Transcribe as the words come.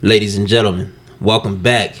Ladies and gentlemen, welcome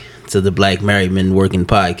back to the Black Married Men Working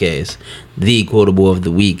Podcast. The quotable of the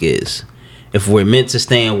week is, if we're meant to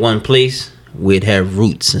stay in one place, we'd have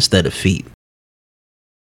roots instead of feet.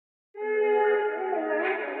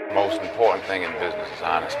 Most important thing in business is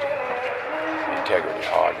honesty, integrity,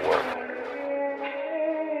 hard work.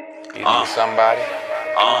 You need somebody?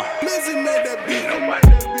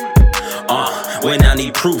 When I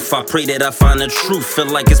need proof, I pray that I find the truth. Feel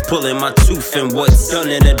like it's pulling my tooth, and what's done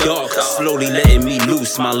in the dark slowly letting me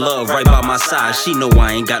loose. My love right by my side, she know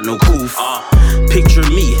I ain't got no proof. Picture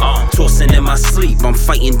me, tossing in my sleep. I'm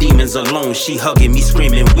fighting demons alone, she hugging me,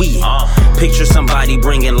 screaming we. Picture somebody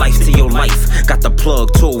bringing life to your life. Got the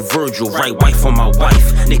plug, told Virgil, right wife on my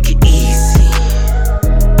wife. Nigga, easy.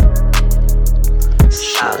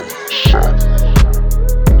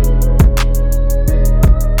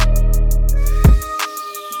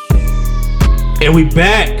 And we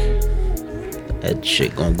back. That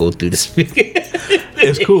shit gonna go through the speaker.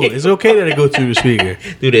 It's cool. It's okay that it go through the speaker.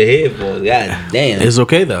 Through the headphones. God damn. It's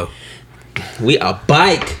okay though. We are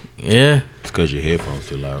bike. Yeah. It's because your headphones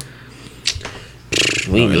too loud.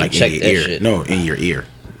 We ain't Like check in that your ear. shit. No, in your ear.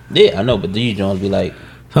 Yeah, I know, but these Jones be like,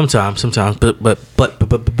 Sometimes, but.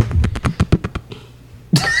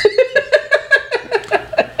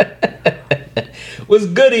 what's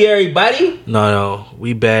goody, everybody? No.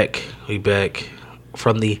 We back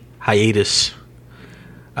from the hiatus.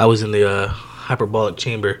 I was in the hyperbolic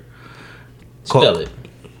chamber. Spell it.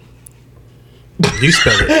 You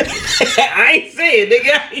spell it. I ain't saying,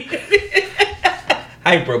 nigga.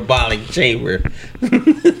 Hyperbolic chamber.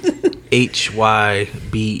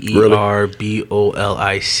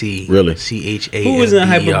 HYBERBOLIC. Really? CHAMBER. Who was in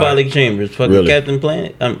hyperbolic chambers? Fucking Really? Captain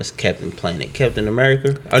Planet. It's Captain Planet. Captain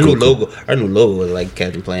America. Our new logo was like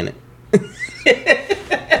Captain Planet. It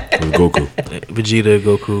was Goku. Vegeta,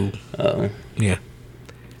 Goku. Yeah.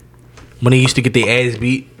 When they used to get their ass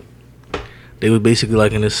beat, they was basically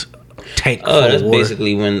like in this tank. Oh, that's water.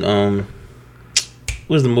 basically when what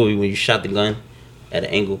was the movie when you shot the gun at an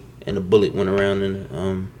angle and the bullet went around in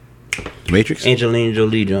the Matrix? Angelina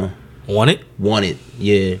Jolie John. Wanted,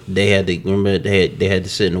 Yeah, they had to remember they had to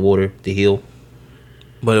sit in the water to heal.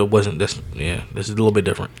 but it wasn't. This is a little bit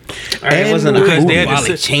different. All right, it wasn't a because they had to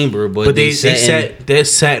hyperbolic sit- chamber, but they sat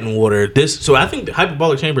sat in water. So I think the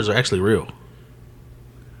hyperbolic chambers are actually real.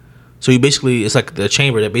 So you basically, it's like the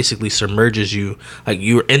chamber that basically submerges you. Like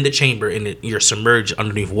you're in the chamber and you're submerged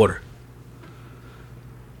underneath water.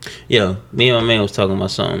 Yo, me and my man was talking about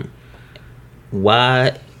something.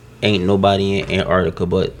 Why ain't nobody in Antarctica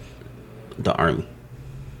but the army?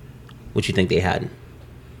 What you think they hiding?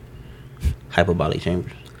 Hyperbolic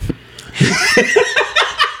chambers.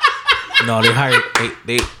 No,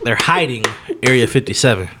 they're hiding Area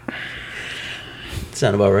 57.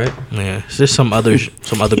 Sound about right? Yeah, it's just some other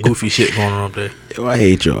goofy shit going on up there. Yo, I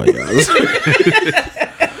hate y'all.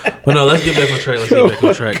 But no, let's get back on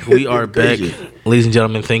track. We are back. Ladies and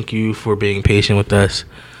gentlemen, thank you for being patient with us.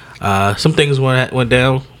 Some things went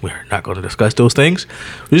down. We're not going to discuss those things.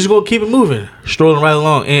 We're just going to keep it moving. Strolling right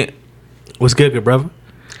along. And what's good brother?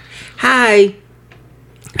 Hi.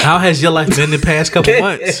 How has your life been the past couple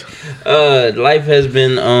months? Life has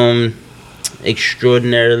been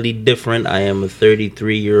extraordinarily different. I am a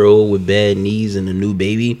 33-year-old with bad knees and a new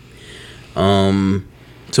baby.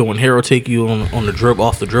 So when Hero take you on the dribble,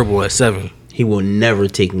 off the dribble at 7. He will never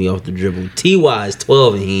take me off the dribble. T.Y. is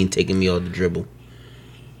 12 and he ain't taking me off the dribble.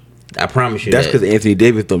 I promise you That's that. because Anthony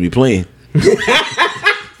Davis don't be playing.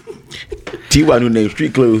 T.Y. new name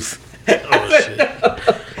Street Clothes.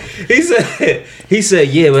 He said,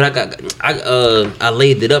 yeah, but I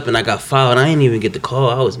laid it up and I got fouled. I didn't even get the call.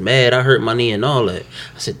 I was mad. I hurt my knee and all that.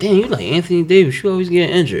 I said, damn, you like Anthony Davis. You always get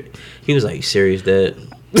injured. He was like, you serious, Dad?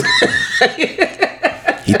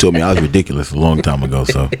 He told me I was ridiculous a long time ago,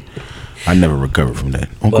 so I never recovered from that.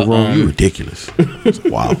 Uncle Ron, you ridiculous.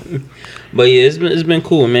 Wow. But yeah, it's been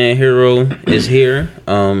cool, man. Hero is here.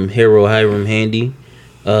 Hero Hiram Handy.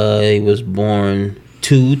 He was born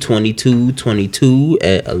 2/22/22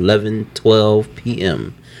 at 11:12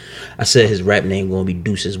 p.m. I said his rap name gonna be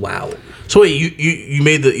Deuces Wild. So wait, you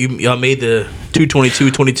made y'all made the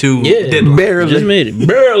 2/22/22 deadline. Barely. Just made it.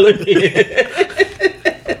 Barely.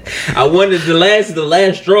 I wanted the last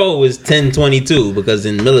straw was 10/22 because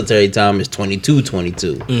in military time it's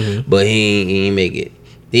 22/22. Mm-hmm. But he ain't make it.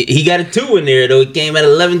 He got a 2 in there though. It came at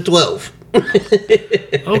 11:12.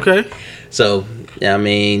 Okay. So I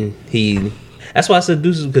mean that's why I said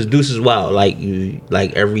Deuces, because Deuces Wild. Like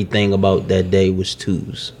everything about that day was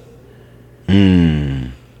 2s. I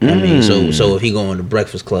mean, so if he go on the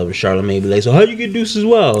Breakfast Club and Charlamagne be like, so how you get Deuces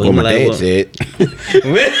Wild? Well, my dad said.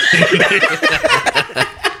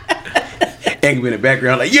 Angry in the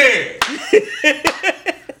background, like, yeah.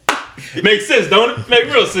 Makes sense, don't it? Make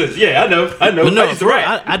real sense. Yeah, I know. But no,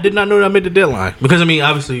 I did not know that I made the deadline because I mean,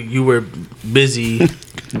 obviously, you were busy.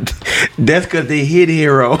 That's because they hit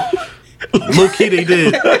Hero. Low key, they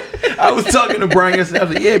did. I was talking to Brian yesterday. I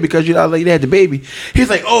was like, yeah, because I was like, they had the baby. He's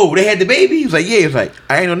like, oh, they had the baby? He was like, yeah. He was like,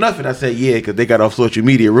 I ain't know nothing. I said, yeah, because they got off social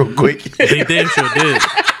media real quick. They damn sure did.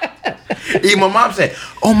 Even my mom said,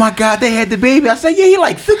 oh my God, they had the baby. I said, yeah, he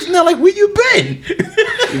like 6 now. Like, where you been?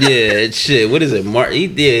 Yeah, shit. What is it?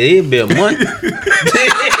 He'll be a month. He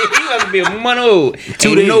about to be a month old. 2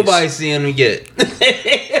 Ain't days. nobody seeing him yet.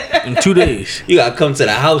 In 2 days. You gotta come to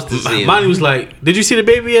the house to see him. Monty was like, did you see the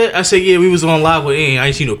baby yet? I said, yeah, we was on live with Ian. I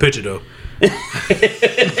ain't seen no picture though.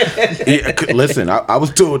 Yeah, listen, I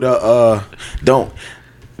was told, don't.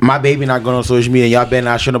 My baby not going on social media. Y'all better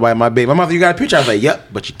not show nobody my baby. My mother, you got a picture? I was like, yep,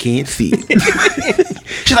 but you can't see it.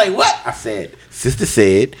 She's like, what? I said, sister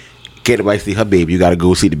said, can't nobody see her baby. You got to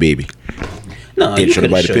go see the baby. No, Didn't you show could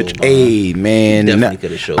nobody have the showed. picture. Hey, man. Definitely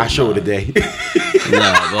could have showed. I showed today. No,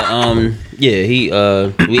 but yeah,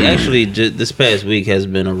 we actually this past week has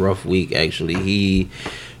been a rough week. Actually,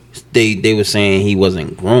 they were saying he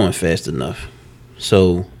wasn't growing fast enough.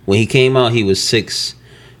 So when he came out, he was 6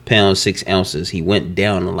 pounds 6 ounces. He went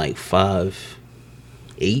down to like 5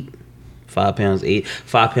 pounds 8,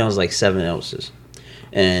 5 pounds like 7 ounces,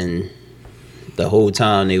 and the whole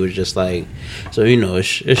time they was just like, so you know, it's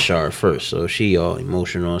Shar first, so she all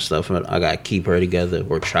emotional and stuff. I gotta keep her together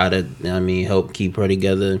or try to, help keep her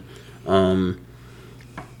together.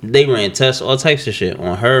 They ran tests, all types of shit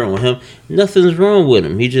on her, on him. Nothing's wrong with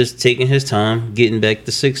him. He just taking his time getting back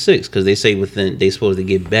to 6'6", because they say they supposed to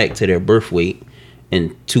get back to their birth weight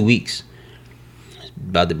in 2 weeks. It's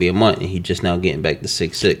about to be a month, and he just now getting back to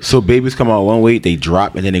 6'6". So babies come out one weight, they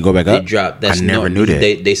drop, and then they go back up? They drop. That's I never knew that.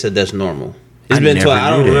 They said that's normal. It's I been never 12. I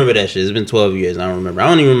don't knew that. remember that shit. It's been 12 years. I don't remember. I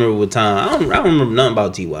don't even remember what time. I don't remember nothing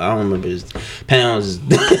about T.Y. I don't remember his pounds.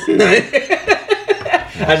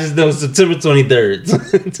 I just know September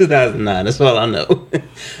 23rd, 2009. That's all I know.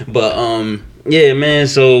 But yeah, man.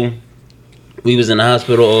 So we was in the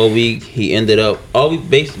hospital all week. He ended up all week.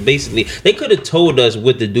 Basically, they could have told us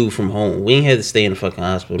what to do from home. We ain't had to stay in the fucking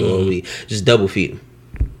hospital all week. Just double feed him.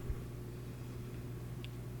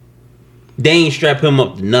 They ain't strap him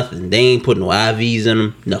up to nothing. They ain't put no IVs in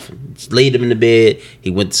him. Nothing. Just laid him in the bed. He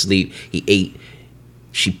went to sleep. He ate.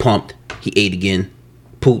 She pumped. He ate again.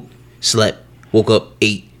 Pooped. Slept. Woke up.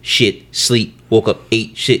 Ate. Shit. Sleep. Woke up.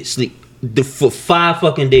 Ate. Shit. Sleep. For 5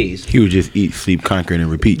 fucking days. He would just eat, sleep, conquer, and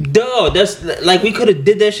repeat. Dog, that's like we could have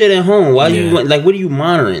did that shit at home. Why you like? What are you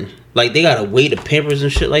monitoring? Like they gotta weigh the Pampers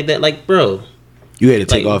and shit like that. Like, bro. You had to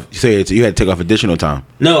take off. You had to take off additional time.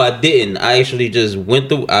 No, I didn't. I actually just went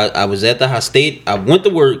to. I was at the hospital. I went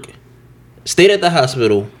to work, stayed at the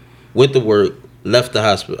hospital, went to work, left the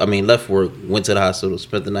hospital. Left work, went to the hospital,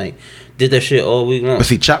 spent the night, did that shit all week long. But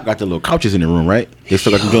see, Chop got the little couches in the room, right? They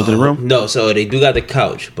still got them joints in the room. No, so they do got the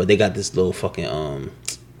couch, but they got this little fucking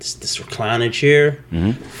this recliner chair.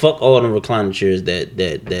 Mm-hmm. Fuck all the recliner chairs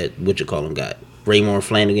that what you call them got. Raymond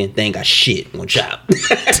Flanagan, they ain't got shit on Chop.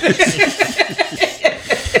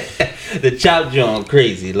 The Chop John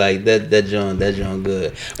crazy, like that John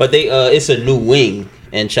good. But they it's a new wing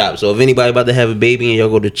in Chop. So if anybody about to have a baby and y'all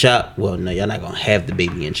go to Chop, well no, y'all not gonna have the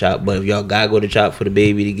baby in Chop. But if y'all gotta go to Chop for the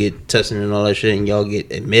baby to get testing and all that shit, and y'all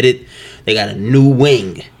get admitted, they got a new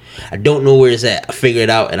wing. I don't know where it's at. I figure it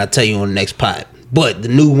out and I'll tell you on the next pod. But the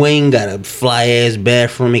new wing got a fly ass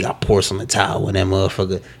bathroom. He got porcelain towel in that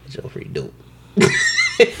motherfucker. It's all pretty dope.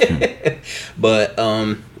 But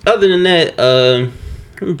other than that,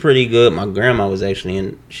 I'm pretty good. My grandma was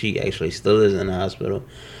she actually still is in the hospital.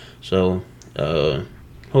 So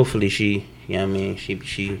hopefully she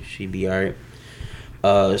be alright.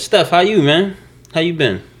 Steph, how you, man? How you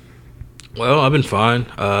been? Well, I've been fine.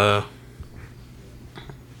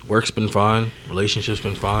 Work's been fine. Relationships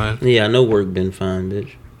been fine. Yeah, I know work been fine,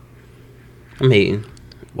 bitch. I'm hating.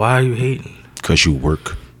 Why are you hating? Because you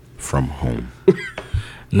work from home.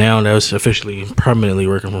 Now that was officially permanently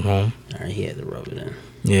working from home. Alright, he had to rub it in.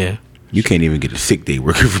 Yeah. You can't even get a sick day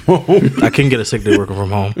working from home. I can get a sick day working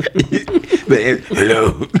from home. But,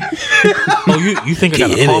 hello. Oh, you think I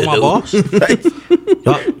gotta call my boss?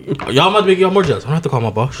 Y'all might make y'all more jealous. I don't have to call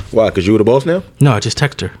my boss. Why? Because you were the boss now? No, I just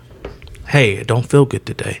text her. Hey, I don't feel good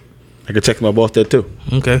today. I can text my boss that too.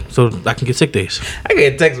 Okay, so I can get sick days. I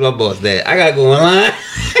can't text my boss that. I gotta go online.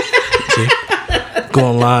 See? Go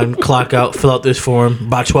online, clock out, fill out this form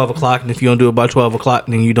by 12 o'clock, and if you don't do it by 12 o'clock,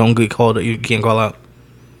 then you don't get called. You can't call out.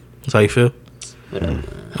 That's how you feel? All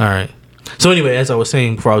right. So anyway, as I was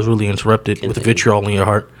saying before I was really interrupted with vitriol in your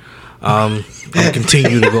heart, I'm going to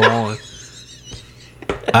continue to go on.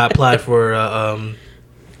 I applied for a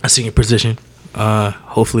senior position.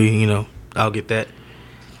 Hopefully, you know, I'll get that.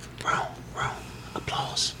 Round.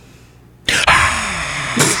 Applause.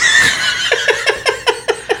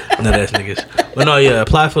 No, that's niggas. But no, yeah,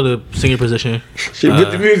 apply for the senior position. Shit,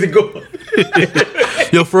 with the music going.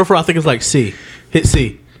 Yo, for real, I think it's like C. Hit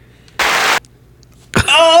C.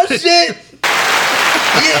 Oh shit! Yeah,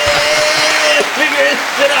 figure this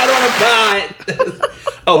shit out on a pod.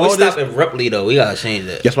 Oh, we stopped abruptly though. We gotta change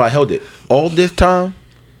that. That's why I held it all this time.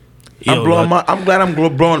 I'm glad I'm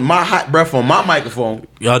blowing my hot breath on my microphone.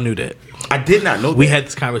 Y'all knew that. I did not know. We had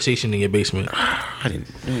this conversation in your basement. I didn't.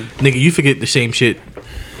 Nigga, you forget the same shit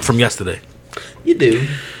from yesterday. You do.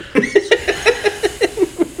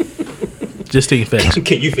 Just stating facts.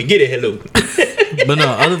 Can you forget it? Hello. But no,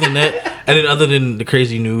 other than that, and then other than the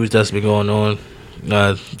crazy news that's been going on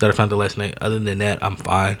that I found out last night, other than that, I'm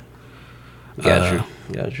fine. Got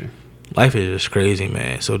you. Life is just crazy,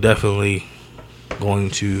 man. So definitely going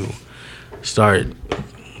to start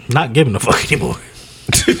not giving a fuck anymore.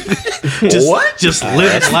 What? Just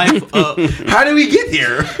live life up. How did we get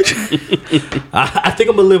there? I think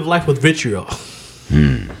I'm gonna live life with vitriol.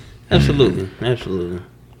 Absolutely.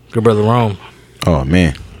 Good brother Rome. Oh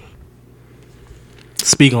man,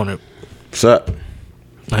 Speak on it. what's up?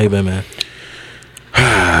 How you been, man?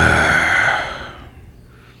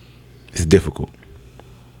 It's difficult.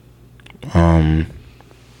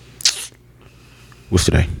 What's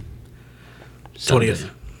today? 20th.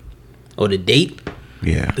 Oh, the date?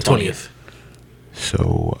 Yeah, The 20th.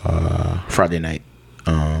 So Friday night.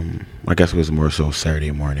 I guess it was more so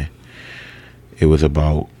Saturday morning. It was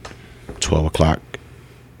about 12 o'clock.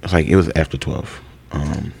 It's like it was after 12.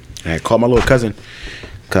 I had called my little cousin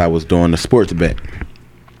because I was doing the sports bet,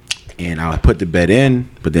 and I put the bet in,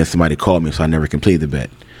 but then somebody called me, so I never completed the bet.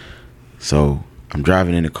 So I'm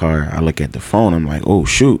driving in the car. I look at the phone. I'm like, oh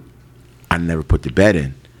shoot, I never put the bet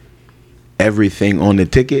in. Everything on the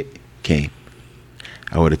ticket came.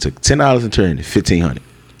 I would have took $10 and turned it to $1,500,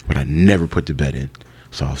 but I never put the bet in.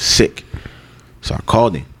 So I was sick. So I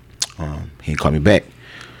called him. He didn't call me back.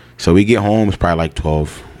 So we get home. It's probably like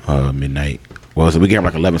 12 midnight. Well, so we get home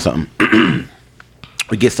like 11 something.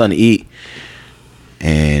 We get something to eat,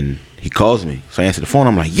 and he calls me. So I answer the phone.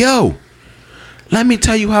 I'm like, yo, let me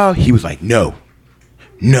tell you how. He was like, no.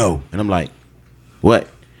 And I'm like, what?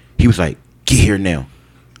 He was like, get here now.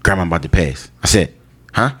 Grandma about to pass. I said,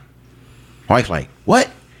 huh? My wife's like, what?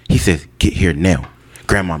 He says, get here now.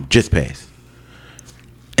 Grandma just passed.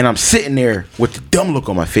 And I'm sitting there with the dumb look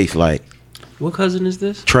on my face like, What cousin is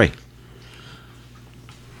this? Trey.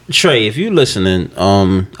 Trey, if you listening,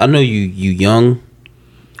 I know you young.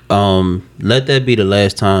 Let that be the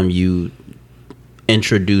last time you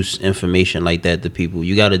introduce information like that to people.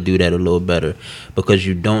 You got to do that a little better, because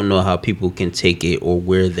you don't know how people can take it or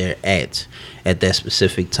where they're at that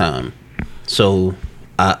specific time. So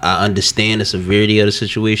I understand the severity of the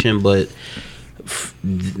situation, but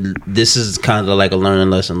this is kind of like a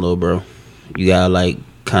learning lesson, little bro. You gotta like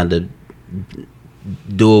kind of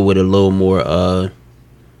do it with a little more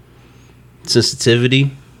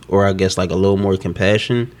sensitivity, or I guess like a little more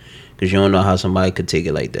compassion, because you don't know how somebody could take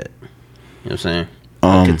it like that. You know what I'm saying?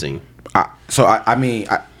 Continue. I mean,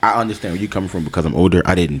 I understand where you're coming from because I'm older.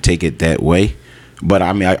 I didn't take it that way, but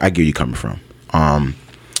I mean, I get where you're coming from.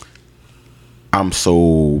 I'm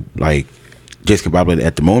so like discombobulated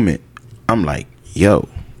at the moment. I'm like, yo,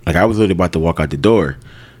 like I was literally about to walk out the door,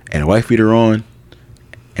 and a white beater on,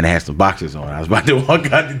 and I had some boxers on. I was about to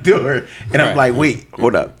walk out the door, and I'm like, wait,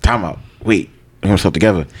 hold up, time out, wait, get myself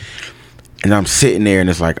together. And I'm sitting there, and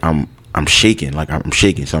it's like I'm shaking,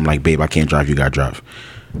 So I'm like, babe, I can't drive. You gotta drive.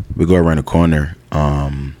 We go around the corner. My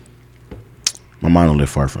mom don't live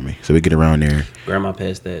far from me, so we get around there. Grandma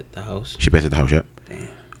passed at the house. She passed at the house, yep.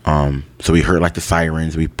 Damn. So we heard like the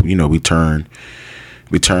sirens. We turn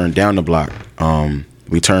down the block.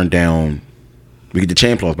 We turn down. We get the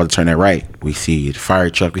chain claws, about to turn that right. We see the fire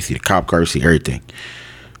truck. We see the cop car. We see everything.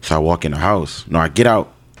 So I walk in the house. No, I get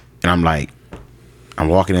out, and I'm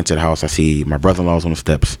walking into the house. I see my brother-in-law's on the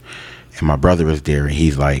steps, and my brother is there, and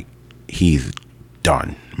he's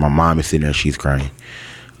done. My mom is sitting there. She's crying.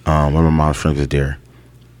 One of my mom's friends is there.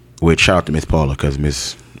 Which shout out to Miss Paula, because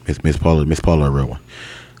Miss Paula a real one.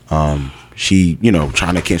 She,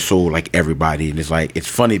 trying to console like everybody, and it's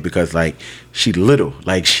funny because like she little,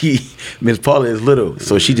 like Miss Paula is little,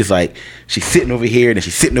 so she just like she's sitting over here and then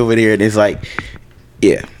she's sitting over there, and it's like,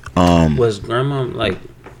 yeah. Was grandma like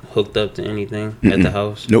hooked up to anything at the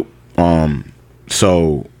house? Nope.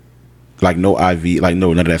 So like no IV, like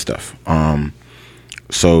no none of that stuff.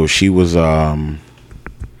 So she was about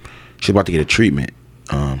to get a treatment,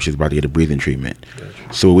 She's about to get a breathing treatment.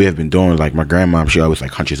 Gotcha. So what we have been doing, like my grandmom, she always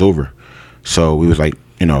like hunches over. So we was like,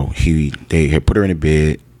 you know, they had put her in a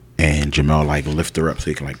bed, and Jamel like lift her up so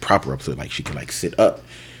he can like prop her up so like she can like sit up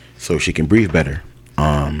so she can breathe better.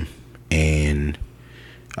 And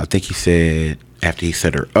I think he said after he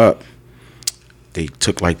set her up, they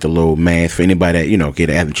took like the little mask for anybody that, you know, get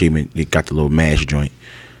an asthma treatment. They got the little mask joint,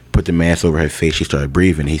 put the mask over her face. She started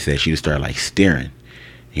breathing. He said she just started like staring.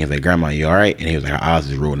 He was like, "Grandma, you all right?" And he was like, her eyes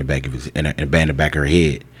was rolling in the back of his, in the back of her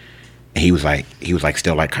head. And he was like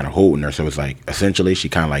still like kind of holding her. So it's like essentially she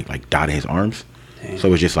kind of like died in his arms. Damn. So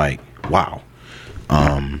it was just like, wow.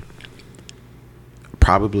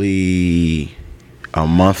 Probably a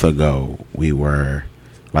month ago, we were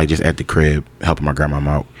like just at the crib helping my grandma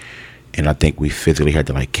out. And I think we physically had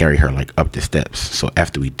to like carry her like up the steps. So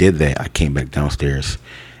after we did that, I came back downstairs,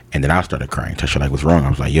 and then I started crying. Tasha like, "What's wrong?" I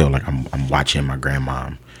was like, "Yo, like I'm watching my grandma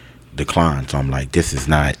decline." So I'm like, this is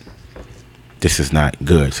not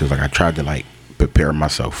good. So like I tried to like prepare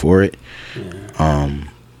myself for it. Yeah.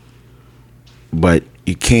 But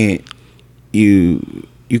you can't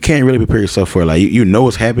really prepare yourself for it. Like you know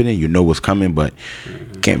what's happening, you know what's coming, but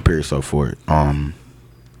you can't prepare yourself for it.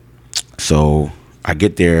 So I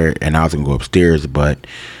get there and I was gonna go upstairs, but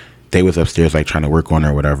they was upstairs like trying to work on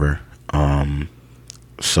her or whatever.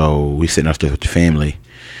 So we sitting upstairs with the family,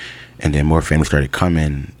 and then more family started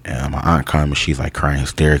coming. My aunt come and she's like crying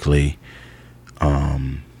hysterically.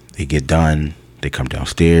 They get done, they come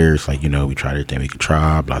downstairs, like, you know, we tried everything we could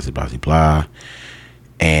try, blah blah blah blah.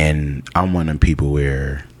 And I'm one of them people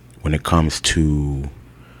where when it comes to,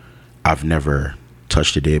 I've never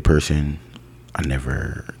touched a dead person, I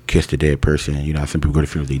never kissed a dead person. You know, some people go to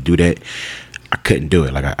funerals, they do that. I couldn't do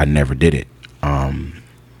it. Like I never did it.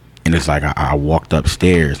 And it's like I walked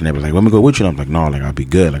upstairs and they was like, "Let me go with you." And I'm like, "No, like I'll be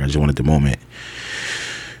good. Like I just wanted the moment."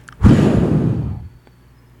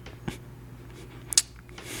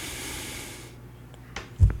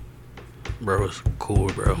 Bro, it's cool,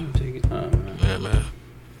 bro. Take your time, man. Yeah, man.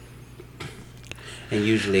 And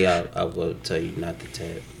usually I will tell you not to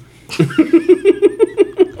tap.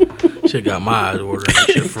 Shit got my eyes watering.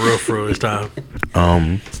 Shit for real this time.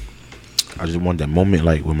 I just want that moment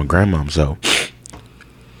like with my grandma. So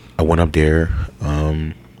I went up there,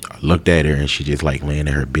 I looked at her and she just like laying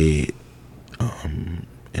in her bed.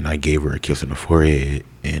 And I gave her a kiss on the forehead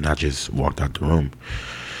and I just walked out the room.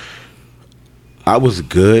 I was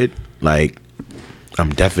good. Like,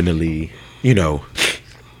 I'm definitely, you know,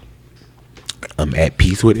 I'm at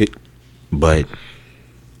peace with it, but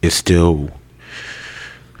it's still,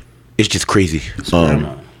 it's just crazy.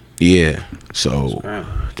 Yeah. So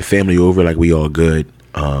the family over, like we all good.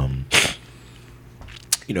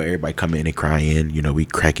 You know, everybody come in and crying. You know, we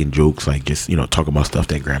cracking jokes, like just, you know, talking about stuff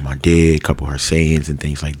that grandma did, a couple of her sayings and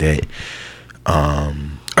things like that.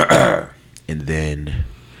 And then,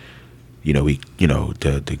 you know,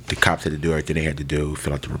 the cops had to do everything they had to do,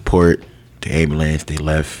 fill out the report, the ambulance, they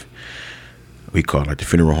left. We called like the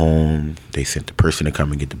funeral home. They sent the person to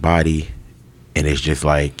come and get the body. And it's just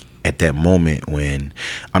like at that moment when,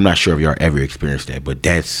 I'm not sure if y'all ever experienced that, but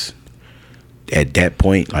that's at that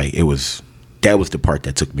point, like that was the part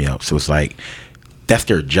that took me out. So it's like, that's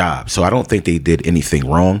their job. So I don't think they did anything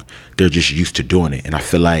wrong. They're just used to doing it. And I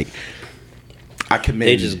feel like I commend.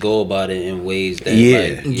 They just go about it in ways that,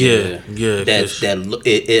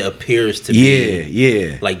 it appears to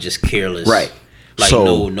be, like just careless, right? Like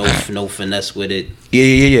so, no finesse with it.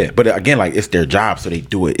 Yeah. But again, like it's their job, so they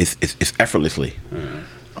do it. It's effortlessly.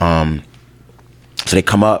 So they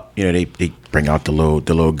come up, you know, they bring out the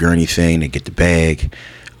little gurney thing. They get the bag.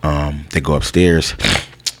 They go upstairs,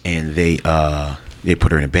 and they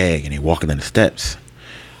put her in a bag, and they walking down the steps.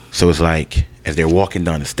 So it's like, as they're walking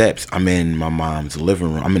down the steps, I'm in my mom's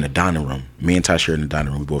living room. I'm in the dining room. Me and Tasha are in the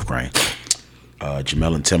dining room. We both crying.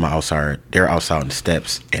 Jamel and Tim are outside. They're outside on the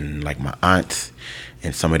steps, and like my aunts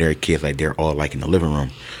and some of their kids, like they're all like in the living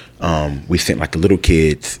room. We sent like the little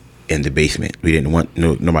kids in the basement. We didn't want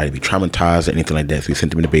nobody to be traumatized or anything like that, so we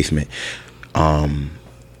sent them in the basement. And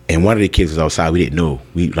one of the kids was outside. We didn't know.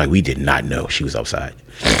 We did not know she was outside.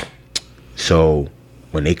 So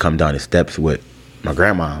when they come down the steps with my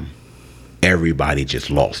grandma, everybody just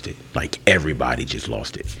lost it. Like everybody just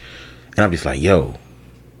lost it. And I'm just like, yo,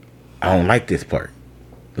 I don't like this part.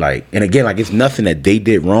 Like, and again, like it's nothing that they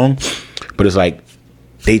did wrong, but it's like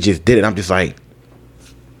they just did it. I'm just like,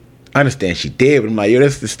 I understand she did, but I'm like, yo,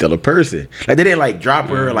 this is still a person. Like they didn't like drop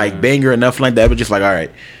her, like bang her or nothing like that, but just like, all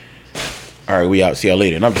right, we out, see y'all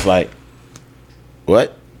later. And I'm just like,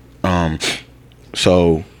 what?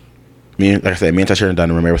 So me and Tasha in the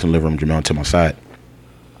dining room, everyone's in the living room, Jamel to my side.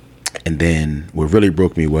 And then what really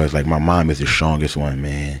broke me was like my mom is the strongest one,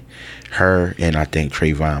 man. Her and I think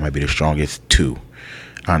Trayvon might be the strongest two,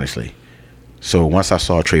 honestly. So once I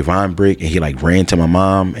saw Trayvon break and he like ran to my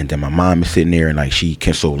mom, and then my mom is sitting there and like she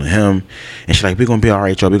consoling him, and she's like, "We're gonna be all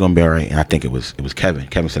right, y'all. We're gonna be all right." And I think it was Kevin.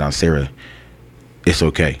 Kevin said, "On Sarah, it's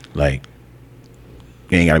okay. Like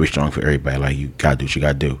you ain't gotta be strong for everybody. Like you gotta do what you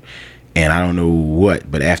gotta do." And I don't know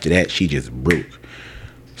what, but after that she just broke.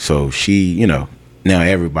 So she, now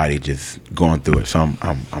everybody just going through it. So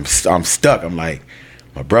I'm stuck. I'm like,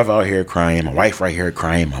 my brother out here crying, my wife right here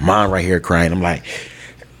crying, my mom right here crying. I'm like,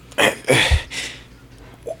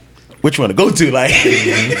 which one to go to? Like,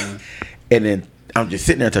 and then I'm just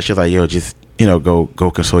sitting there until she's like, "Yo, just go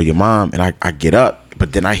console your mom." And I get up,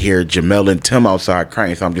 but then I hear Jamel and Tim outside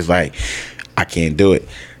crying. So I'm just like, I can't do it.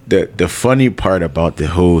 The funny part about the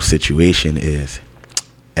whole situation is,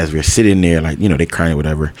 as we're sitting there, like, they crying or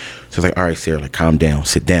whatever. So it's like, "All right, Sarah, like, calm down,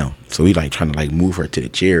 sit down." So we like trying to like move her to the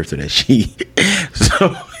chair so that she,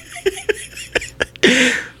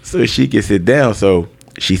 so she can sit down. So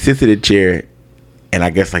she sits in the chair, and I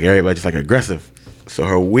guess like everybody just like aggressive. So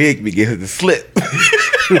her wig begins to slip.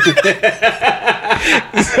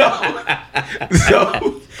 So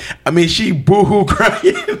I mean, she boo-hoo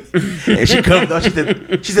crying, and she comes out.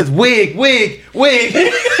 She says, "Wig."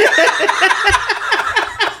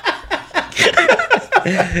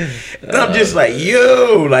 And I'm just like,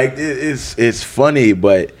 yo, like it's funny,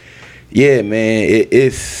 but yeah, man,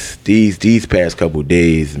 it's these past couple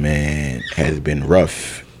days, man, has been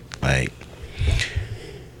rough. Like,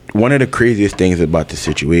 one of the craziest things about the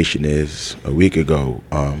situation is a week ago,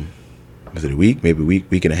 was it a week? Maybe a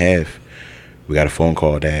week and a half, we got a phone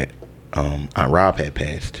call that Aunt Rob had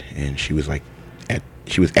passed, and she was at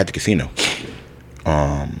the casino.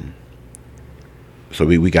 So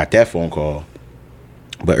we got that phone call.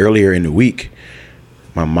 But earlier in the week,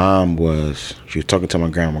 my mom was talking to my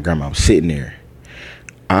grandma. My grandma was sitting there.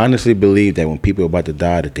 I honestly believe that when people are about to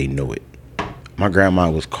die, that they know it. My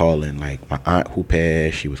grandma was calling like my aunt who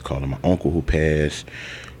passed. She was calling my uncle who passed.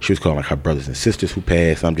 She was calling like her brothers and sisters who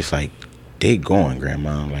passed. I'm just like, they going,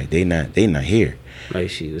 Grandma. Like they not here.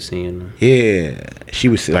 Like she was seeing them. Yeah, she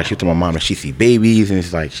was to my mom, like she see babies, and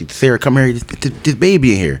it's like, "Sarah, come here, this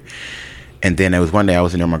baby in here." And then there was one day I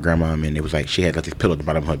was in there with my grandma, and it was like she had like this pillow at the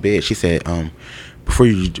bottom of her bed. She said, before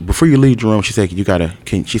you leave the room, she said,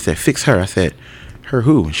 she said, "Fix her." I said, "Her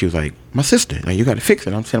who?" And she was like, "My sister. Like, you gotta fix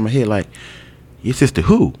it." I'm saying in my head like, "Your sister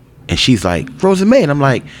who?" And she's like, "Rosa May." And I'm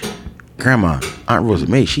like, "Grandma, Aunt Rosa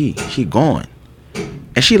May, she gone."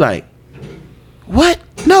 And she like, "What?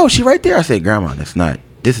 No, she right there." I said, "Grandma, this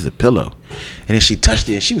is a pillow." And then she touched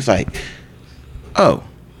it, and she was like, "Oh,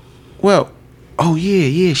 well, oh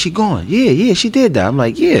yeah, she gone. Yeah, she did die." I'm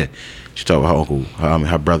like, "Yeah." She told her uncle,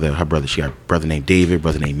 her brother. She got a brother named David,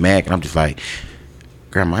 brother named Mac, and I'm just like,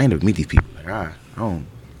 "Grandma, I ain't never meet these people. Like, I don't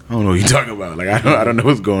know what you're talking about. Like, I don't know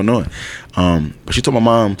what's going on." But she told my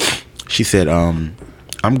mom, she said, "I'm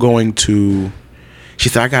going to," she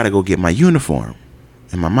said, "I gotta go get my uniform."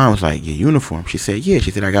 And my mom was like, "Your uniform?" She said, "Yeah."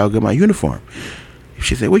 She said, "I gotta go get my uniform."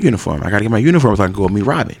 She said, "What uniform?" "I gotta get my uniform so I can go meet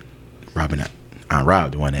Robin." Aunt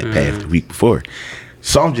Rob, the one that passed the week before.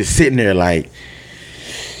 So I'm just sitting there like,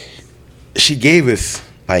 she gave us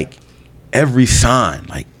like every sign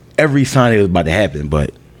it was about to happen,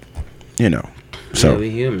 but so yeah, we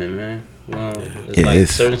human, man. Well, it's yeah, like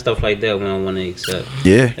certain stuff like that we don't want to accept.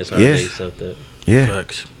 Yeah, it's hard to accept that. Yeah.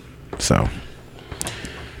 Facts. So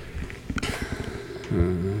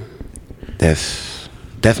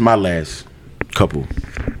that's my last couple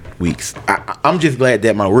weeks. I'm just glad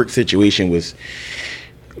that my work situation was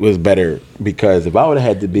better, because if I would have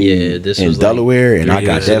had to be in Delaware and I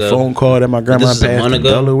got that phone call that my grandma passed in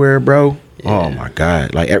Delaware, bro. Yeah. Oh my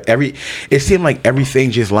God! Like it seemed like everything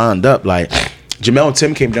just lined up. Like Jamel and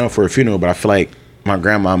Tim came down for a funeral, but I feel like my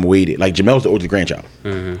grandma waited. Like Jamel's the oldest grandchild.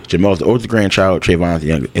 Mm-hmm. Jamel's the oldest grandchild. Trayvon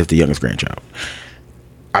is the youngest grandchild.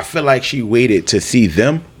 I feel like she waited to see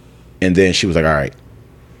them, and then she was like, "All right,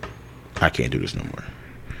 I can't do this no more."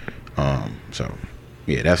 So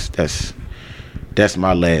yeah, that's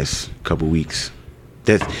my last couple weeks.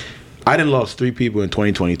 I done lost 3 people in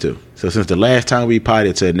 2022. So since the last time we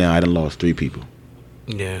potted to now, I done lost 3 people.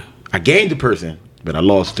 Yeah. I gained a person, but I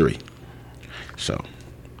lost 3. So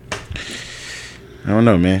I don't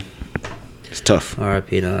know, man. It's tough.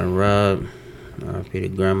 R.I.P. to Rob. R.I.P. to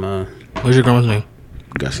Grandma. What's your grandma's name?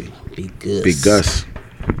 Gussie. Big Gus. Big Gus.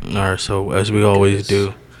 All right, so as we always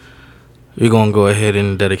do, we're going to go ahead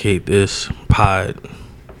and dedicate this pod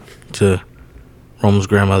to Rome's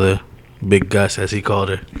grandmother, Big Gus, as he called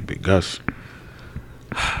her. Big Gus.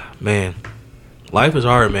 Man, life is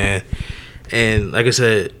hard, man. And like I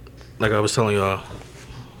said, like I was telling y'all,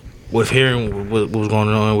 with hearing what was going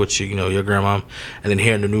on with your grandma, and then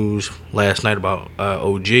hearing the news last night about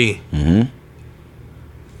OG,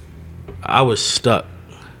 I was stuck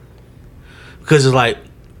because it's like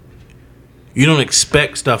you don't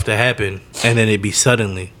expect stuff to happen, and then it be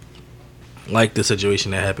suddenly, like the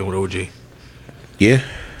situation that happened with OG. Yeah.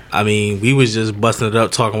 I mean, we was just busting it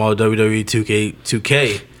up talking about WWE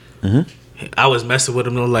 2K. I was messing with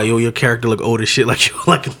him, like, yo, your character look old as shit, like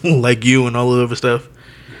you and all the other stuff,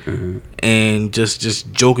 and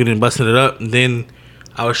just joking and busting it up. And then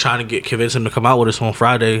I was trying to convince him to come out with us on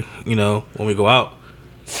Friday, when we go out.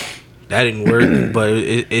 That didn't work, but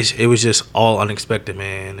it was just all unexpected,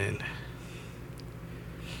 man. And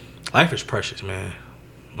life is precious, man.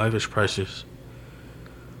 Life is precious.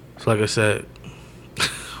 So, like I said,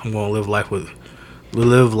 I'm gonna live life with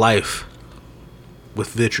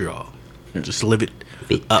vitriol. Just live it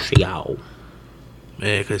up,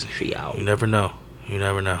 man. Because you never know. You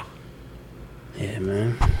never know. Yeah,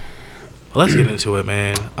 man. Well, let's get into it,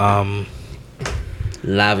 man.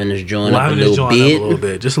 Liven this joint up a little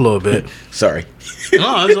bit. Just a little bit. Sorry.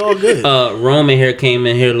 No, it's all good. Roman here came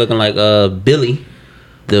in here looking like Billy,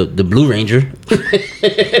 the Blue Ranger.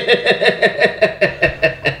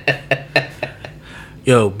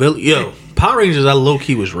 Yo, Power Rangers, I low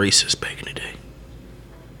key was racist back in the day.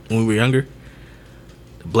 When we were younger,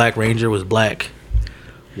 the Black Ranger was black.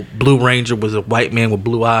 Blue Ranger was a white man with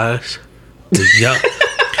blue eyes.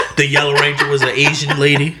 The Yellow Ranger was an Asian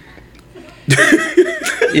lady.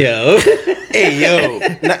 Yo. Hey, yo.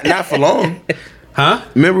 Not for long. Huh?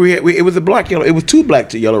 Remember, it was a black yellow. It was two black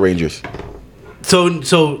to Yellow Rangers. So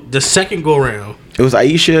the second go round, it was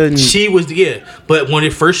Aisha and she was but when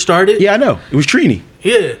it first started, yeah, I know it was Trini.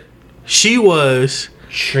 Yeah, she was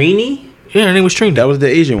Trini. Yeah, her name was Trini. That was the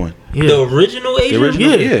Asian one. Yeah. The original Asian.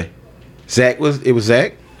 Yeah. Zach was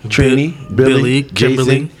Zach, Trini, Billy, Kimberly,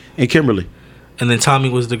 Jason, and Kimberly. And then Tommy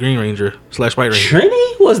was the Green Ranger / White Ranger.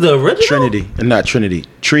 Trini was the original. Trinity, not Trinity.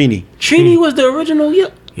 Trini. Trini was the original.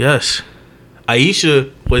 Yep. Yes.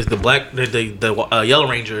 Aisha was the black, the Yellow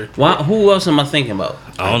Ranger. Who else am I thinking about?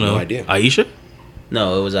 I don't know. No idea. Aisha?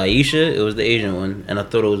 No, it was Aisha. It was the Asian one, and I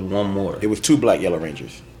thought it was one more. It was two black Yellow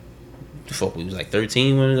Rangers. The fuck, we was like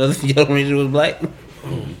 13 when the other Yellow Ranger was black.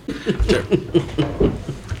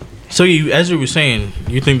 So as you were saying,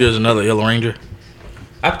 you think there's another Yellow Ranger?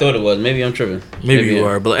 I thought it was. Maybe I'm tripping. Maybe you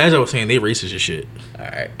are. But as I was saying, they racist as shit. All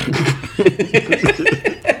right.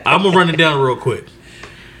 I'm gonna run it down real quick.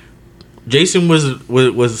 Jason was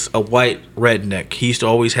a white redneck. He used to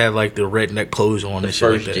always have like the redneck clothes on and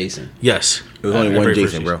shit like that. First Jason. Yes. It was only one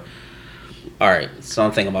Jason, bro. All right. So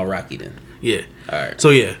I'm thinking about Rocky then. Yeah. All right.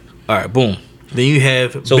 So yeah. All right. Boom. Then you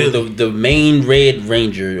have the main Red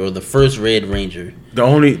Ranger or the first Red Ranger. The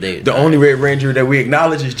only Red Ranger that we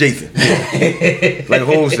acknowledge is Jason. Like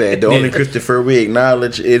Ho said, the only Christopher we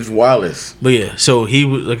acknowledge is Wallace. But yeah, so he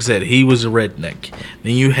was, like I said, he was a redneck.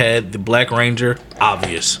 Then you had the Black Ranger,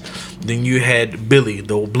 obvious. Then you had Billy,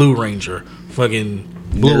 the Blue Ranger, fucking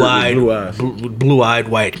blue-eyed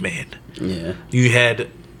white man. Yeah. You had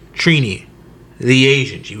Trini, the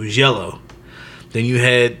Asian. She was yellow. Then you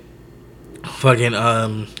had fucking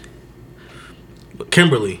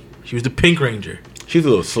Kimberly. She was the Pink Ranger. She was a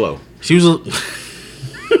little slow. She was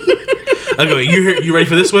okay, you ready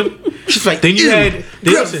for this one? She's like, then you had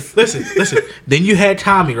listen. Then you had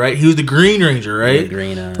Tommy, right? He was the Green Ranger, right?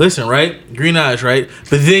 Green eyes. Listen, right? Green eyes, right?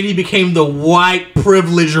 But then he became the White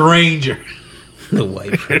Privilege Ranger. The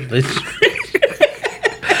White Privilege.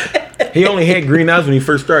 He only had green eyes when he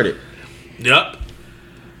first started. Yep.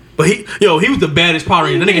 But he was the baddest Power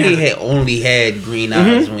Ranger. He had only had green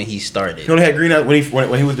eyes when he started. He only had green eyes when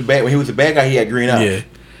he was the bad guy. He had green eyes. Yeah.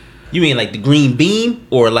 You mean like the green beam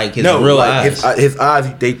or like his real eyes? His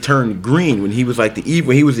eyes they turned green when he was like the evil.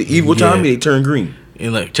 When he was the evil Tommy, they turned green.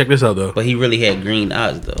 And like, check this out though. But he really had green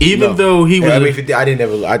eyes though. Even though he was, I didn't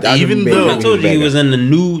ever. I told you he was in the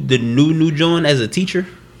new joint as a teacher.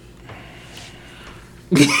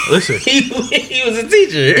 Listen, he was a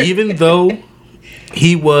teacher. Even though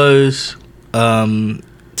he was,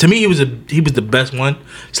 to me, he was the best one.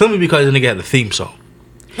 Simply because the nigga had the theme song.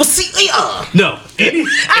 Well, see, no,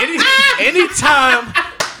 anytime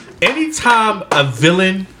a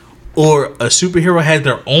villain or a superhero has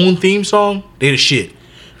their own theme song, they the shit.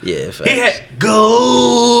 Yeah, facts. He had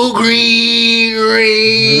Go Green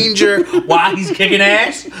Ranger while he's kicking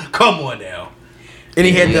ass. Come on now. And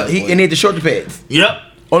he had the shoulder pads. Yep.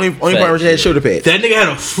 Only part where he had shoulder pads. That nigga had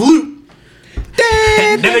a flute.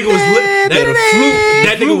 That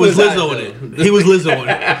nigga was Lizzo in it. He was Lizzo in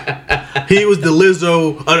it. He was the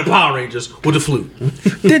Lizzo of the Power Rangers with the flute.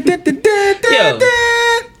 Yo,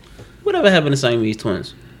 Whatever happened to Siamese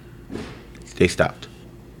twins? They stopped.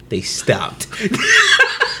 They stopped.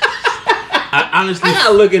 I honestly, I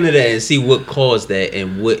gotta look into that and see what caused that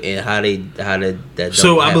and how that.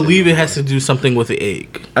 so I happened. believe it has to do something with the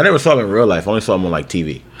egg. I never saw them in real life. I only saw them on like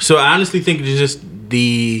TV. So I honestly think it's just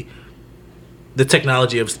the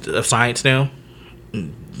technology of science now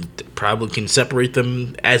probably can separate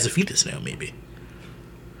them as a fetus now, maybe.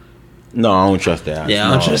 No, I don't trust that. Yeah,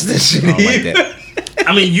 I don't trust that shit I don't like either. that.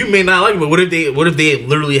 I mean, you may not like it, but what if they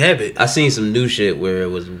literally have it? I seen some new shit where it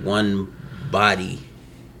was one body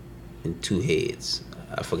and two heads.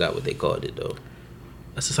 I forgot what they called it though.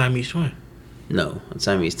 That's a Siamese twin. No, a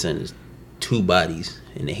Siamese twin is two bodies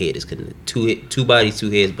and the head is connected. Two bodies, two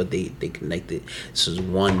heads, but they connected. This is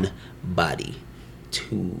one body,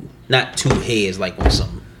 not two heads like on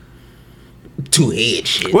some two head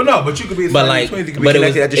shit. Well, no, but you could be. But like, twins. You could be but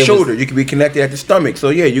connected at the shoulder. You could be connected at the stomach. So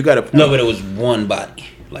yeah, you got to. No, but it was one body,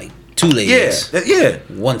 like two legs. Yeah.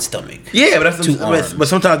 One stomach. Yeah, but that's two arms. But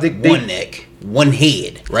sometimes they one neck, one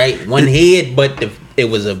head, right? One head, but it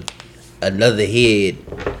was another head.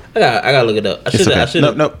 I gotta look it up. I It's should.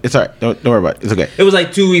 okay. No, it's alright. Don't worry about it. It's okay. It was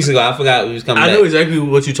like 2 weeks ago. I forgot it was coming. I back. know exactly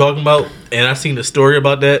what you're talking about, and I seen the story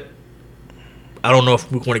about that. I don't know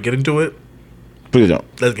if we want to get into it. Please don't.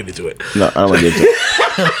 Let's get into it. No, I don't want to get into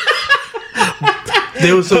it.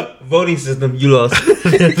 There was some voting system. You lost.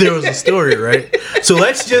 there was a story, right? So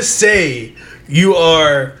let's just say you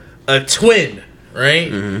are a twin,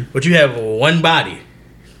 right? Mm-hmm. But you have one body,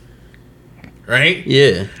 right?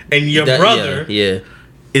 Yeah. And your brother Yeah.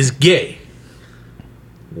 is gay.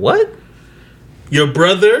 What? Your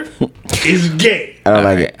brother is gay. I don't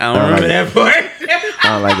like it. I don't remember that part. I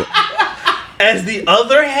don't like it. As the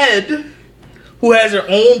other head, who has her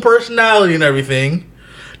own personality and everything,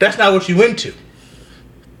 that's not what you into.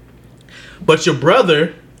 But your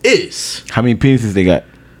brother is. How many penises they got?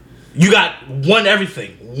 You got one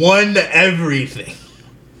everything. One everything.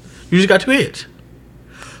 You just got two heads.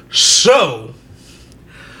 So,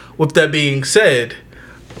 with that being said,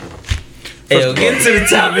 Hey, yo, get into the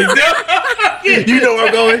topic. you know where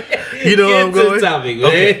I'm going. You know where I'm Get to going. the topic,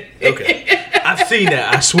 man. Okay. I've seen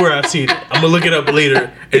that. I swear I've seen it. I'm gonna look it up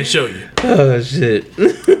later and show you. Oh shit.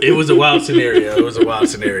 It was a wild scenario.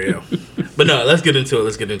 But no, let's get into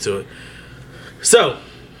it. So,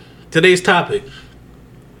 today's topic: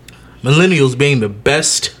 millennials being the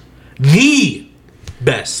best Yeah.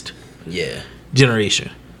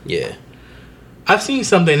 generation. Yeah. I've seen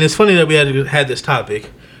something, and it's funny that we had this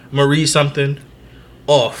topic. I'm gonna read something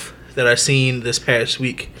off that I seen this past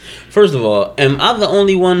week. First of all, am I the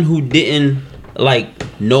only one who didn't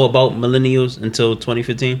know about millennials until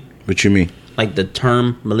 2015? What you mean? Like the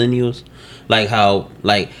term millennials, like how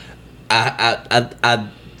I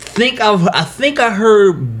think I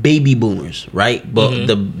heard baby boomers, right? But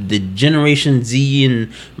the Generation Z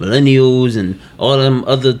and millennials and all them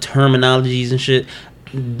other terminologies and shit,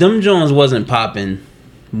 them Jones wasn't popping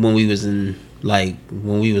when we was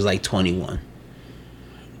 21.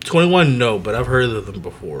 21, no, but I've heard of them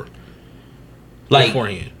before.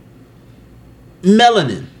 Beforehand.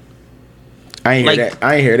 Melanin. I ain't hear that.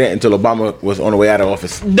 I ain't hear that until Obama was on the way out of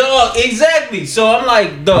office. Dog, exactly. So I'm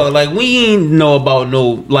like, dog, we ain't know about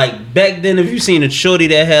back then. If you seen a shorty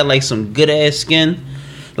that had some good ass skin,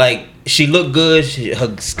 she looked good.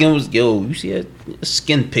 Her skin was you see her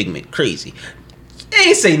skin pigment crazy. They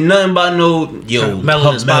ain't say nothing about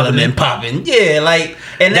melanin popping. Yeah,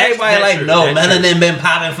 and That's everybody true. Melanin been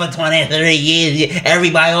popping for 23 years.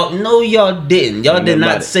 Everybody, no, y'all didn't. Y'all did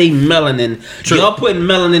not say melanin. True. Y'all putting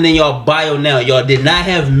melanin in y'all bio now. Y'all did not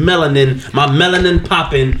have melanin. My melanin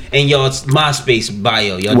popping in y'all's MySpace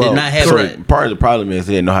bio. Y'all did not have that. Part of the problem is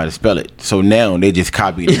they didn't know how to spell it. So now they just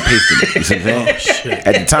copied and pasted it. You see what I'm saying?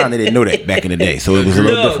 At the time, they didn't know that back in the day. So it was a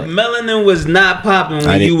little different. Melanin was not popping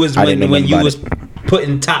when you was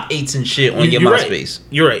putting top 8s and shit on your MySpace. Right.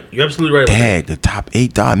 You're right. You're absolutely right. Dad, the top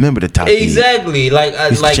 8. I remember the top 8. Exactly.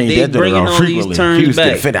 They bringing all these terms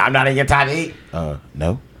back. I'm not in your top 8.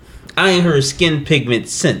 No. I ain't heard skin pigment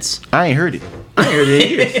since. I ain't heard it. I ain't heard it in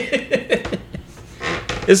years.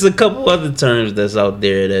 It's a couple other terms that's out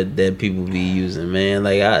there that people be using, man.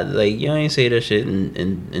 You ain't say that shit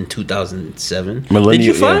in 2007. Did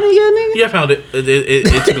you find it yet, nigga? Yeah, I found it.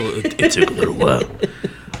 It took a little while.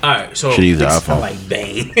 All right, so Should use the iPhone. Like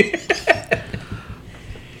Bane.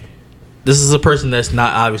 This is a person that's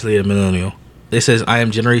not obviously a millennial. It says, I am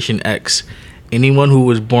Generation X. Anyone who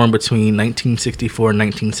was born between 1964 and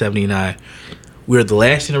 1979. We're the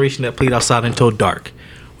last generation that played outside until dark.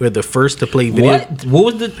 We're the first to play video. What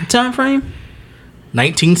was the time frame?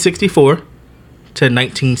 1964 to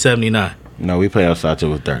 1979. No, we played outside till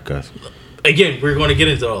it was dark, guys. again, we're going to get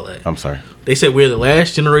into all that. I'm sorry. They said we're the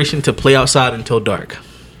last generation to play outside until dark.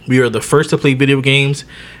 We are the first to play video games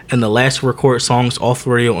and the last to record songs off the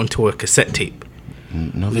radio onto a cassette tape.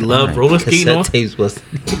 No, We love roller skating Cassette on. tapes was.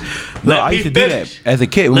 No, I used to do that as a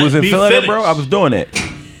kid. When we was in Philadelphia, bro, I was doing it.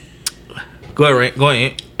 Go ahead, Rant. Go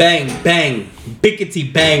ahead. Bang, bang,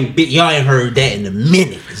 bickety bang, y'all ain't heard that in a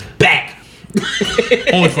minute. It's back.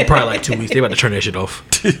 Only for probably like 2 weeks. They about to turn that shit off.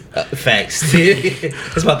 Facts.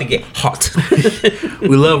 It's about to get hot.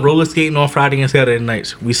 We love roller skating on Friday and Saturday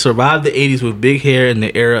nights. We survived the 80s with big hair and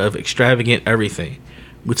the era of extravagant everything.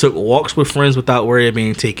 We took walks with friends without worry of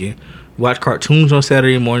being taken. We watched cartoons on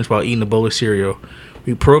Saturday mornings while eating a bowl of cereal.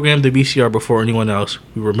 We programmed the VCR before anyone else.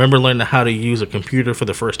 We remember learning how to use a computer for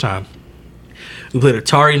the first time. We played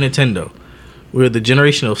Atari and Nintendo. We were the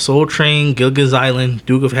generation of Soul Train, Gilligan's Island,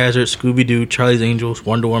 Duke of Hazzard, Scooby-Doo, Charlie's Angels,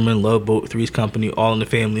 Wonder Woman, Love Boat, Three's Company, All in the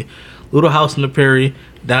Family, Little House on the Prairie,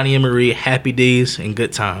 Donnie and Marie, Happy Days, and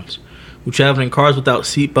Good Times. We traveled in cars without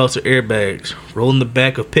seatbelts or airbags, rolled in the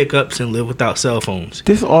back of pickups, and lived without cell phones.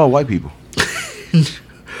 This is all white people.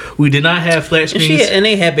 We did not have flat screens. And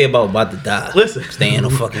they happy about to die. Listen. Stay in the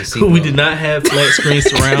fucking seat. We did not have flat screen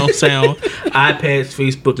surround sound, iPads,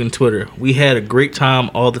 Facebook, and Twitter. We had a great time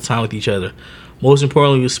all the time with each other. Most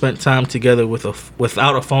importantly, we spent time together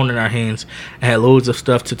without a phone in our hands and had loads of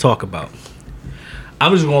stuff to talk about.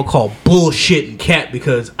 I'm just going to call bullshit and cap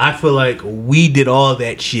because I feel like we did all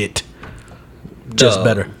that shit just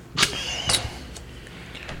better.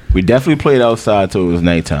 We definitely played outside till it was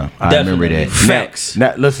nighttime. I remember that. Facts.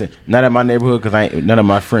 Not at my neighborhood because none of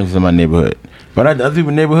my friends was in my neighborhood. But at the other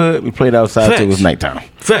people's neighborhood, we played outside till it was nighttime.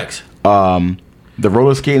 Facts. The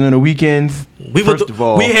roller skating on the weekends. First of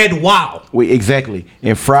all, we had WoW. Exactly.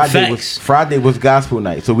 And Friday was gospel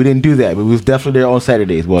night, so we didn't do that. But we was definitely there on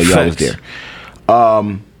Saturdays while y'all was there.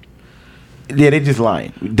 Yeah, they just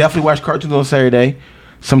lying. We definitely watched cartoons on Saturday.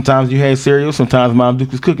 Sometimes you had cereal. Sometimes Mom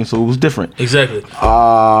Duke was cooking, so it was different. Exactly.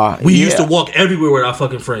 We used to walk everywhere with our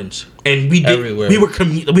fucking friends, and we did. Everywhere. We were.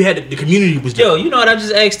 We had the community was. Yo, you know what? I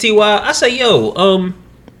just asked Ty. I say, yo,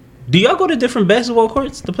 do y'all go to different basketball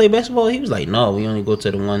courts to play basketball? He was like, no, we only go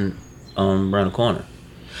to the one around the corner.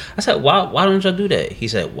 I said, why don't y'all do that? He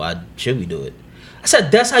said, why should we do it? I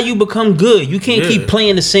said, that's how you become good. You can't keep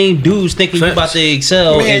playing the same dudes thinking you about to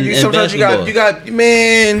excel. Man, sometimes basketball. you got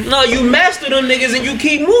man. No, you master them niggas and you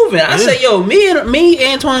keep moving. I said, yo, me,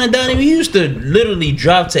 Antoine, and Donnie, we used to literally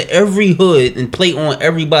drive to every hood and play on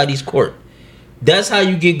everybody's court. That's how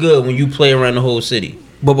you get good when you play around the whole city.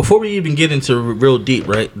 But before we even get into real deep,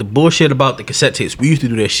 right? The bullshit about the cassette tapes, we used to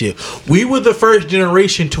do that shit. We were the first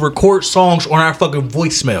generation to record songs on our fucking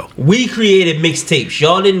voicemail. We created mixtapes.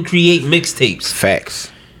 Y'all didn't create mixtapes.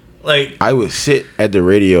 Facts. Like, I would sit at the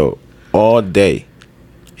radio all day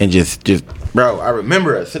and just bro. I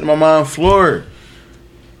remember us sitting on my mom's floor,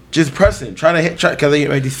 just pressing, trying to hit,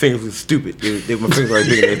 because these fingers were stupid. My fingers were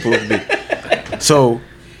bigger than they supposed to be. So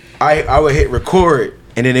I would hit record,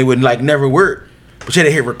 and then they would like never work. But you had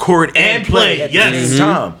to hit record and play at the same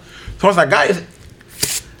time. So I was like, guys,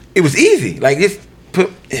 it was easy. Like, just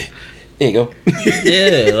put. There you go.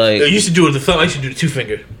 Yeah, like I used to do it with the thumb. I used to do the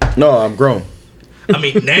 2-finger. No, I'm grown. I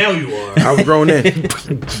mean, now you are. I was grown in.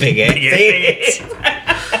 big ass.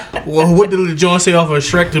 Well, what did John say off of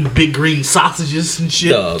Shrek? The big green sausages and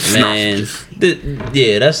shit. Dog, man.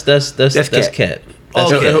 Yeah, that's cat.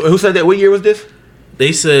 Okay. Who said that? What year was this?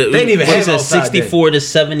 They said They didn't even have What is it, 64 to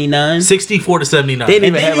 79? 64 to 79. They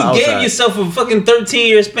didn't And even then have you outside. gave yourself a fucking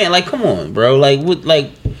 13-year span. Like, come on, bro. Like, what? Like,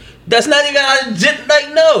 that's not even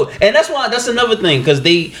like no. And that's why that's another thing because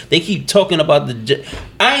they keep talking about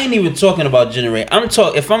I ain't even talking about generation.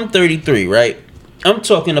 If I'm 33, right? I'm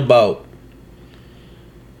talking about.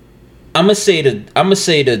 I'm gonna say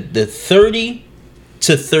the 30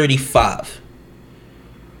 to 35.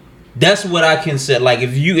 That's what I can say. Like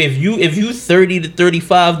if you 30 to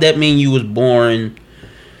 35, that means you was born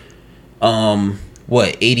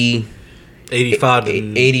 80 85 to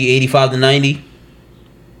 85 to 90.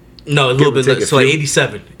 No, a little bit take less. a So like few.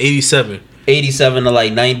 87. 87 to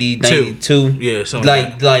like 90, 92. Yeah, something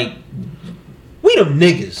like we them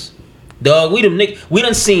niggas. Dog, we them niggas. We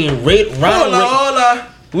done seen Ronald Hola.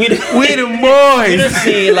 We We the we done boys.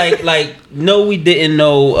 seen like no, we didn't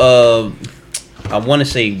know I wanna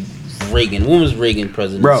say Reagan. When was Reagan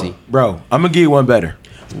presidency? Bro, I'm gonna give you one better.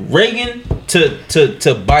 Reagan to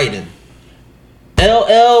Biden.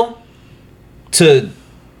 LL to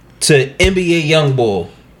NBA Youngboy.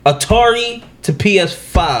 Atari to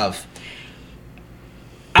PS5.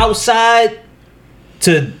 Outside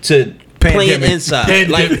to playing Pandemic. inside.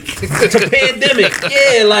 Pandemic. Like to pandemic.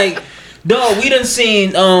 Yeah, like dog, we done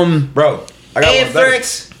seen Bro, I got one better.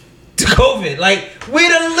 Anthrax to COVID. Like, we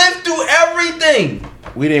done lived through everything.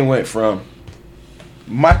 We didn't went from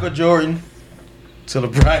Michael Jordan to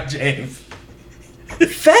LeBron James.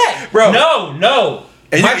 Fact, Bro. No.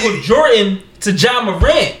 And Michael Jordan to John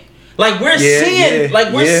Morant. Like, we're seeing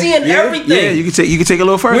everything. Yeah, you can take a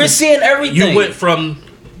little further. We're seeing everything. You went from,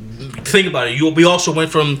 think about it. We also went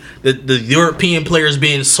from the European players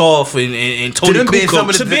being soft and Tony them being some Kukoc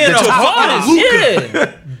of to the being the top hardest.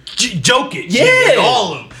 Yeah. Jokic, Yeah.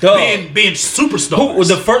 all of them, Dog. being superstars. Who,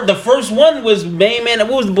 the first one was main man.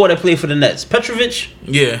 What was the boy that played for the Nets? Petrovic.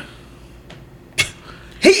 Yeah,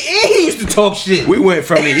 He used to talk shit. We went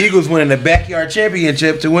from the Eagles winning the backyard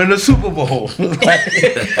championship to winning the Super Bowl. We to done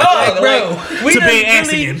being really,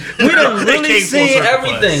 Asian. we done They really came full seen circle for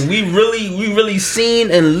everything. us. We really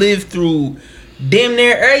seen and lived through damn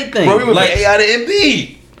near everything. Bro, we went like, from AI to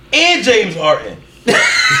Embiid and James Harden.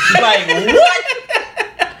 like what?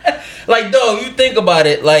 Like, dog, you think about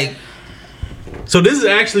it, like. so this is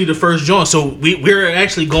actually the first joint. So we're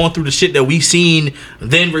actually going through the shit that we seen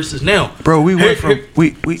then versus now. Bro, we went from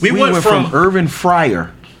we went from from- Irvin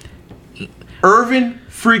Fryer. Irvin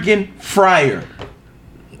freaking Fryer.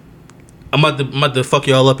 I'm about to fuck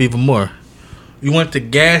y'all up even more. We went to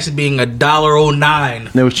gas being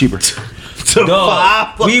 $1.09 That was cheaper. to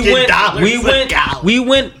Dog, $5 we went a gallon.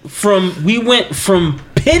 we went from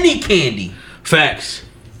penny candy Facts.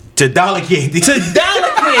 To dollar candy. to dollar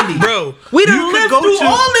candy. Bro, We done you could lived go through to-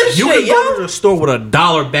 all this you shit, could go yo. to the store with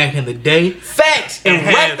 $1 back in the day Facts and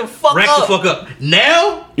rack the fuck up.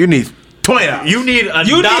 Now You need $20. you need $1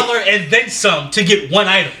 You need- and then some to get one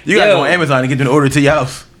item. You gotta Yo. go on Amazon and get an order to your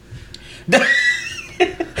house.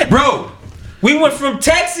 Bro. We went from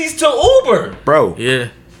taxis to Uber. Bro. Yeah,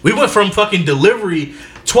 we went from fucking delivery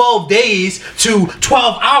 12 days to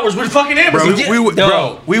 12 hours with fucking Amazon.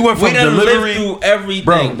 We went from we done delivery lived through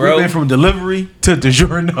everything, Bro, we went from delivery to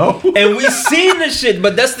DiGiorno. And we seen this shit,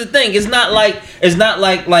 but that's the thing. It's not like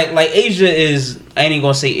Asia is. I ain't even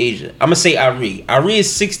gonna say Asia. I'm gonna say Ari. Ari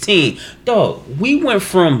is 16. Dog, we went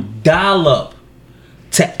from dial-up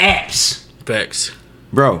to apps. Facts.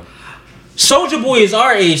 Bro. Soldier Boy is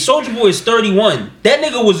our age. Soldier Boy is 31. That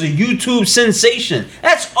nigga was a YouTube sensation.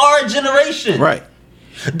 That's our generation. Right.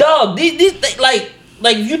 Dog, these like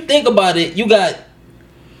if you think about it, you got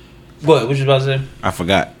what you about to say? I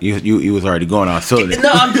forgot. You was already going on. So No,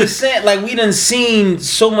 I'm just saying, like, we done seen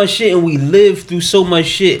so much shit and we lived through so much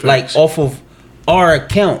shit, Facts. like, off of our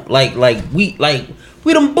account. Like we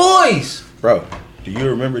them boys. Bro, do you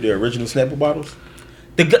remember the original Snapple bottles?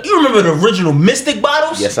 You remember the original Mystic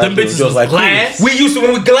bottles? Yes, Them I do. bitches Just was like glass. Coolies. We used to,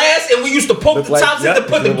 with glass, and we used to poke Look the like- tops in yep, to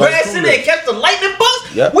put the look like grass in there and Kool-Aid. catch the lightning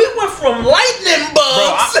bugs. Yep. We went from lightning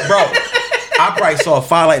bugs. I probably saw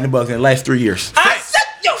 5 lightning bugs in the last 3 years. I said,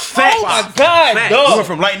 yo, Facts. oh my god, Facts. We dog. went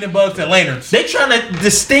from lightning bugs to lanterns. They trying to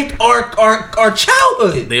distinct our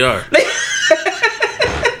childhood. They are. They,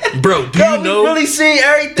 Bro, do yo, you know we really seen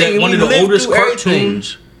everything. that and one we of the lived oldest through everything.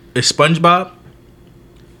 cartoons is SpongeBob?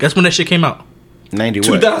 Guess when that shit came out? 90 what?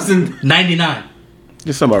 2000. 99.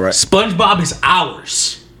 Just something about right. SpongeBob is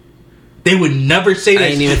ours. They would never say I that.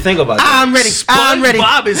 didn't even think about that. I'm ready.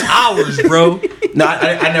 SpongeBob is ours, bro. No,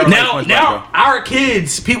 I never now, liked SpongeBob, now bro. our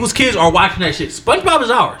kids, people's kids are watching that shit. SpongeBob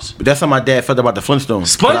is ours. But that's how my dad felt about the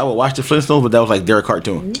Flintstones. 'Cause I would watch the Flintstones, but that was like their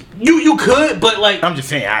cartoon. You could, but like I'm just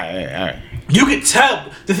saying, all right. you could tell.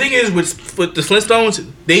 The thing is with the Flintstones,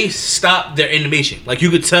 they stopped their animation. Like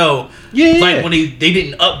you could tell, Yeah. like when they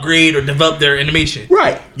didn't upgrade or develop their animation.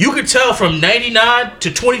 Right. You could tell from 99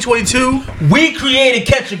 to 2022. We created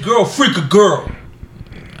Catch a Girl, Freak a Girl.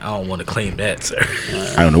 I don't want to claim that, sir.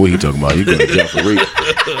 I don't know what he talking about. You going to jail for rape.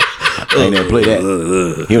 I ain't never play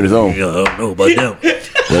that. He on his own. I don't know about them.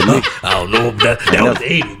 I don't know about that. That was the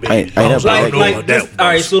 80s, baby. I ain't never I played don't know that. about that. All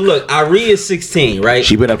right, so look, Ari is 16, right?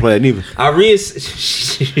 She better not play that neither. Ari is.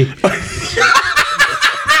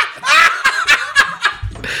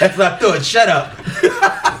 That's what I thought. Shut up.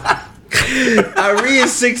 Ari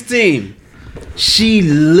is 16. She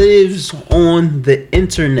lives on the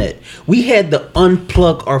internet. We had to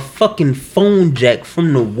unplug our fucking phone jack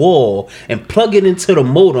from the wall and plug it into the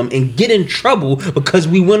modem and get in trouble because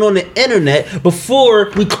we went on the internet before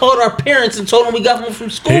we called our parents and told them we got home from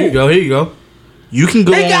school. Here you go. Here you go. You can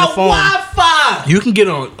go They on got the phone. Wi-Fi. You can get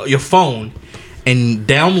on your phone and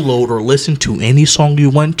download or listen to any song you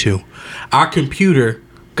want to. Our computer,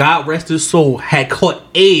 God rest his soul, had caught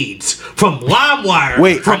AIDS from LimeWire.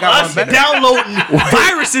 Wait, I from got us one better. downloading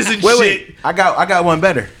viruses and shit. Wait. I got one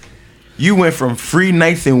better. You went from free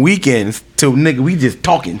nights and weekends to nigga, we just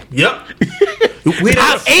talking. Yep. We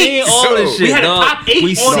Top done seen eight. all this So, shit, we had a dog. top 8 We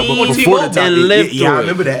on seen T-Mobile. Before the and time, lived yeah, I through it.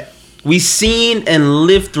 remember that. We seen and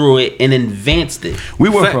lived through it and advanced it. We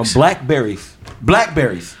went Facts. from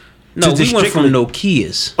Blackberries. No, to we went from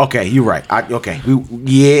Nokias. Okay, you're right.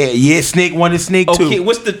 Snake 1 and Snake 2. Okay,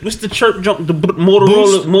 what's the chirp jump? The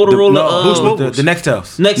Motorola, The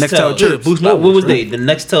Nextels. Nextel chirps. Boost What Mobiles, was they? The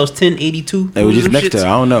Nextel's 1082. It was just Nextel.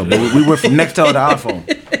 I don't know, but we went from Nextel to iPhone.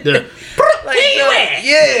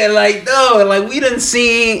 Yeah. Like we done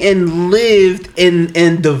seen and lived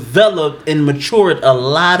and developed and matured a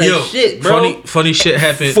lot of shit, bro. Funny shit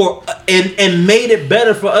happened. And made it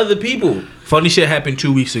better for other people. Funny shit happened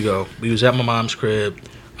 2 weeks ago. We was at my mom's crib.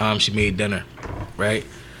 She made dinner, right?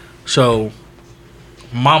 So,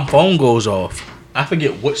 mom phone goes off. I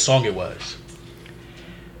forget what song it was.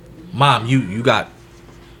 Mom, you got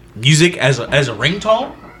music as a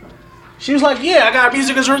ringtone? She was like, yeah, I got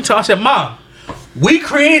music as a ringtone. I said, Mom, we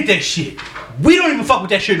created that shit. We don't even fuck with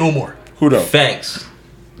that shit no more. Who though? Facts.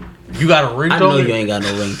 You got a ringtone? I know you ain't got no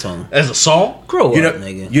ringtone. As a song? Grow You up, know,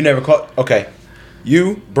 nigga. you never caught. Okay,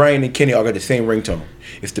 you, Brian, and Kenny all got the same ringtone.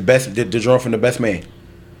 It's the best. The drum from the best man.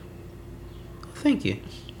 Thank you.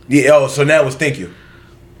 Yeah. Oh, so now it's thank you.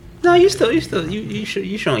 No, you showing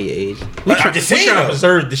your age. We I'm just saying, trying to though.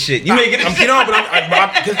 preserve the shit. You making it. I'm getting on,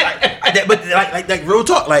 but like real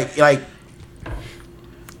talk, like.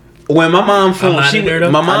 When my mom phone, not in there,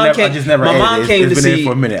 though. my mom came. My mom came to It's been see. in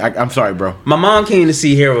for a minute. I'm sorry, bro. My mom came to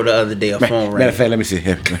see Hero the other day. A phone Matter rang. of fact, let me see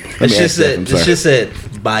here. Let It me just ask that. said. I'm It sorry. just said.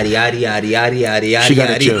 Body yaddy yaddy yaddy yaddy yaddy. She got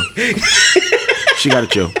to chill. yaddy. She got to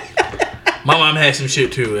chill. My mom had some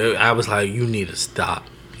shit too. I was like, you need to stop.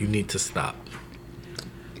 You need to stop.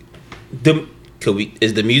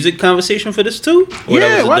 Is the music conversation for this too? Or that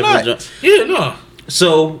Yeah, was a why different not? jo- Yeah, no.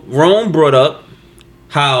 So Rome brought up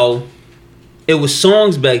how it was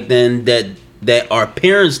songs back then that our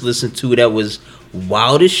parents listened to that was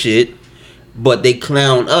wild as shit, but they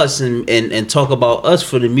clown us and talk about us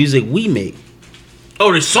for the music we make.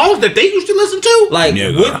 Oh, the songs that they used to listen to? Like,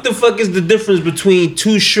 Nigga. what the fuck is the difference between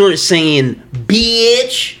Too Short saying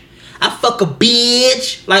 "bitch"? I fuck a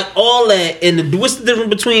bitch, like all that, and what's the difference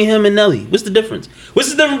between him and Nelly? What's the difference? What's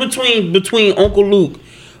the difference between Uncle Luke,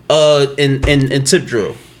 and Tip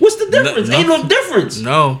Drill? What's the difference? Ain't no difference.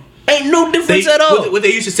 No. Ain't no difference They- at all. what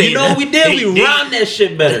they used to say, You know what we did? they- We they- rhymed that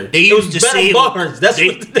shit better. They It was used to better say bars. That's they,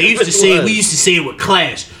 what the they used to difference say. was. We used to say it with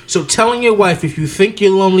class. So telling your wife, if you think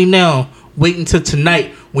you're lonely now, wait until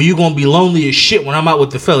tonight when you're gonna be lonely as shit when I'm out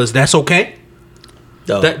with the fellas. That's okay.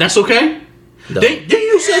 Dog. That's okay. Dog. Then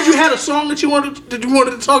you said you had a song that you wanted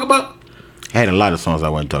to talk about. I had a lot of songs I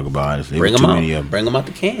want to talk about. Honestly, Bring There them was out. too many of them. Bring them out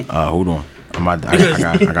the can. Hold on. I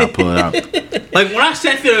got to pull it out. Like when I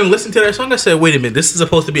sat there and listened to that song, I said, "Wait a minute, this is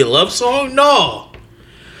supposed to be a love song? No,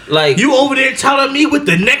 Like you over there telling me what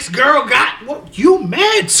the next girl got? What you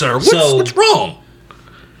mad, sir? What's wrong?"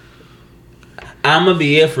 I'ma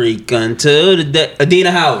be a freak until the day.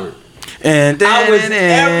 Adina Howard. And I was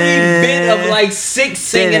every bit of like 6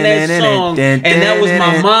 singing that song, and that was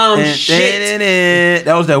my mom's shit.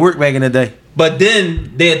 That was that work back in the day. But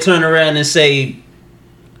then they'll turn around and say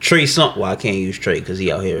Trey Songz. Well, I can't use Trey because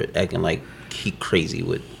he out here acting like he crazy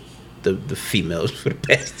with the females for the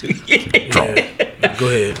past 2 years. Go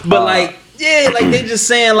ahead. But like, yeah, like they just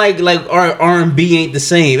saying like our R&B ain't the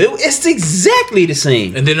same. It's exactly the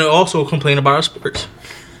same. And then they also complain about our sports.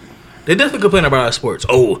 They definitely complain about our sports.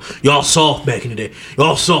 Oh, y'all soft back in the day.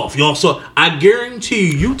 Y'all soft. I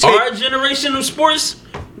guarantee you take Our generation of sports,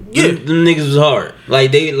 Yeah. them niggas was hard.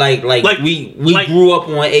 Like they like we like- grew up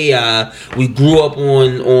on AI. We grew up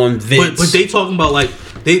on Vince. but they talking about like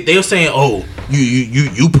they're saying, oh,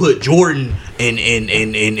 you put Jordan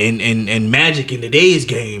and Magic in today's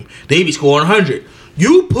game, they be scoring 100.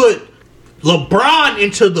 You put LeBron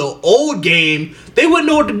into the old game, they wouldn't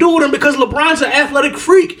know what to do with him because LeBron's an athletic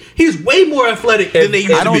freak. He's way more athletic than they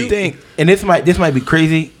used I to be. don't think, and this might be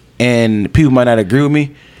crazy, and people might not agree with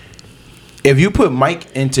me. If you put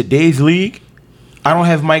Mike in today's league, I don't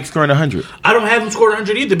have Mike scoring 100. I don't have him scoring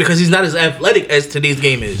 100 either because he's not as athletic as today's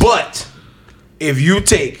game is. But if you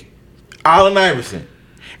take Allen Iverson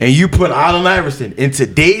and you put Allen Iverson in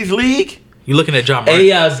today's league, You're looking at John Morant.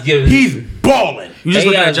 AI's giving. he's balling. You just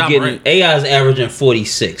looking at AI's John getting. Morant. AI's averaging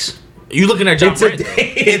 46. You looking at John Morant. though.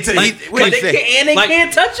 They Like-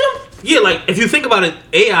 can't touch him. Yeah, like if you think about it,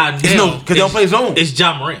 AI It's no- 'cause they don't play zone. It's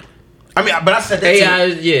John Morant. I mean, but I said that. AI,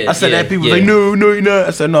 too. yeah. I said yeah, that. People yeah. was like, no, you're not.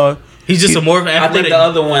 I said no. He's just a more of an I athletic. think the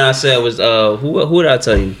other one I said was who did I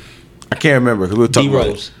tell you? I can't remember because we were D talking about it.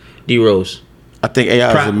 Rose. D Rose. I think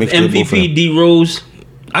AI is a mixture of both of them. MVP D Rose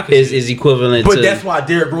I can see it. is equivalent But to. that's why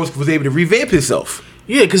Derrick Rose was able to revamp himself.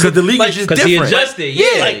 Yeah, because Because the league is just because he different. adjusted.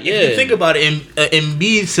 Yeah, like yeah. if you think about it,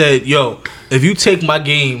 Embiid said, "Yo, if you take my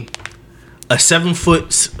game a 7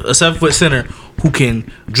 foot center who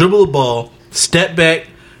can dribble a ball, step back,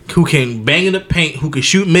 who can bang in the paint, who can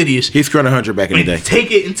shoot middies. He scored 100 back in the day.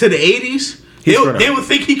 Take it into the 80s. They would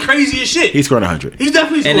think he crazy as shit. He scored 100. He's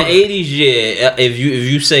definitely in scored. the 80s. Yeah, if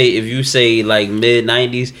you say like mid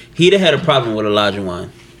 90s, he'd have had a problem with Olajuwon.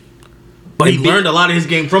 But he learned a lot of his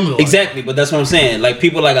game from Olajuwon. Exactly, but that's what I'm saying. Like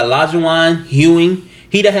people like Olajuwon, Ewing,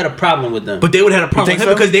 he'd have had a problem with them. But they would have had a problem with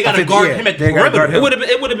him because they got to guard him at the perimeter. It would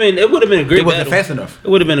have been a great It wasn't battle. fast enough. It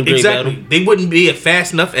would have been a great Exactly. battle. They wouldn't be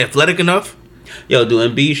fast enough, athletic enough. Yo, do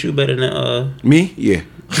Embiid shoot better than Me? Yeah.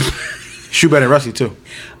 Shoot better than Rusty, too.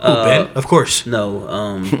 Ben? Of course.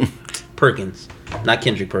 no, Perkins. Not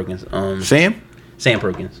Kendrick Perkins. Sam? Sam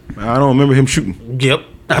Perkins. I don't remember him shooting. Yep.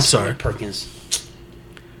 I'm sorry. Perkins.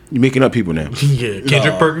 You're making up people now. Yeah.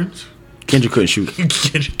 Kendrick Perkins. Kendrick couldn't shoot.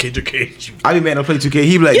 Kendrick can't shoot. I be mad I play 2K.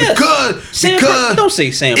 He be like, Yes. because Don't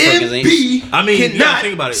say Sam Perkins ain't. MB I mean, you gotta cannot.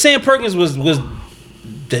 think about it. Sam Perkins was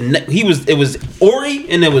it was Ori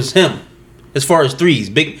and it was him as far as threes.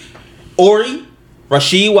 Big Ori,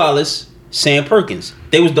 Rasheed Wallace, Sam Perkins.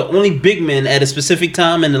 They was the only big men at a specific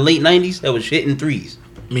time in the late 90s that was hitting threes.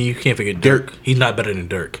 I mean, you can't forget Dirk. He's not better than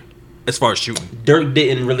Dirk as far as shooting. Dirk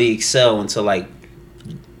didn't really excel until like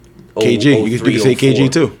KG. You can say KG,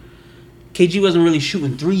 too. KG wasn't really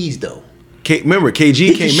shooting threes though. Remember,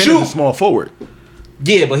 KG came in as a small forward.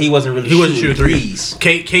 Yeah, but he wasn't really shooting threes.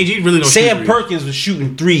 KG really don't shoot Sam threes. Perkins was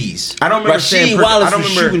shooting threes. I don't remember Rasheed Wallace was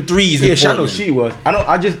shooting threes. Yeah, in Shadow Portland. She was. I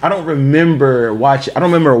don't remember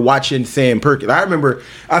watching Sam Perkins. I remember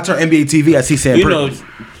I turned NBA TV. I see Sam You know, Perkins.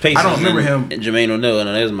 Pacers I don't remember him. And Jermaine O'Neal, and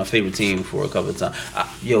that was my favorite team for a couple of times.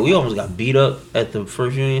 We almost got beat up at the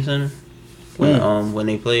First Union Center when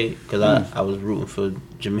they played because I was rooting for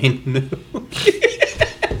Jermaine O'Neal.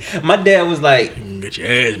 My dad was like, Get your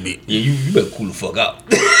ass beat. "Yeah, you better cool the fuck out."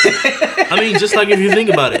 I mean, just like if you think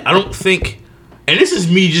about it, I don't think, and this is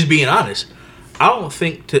me just being honest, I don't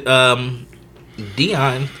think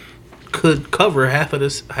Deion could cover half of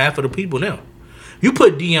the people now. You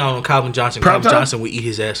put Deion on Calvin Johnson, Calvin Johnson would eat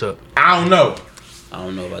his ass up. I don't know. I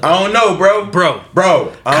don't know about that. I don't know, bro.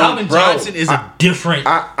 Bro. Calvin Johnson is a different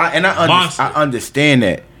monster. I understand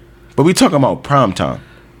that, but we talking about prime time,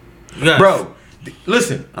 Yes. bro.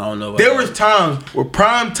 Listen, I don't know about there that. was times where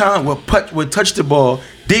prime time would touch the ball,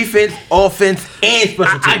 defense, offense, and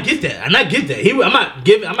special teams. I get that, and I get that.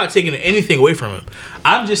 I'm not taking anything away from him.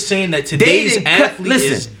 I'm just saying that today's didn't cut- athlete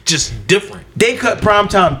listen. is just different. They cut prime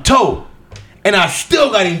time toe, and I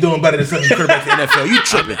still got him doing better than some quarterbacks in the NFL. You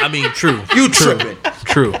tripping? I mean, true. You tripping?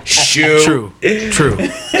 True. Shoot. True.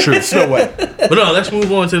 No way. But no, let's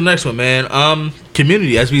move on to the next one, man.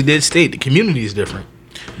 Community, as we did state, the community is different.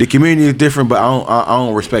 The community is different, but I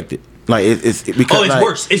don't respect it. Like it's because It's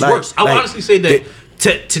worse. It's worse. I would honestly say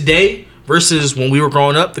that today versus when we were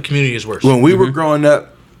growing up, the community is worse. When we were growing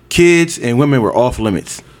up, kids and women were off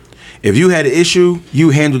limits. If you had an issue, you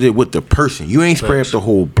handled it with the person. You ain't spread up the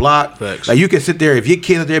whole block. Facts. Like you can sit there if your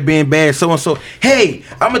kids are there being bad, so and so. Hey,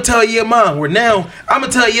 I'm gonna tell your mom. Where now I'm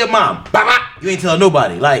gonna tell your mom. Bye bye. You ain't telling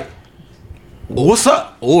nobody. Like, what's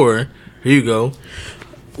up? Or here you go.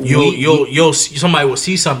 Somebody will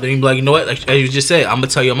see something and be like, you know what? Like as you just said, I'm gonna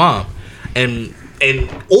tell your mom, and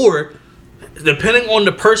or depending on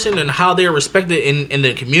the person and how they're respected in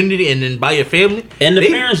the community and then by your family, And the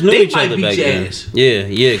parents knew each might other beat back your then. ass. Yeah,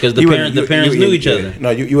 because the parents knew each other. No,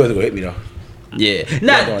 you wasn't gonna hit me though. Yeah,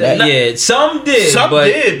 that. Some did, Some but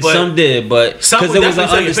did, but some did, but some because would there was an definitely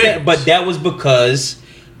tell your understand. parents. But that was because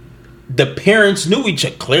the parents knew each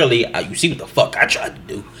other. Clearly, you see what the fuck I tried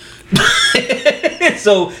to do.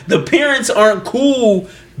 So the parents aren't cool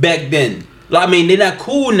back then. I mean, they're not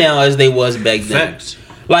cool now as they was back then. Facts.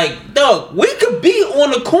 Like, dog, we could be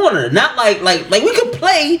on the corner, not like we could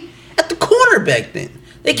play at the corner back then.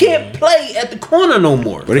 They can't play at the corner no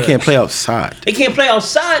more. But they can't play outside. They can't play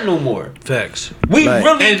outside no more. Facts. We Like-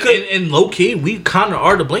 really could. And low key, we kind of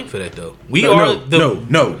are to blame for that though. We No, are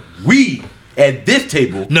no. We at this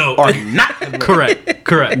table No. are not to blame.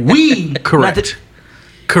 correct. We Correct. Not to,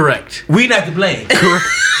 Correct. we not to blame.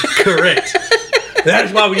 Correct. That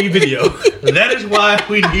is why we need video. That is why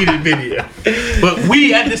we needed video. But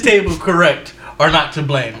we at this table, correct, are not to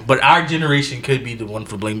blame. But our generation could be the one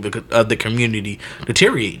for blame because of the community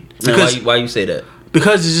deteriorating. Now, Because why you say that?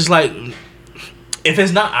 because it's just like if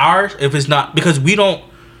it's not ours, if it's not because we don't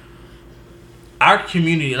our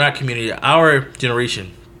community, not community, our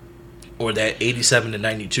generation, or that 87 to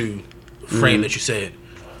 92 frame that you said,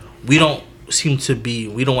 we don't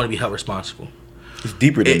want to be held responsible. It's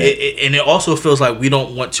deeper than that. And it also feels like we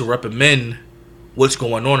don't want to recommend what's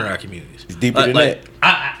going on in our communities. It's deeper than that.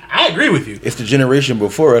 I I agree with you. It's the generation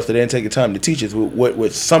before us that didn't take the time to teach us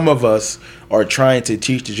what some of us are trying to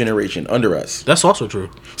teach the generation under us. That's also true.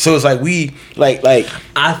 So it's like we like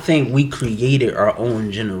I think we created our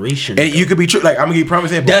own generation. and you could be true. Like I'm gonna give you a prime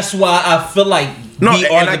example. That's why I feel like No, we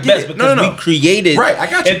and are I the get best it. because No. we created. Right, I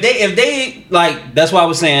got you. If they like, that's why I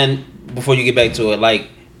was saying before you get back to it. Like,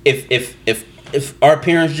 if our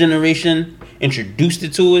parents' generation introduced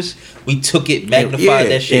it to us, we took it, magnified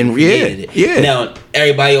that shit, and created it. Yeah. Now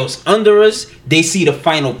everybody else under us, they see the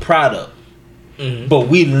final product. But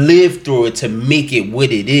we lived through it to make it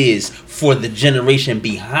what it is for the generation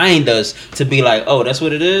behind us to be like, oh, that's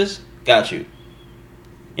what it is? Got you. You know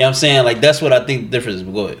what I'm saying? Like, that's what I think the difference is.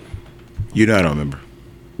 Go ahead. You know I don't remember.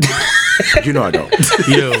 You know I don't.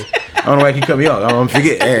 Yo, I don't know why I keep cutting me off. I don't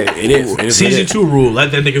forget. Hey, it is. It is season what it 2 rule: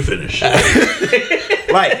 let that nigga finish.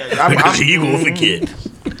 is. Like Because he gonna forget.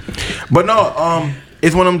 But no,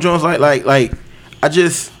 it's one of them joints like I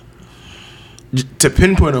just to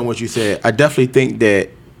pinpoint on what you said, I definitely think that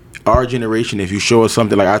our generation, if you show us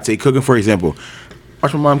something like I'd say cooking, for example,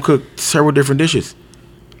 watch my mom cook several different dishes.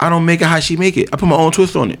 I don't make it how she make it. I put my own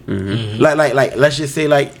twist on it. Like let's just say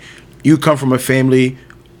like you come from a family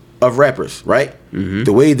of rappers, right?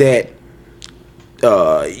 The way that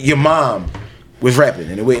your mom was rapping,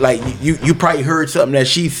 and the way like you probably heard something that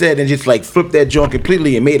she said and just like flipped that joint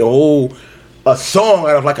completely and made a song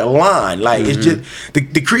out of like a line. Like it's just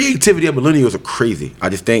the creativity of millennials are crazy. I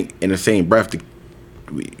just think in the same breath,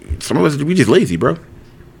 some of us we just lazy, bro.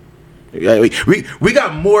 We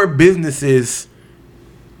got more businesses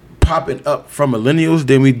popping up from millennials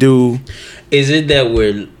than we do. Is it that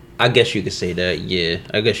we're? I guess you could say that. Yeah,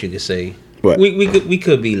 I guess you could say. What? We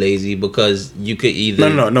could be lazy because you could either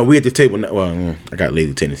No. We at the table now. Well, I got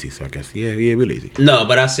lazy tendencies, so I guess yeah, we're lazy. No,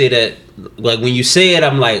 but I say that like when you say it,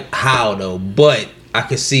 I'm like, how though? But I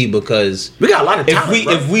could see because We got a lot of talent,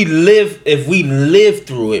 bro. if we live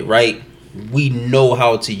through it, right, we know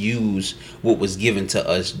how to use what was given to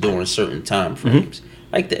us during certain time frames,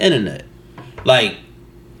 like the internet. Like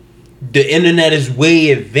the internet is way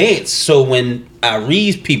advanced, so when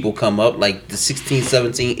Iree's people come up, like the 16,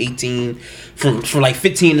 17, 18, from like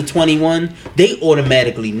 15 to 21, they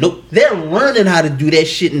automatically know. They're learning how to do that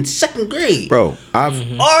shit in 2nd grade. Bro,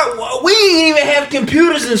 We didn't even have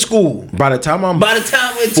computers in school. by the time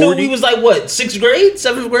Until 40, we was like, what, 6th grade,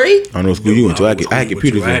 7th grade? I don't know what school you went to. I had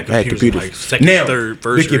computers. I had computers in, like, second, now, third, the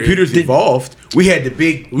first grade. computers evolved. We had the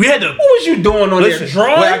big. We had to. What was you doing on Listen, there?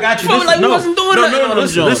 Drawing? well, I got you. Felt Listen, like no, we wasn't doing no, nothing on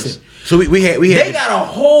those joints. listen. So we had. They got a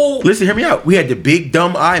whole. Listen, hear me out. We had the big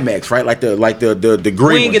dumb IMAX, right? Like the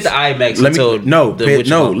gray. We didn't get the IMAX until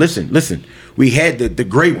Listen. We had the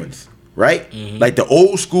gray ones, right? Like the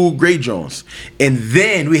old school gray Jones, and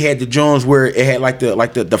then we had the Jones where it had like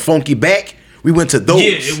the funky back. We went to those.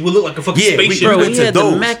 Yeah, it would look like a fucking Yeah, spaceship. we Bro, went we to had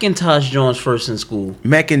those. the Macintosh joints first in school.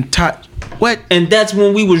 Macintosh. What? And that's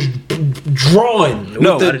when we was drawing.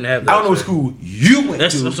 No, I didn't have that. I don't know what school you went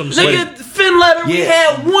That's to. what I'm saying. Nigga, Finletter, we Yeah.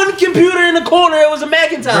 had one computer in the corner. It was a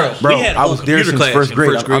Macintosh. Bro, We had a I whole was there computer since class first in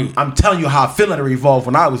grade. first grade. I'm telling you how Finletter evolved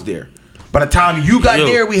when I was there. By the time you got Yo.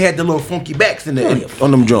 there, we had the little funky backs on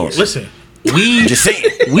them joints. Listen, Just saying.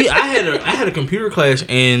 I had a computer class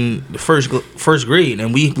in the first grade,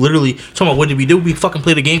 and we literally talking about what did we do? We fucking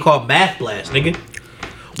played a game called Math Blast, nigga,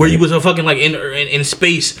 where you was a fucking like in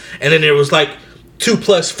space, and then there was like 2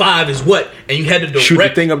 + 5 is what, and you had to Shoot the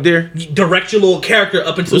thing up there. direct your little character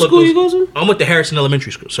up into What school you go to? I'm with the Harrison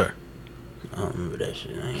Elementary School, sir. I don't remember that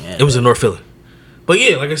shit. I ain't had It was in North Philly. But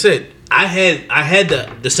yeah, like I said, I had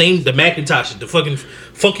the Macintosh, the fucking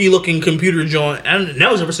funky looking computer joint, and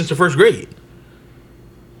that was ever since the first grade.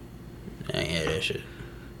 I ain't had that shit.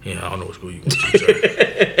 Yeah, I don't know what school you go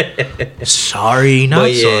to. Sorry. Sorry, not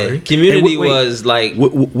But yeah, sorry. community Hey, wait. was like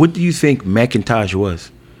What do you think Macintosh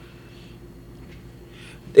was?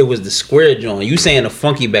 it was the square joint. You saying the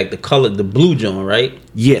funky back, the color, the blue joint, right?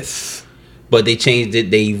 Yes. But they changed it.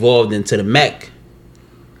 They evolved into the Mac.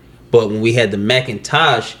 But when we had the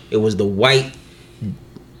Macintosh, it was the white.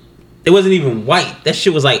 It wasn't even white. That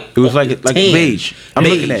shit was like It was like tan. beige. I'm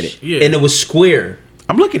looking at it. Yeah. And it was square.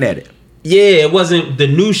 I'm looking at it. Yeah, it wasn't the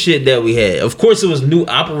new shit that we had. Of course, it was new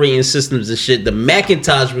operating systems and shit. The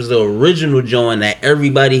Macintosh was the original joint that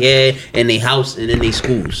everybody had in their house and in their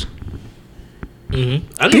schools. I know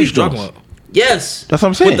what you're talking about. Yes, That's what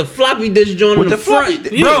I'm saying. With the floppy disk joint With in the, the floppy front.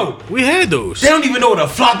 disk. Yeah, Bro, we had those. they don't even know what a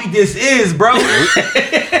floppy disk is, bro. It's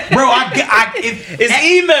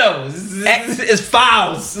emails. It's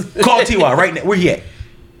files. Call T.Y. right now. Where he at?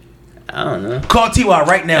 I don't know. Call T.Y.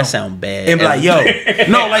 right now. That sound bad. And be like, yo.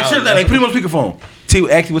 No, like, seriously, like, put him on speakerphone. T.Y.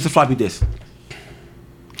 ask me what's a floppy disk.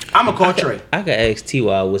 I'm going to call Trey. I could ask Ty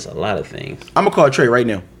what's a lot of things. I'm going to call Trey right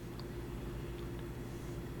now.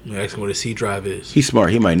 You ask him what a C drive is. He's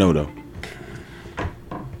smart. He might know though.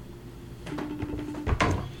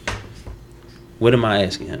 What am I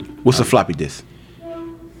asking him? What's a floppy disk?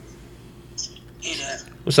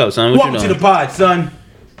 What's up, son? What Welcome you to doing? the pod, son.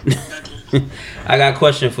 I got a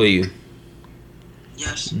question for you.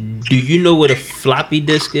 Yes. Do you know what a floppy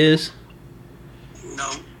disk is?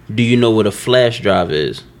 No. Do you know what a flash drive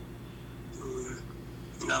is?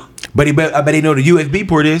 No. But I bet he know the USB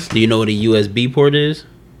port is. Do you know what a USB port is?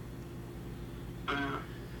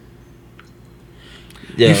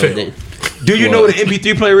 Yeah, You failed. they- Do you know what an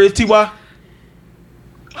MP3 player is, Ty?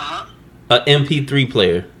 a MP3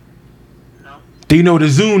 player. No. Do you know what a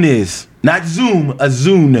Zune is? Not Zoom, a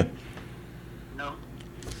Zune. No.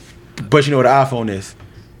 But you know what an iPhone is.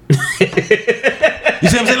 You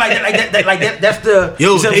see what I'm saying? Like that. That's the.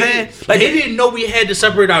 Yo, you see what I'm saying? Like they didn't know we had to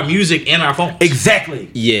separate our music and our phones. Exactly.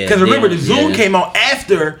 Yeah, Because remember, the yeah, Zune yeah. came out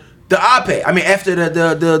after the iPad. I mean, after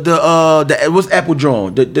the what's Apple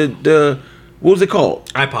drawn? The what was it called?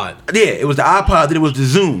 iPod. Yeah, it was the iPod. Then it was the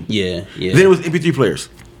Zune. Yeah, yeah. Then it was MP3 players.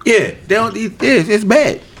 Yeah, they don't. It's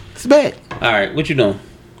bad. It's bad. All right, what you doing?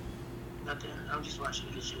 Nothing. I'm just watching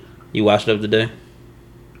this shit. You watched up today?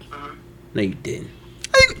 No, you didn't.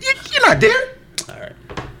 You're not there. All right.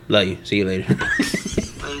 Love you. See you later.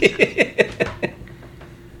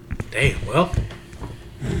 Damn. Well,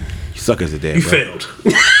 You suck as a dad. you bro. failed.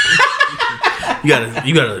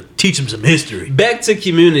 you gotta teach him some history. Back to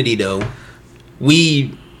community though.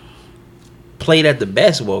 We played at the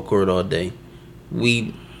basketball court all day.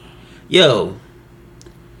 When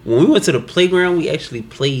we went to the playground, we actually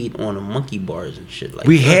played on the monkey bars and shit like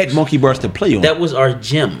We that. had monkey bars to play on. That was our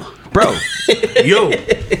gym. Bro, Yo,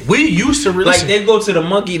 we used to really Like they go to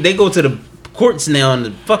the courts now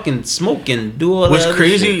and fucking smoke and do all What's that. other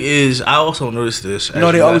crazy shit. is I also noticed this. No,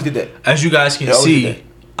 as they you always guys- did that. As you guys can They always see, did that.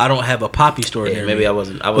 I don't have a poppy store Yeah, near maybe me. I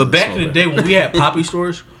wasn't But back in the smoking. day when we had poppy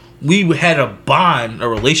stores, we had a bond, a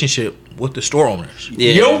relationship with the store owners.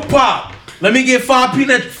 Yeah. Yo, Pop, let me get five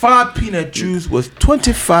peanut juice was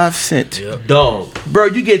 25 cents. Yep. Dog. Bro,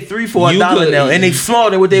 you get 3 for You $1 could- now, and they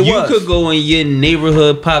smaller than what they You was. could go in your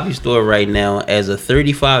neighborhood poppy store right now as a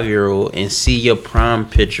 35-year-old and see your prime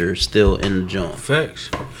picture still in the joint. Facts.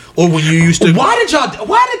 Or when you used to. Why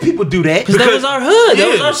did people do that? Because that was our hood. That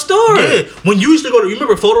was our store. Yeah. When you used to go to, you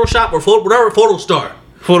remember Photoshop or whatever, Photostar.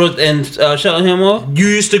 Photos and shut him off. You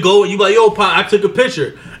used to go and you like, yo, Pop, I took a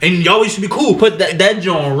picture. And y'all used to be cool. Put that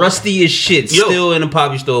joint rusty as shit Yo. still in the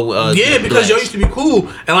poppy store. Yeah, because y'all used to be cool.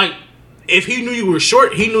 And like, if he knew you were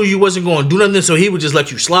short, he knew you wasn't going to do nothing, so he would just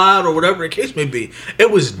let you slide or whatever the case may be.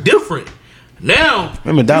 It was different. Now,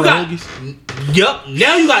 Remember Dollar you got- Hoagies? Yup.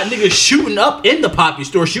 Now you got niggas shooting up in the poppy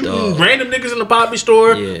store, shooting Dog. random niggas in the poppy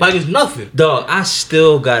store Yeah. like it's nothing. Dog, I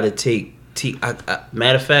still gotta take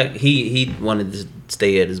matter of fact, he wanted to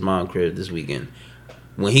stay at his mom crib this weekend.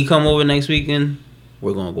 When he come over next weekend,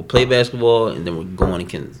 we're gonna go play basketball and then we're going to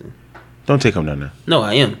Kensington. Don't take them down there. No,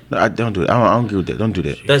 I am. No, I don't do it. I don't agree with that. Don't do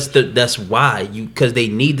that. That's why because they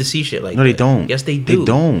need to see shit like No, that. they don't. Yes, they do. They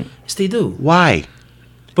don't. Yes, they do. Why?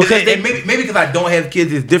 Because And maybe because I don't have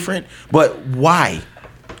kids is different, but why?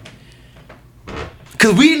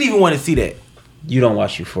 Because we didn't even want to see that. you don't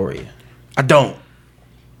watch Euphoria. I don't.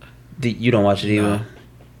 You don't watch it either.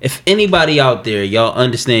 If anybody out there, y'all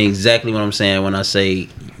understand exactly what I'm saying when I say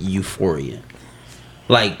Euphoria.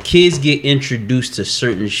 Like kids get introduced to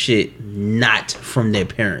certain shit not from their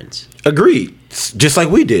parents. Agreed. Just like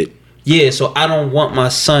we did. Yeah, so I don't want my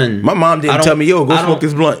son. My mom didn't I don't- tell me, yo, go I don't- smoke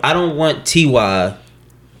this blunt. I don't want Ty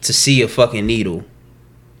to see a fucking needle,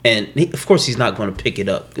 and of course he's not going to pick it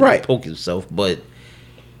up, Right. Poke himself, but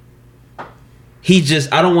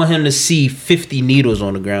I don't want him to see 50 needles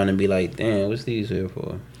on the ground and be like, damn, what's these here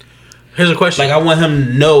for? Here's a question. Like I want him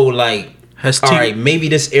to know, like, Has all T- right, maybe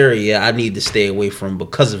this area I need to stay away from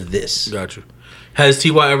because of this. Got you. Has Ty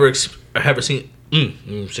ever seen? Let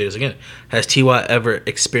me say this again. Has Ty ever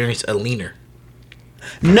experienced a leaner?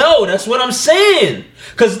 No, that's what I'm saying.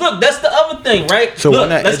 Cause look, that's the other thing, right? So look,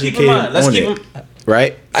 why not let's keep in educate mind. him Let's on keep it? him.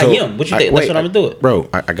 Right? I am. What you think? That's what I'm gonna do it. Bro,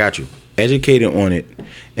 I got you. Educate him on it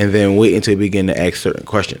and then wait until you begin to ask certain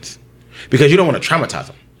questions. Because you don't want to traumatize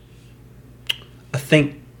him. I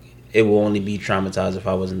think it will only be traumatized if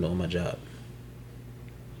I wasn't doing my job.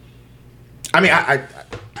 I mean, I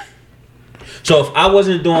So if I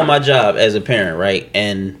wasn't doing my job as a parent, right,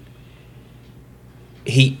 and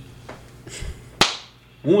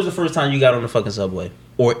when was the first time you got on the fucking subway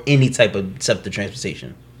or any type of SEPTA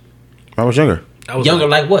transportation? I was younger. I was Younger,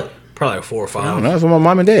 like what? probably like 4 or 5. I don't know. That's with my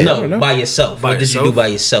mom and dad. I don't No, know. by yourself. By What did you yourself? do by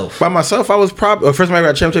yourself? By myself, I was probably first time I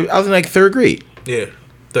got championship. I was in like 3rd grade. Yeah.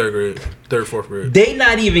 3rd, 4th grade. They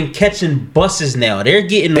not even catching buses now. They're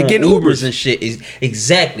getting Ubers and shit.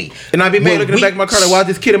 Exactly. And I be mad looking in the back of my car like, why is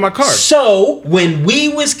this kid in my car? So when we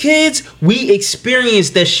was kids, we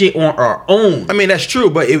experienced that shit on our own. I mean, that's true,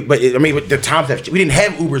 but the times have we didn't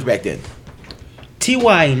have Ubers back then.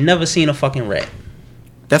 T.Y. ain't never seen a fucking rat.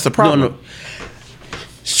 That's a problem. No.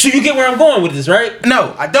 So you get where I'm going with this, right?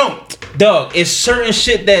 No, I don't. Dog, it's certain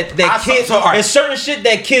shit that kids. It's certain shit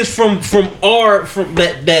that kids from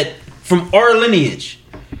our lineage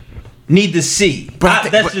need to see.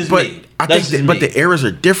 But that's just me. But the eras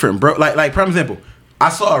are different, bro. Like for example, I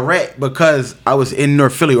saw a rat because I was in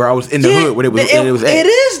North Philly or I was in the hood where it was. It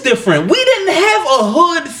is different. We didn't have a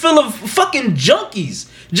hood full of fucking junkies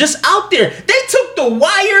just out there. They took the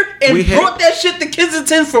wire and brought that shit to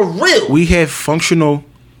Kensington for real. We had functional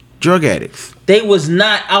drug addicts. They was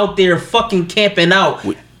not out there fucking camping out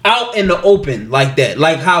in the open like that,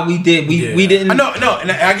 like how we did. We didn't. No,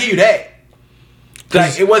 and I give you that.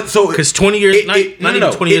 Like it was so because 20 years, not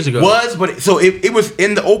even 20 years ago, it was, but it was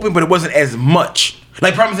in the open, but it wasn't as much.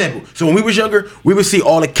 Like for example, so when we was younger, we would see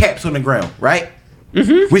all the caps on the ground, right?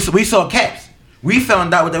 Mm-hmm. We saw caps. We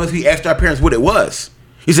found out what that was. We asked our parents what it was.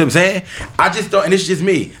 You see what I'm saying? I just thought, and it's just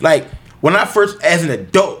me. Like when I first, as an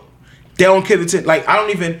adult, down Kensington, like I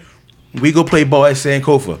don't even. We go play ball at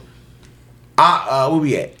Sankofa. Where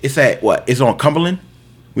we at? It's at what? It's on Cumberland.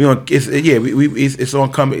 It's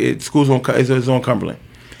on Cumberland. School's on. It's on Cumberland.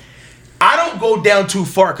 I don't go down too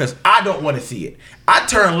far because I don't want to see it. I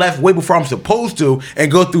turn left way before I'm supposed to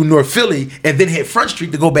and go through North Philly and then hit Front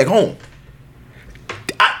Street to go back home.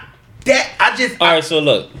 All right, so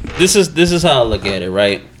look, this is how I look at it,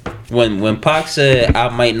 right? When Pac said I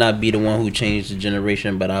might not be the one who changed the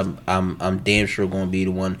generation, but I'm damn sure gonna be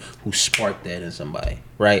the one who sparked that in somebody,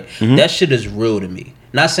 right? Mm-hmm. That shit is real to me.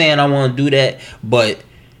 Not saying I want to do that, but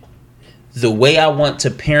the way I want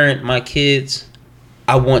to parent my kids,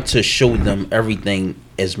 I want to show them everything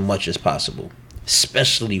as much as possible,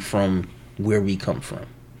 especially from where we come from,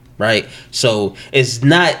 right? So it's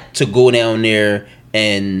not to go down there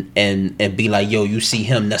and be like, yo, you see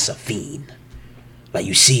him, that's a fiend. Like,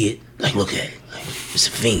 you see it, like, look at it, like, it's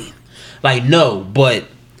a fiend. Like, no, but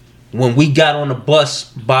when we got on the bus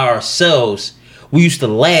by ourselves, we used to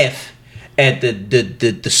laugh at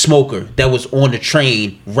the smoker that was on the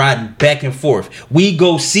train riding back and forth. We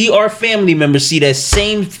go see our family members see that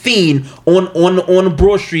same fiend on the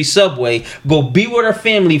Broad Street subway, go be with our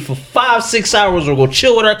family for 5-6 hours or go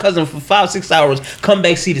chill with our cousin for 5-6 hours, come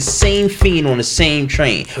back see the same fiend on the same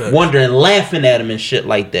train, wondering, laughing at him and shit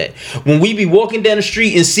like that. When we be walking down the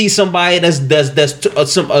street and see somebody that's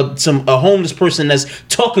a homeless person that's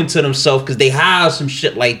talking to themselves because they high or some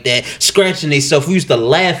shit like that, scratching themselves, we used to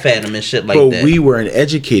laugh at them and shit like that. We weren't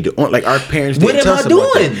educated on, like, our parents didn't tell us about that.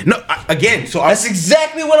 What am I doing? No, that's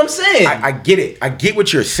exactly what I'm saying. I get it. I get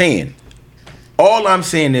what you're saying. All I'm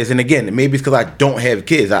saying is, and again, maybe it's because I don't have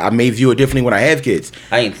kids. I may view it differently when I have kids.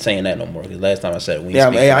 I ain't saying that no more because last time I said it, we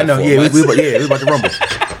I know. Yeah, we about to rumble.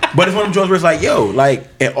 But it's one of them jokes where it's like, yo, like,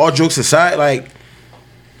 and all jokes aside, like,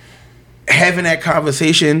 having that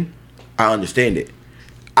conversation, I understand it.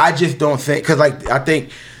 I just don't think, because, like, I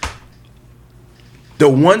think the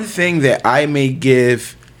one thing that I may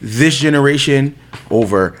give this generation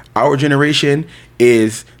over our generation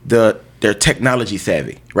is they're technology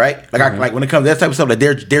savvy, right? Like, mm-hmm. Like when it comes to that type of stuff, like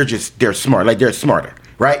they're smart, like they're smarter,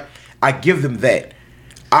 right? I give them that.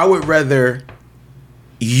 I would rather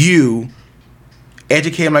you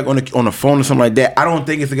educate him like on the phone or something like that. I don't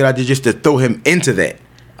think it's a good idea just to throw him into that.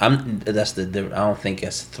 I don't think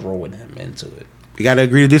it's throwing him into it. You gotta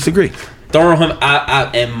agree to disagree. Throwing him,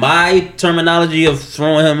 and my terminology of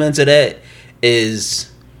throwing him into that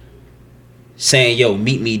is saying, "Yo,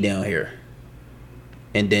 meet me down here,"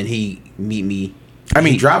 and then he meet me. I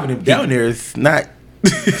mean, driving him down there is not.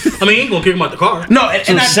 I mean, he ain't gonna kick him out the car. No,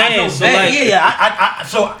 and I'm saying, so like, yeah.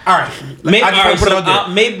 So all right, maybe, I just want to put it out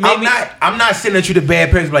there. Maybe I'm not saying that you the bad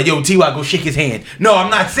parents, like, yo, T.Y., go shake his hand. No, I'm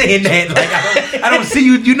not saying that. Like, I don't see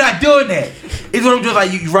you. You're not doing that. It's what I'm just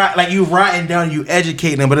like you riding down, you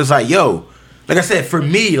educating them, but it's like, yo, like I said, for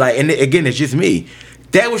me, like, and again, it's just me.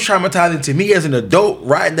 That was traumatizing to me as an adult,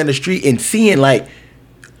 riding down the street and seeing like,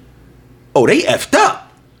 oh, they effed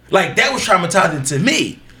up. Like, that was traumatizing to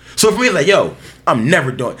me. So for me, it's like, yo, I'm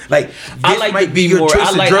never doing like. I like to be more.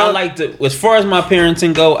 I like to, as far as my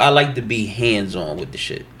parenting go, I like to be hands on with the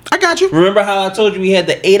shit. I got you. Remember how I told you we had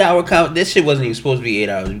the 8-hour This shit wasn't even supposed to be 8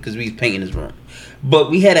 hours because we was painting his room,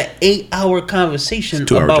 but we had an 8-hour conversation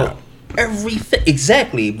about everything.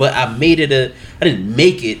 Exactly, but I made it I didn't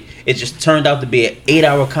make it. It just turned out to be an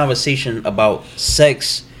 8-hour conversation about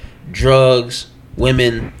sex, drugs,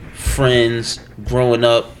 women, friends, growing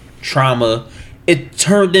up, trauma. It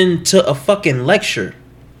turned into a fucking lecture.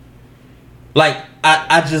 Like,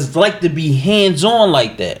 I just like to be hands-on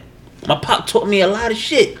like that. My pop taught me a lot of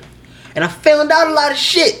shit. And I found out a lot of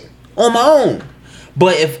shit on my own.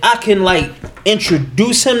 But if I can, like,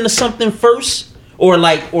 introduce him to something first, or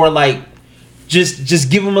just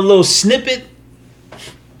give him a little snippet,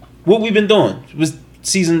 what we've been doing was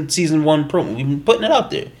season 1 promo. We've been putting it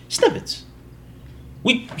out there. Snippets.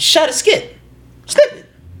 We shot a skit. Snippet.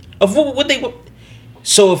 Of what they were.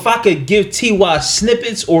 So if I could give T.Y.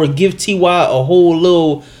 snippets or give T.Y. a whole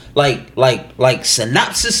little like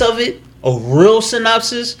synopsis of it, a real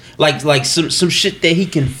synopsis, like some shit that he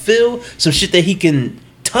can feel, some shit that he can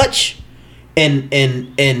touch and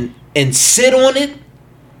sit on it,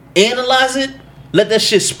 analyze it, let that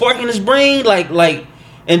shit spark in his brain, like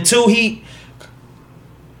until he.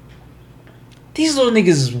 These little niggas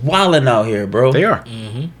is wilding out here, bro. They are.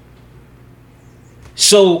 Mm-hmm.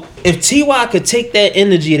 So if T.Y. could take that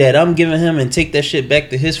energy that I'm giving him and take that shit back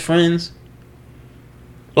to his friends,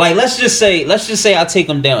 like let's just say I take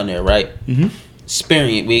him down there, right?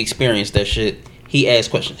 Mm-hmm. We experienced that shit. He asks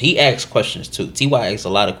questions. He asks questions too. T.Y. asks a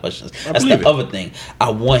lot of questions. That's the other thing. I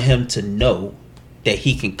want him to know that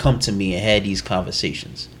he can come to me and have these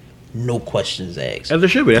conversations. No questions asked. As it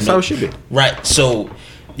should be. That's how it should be. Right. So,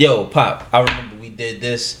 yo, Pop, I remember we did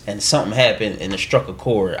this and something happened and it struck a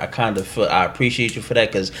chord. I appreciate you for that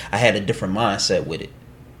because I had a different mindset with it.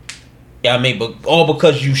 Yeah, I mean, but all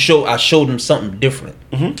because I showed him something different.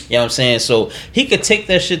 Mm-hmm. You know what I'm saying? So he could take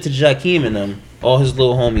that shit to Jakeem and them, all his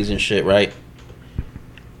little homies and shit, right?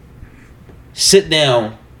 Sit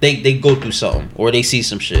down, they go through something or they see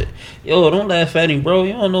some shit. Yo, don't laugh at him, bro.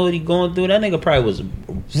 You don't know what he going through. That nigga probably was a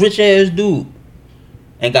rich ass dude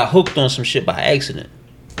and got hooked on some shit by accident.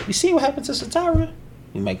 You see what happened to Satara?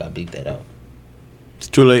 We might got beat that out. It's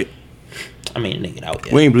too late. I mean, nigga out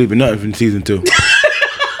yet. We ain't believing nothing from season 2.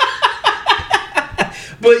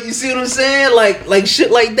 But you see what I'm saying? Like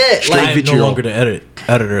shit like that. I Like am no longer the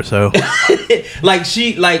editor, so like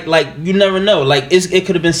she like you never know. Like it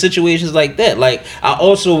could have been situations like that. Like I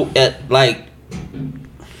also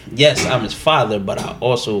yes, I'm his father, but I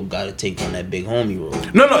also got to take on that big homie role.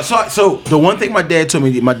 No. So the one thing my dad told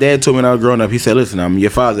me when I was growing up, he said, "Listen, I'm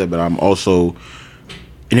your father, but I'm also,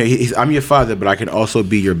 I'm your father, but I can also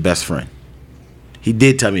be your best friend." He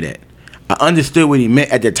did tell me that. I understood what he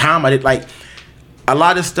meant at the time. I did like a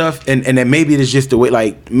lot of stuff, and then maybe it's just the way.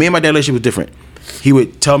 Like me and my dad relationship was different. He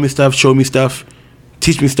would tell me stuff, show me stuff,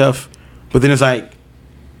 teach me stuff, but then it's like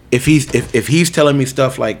if he's telling me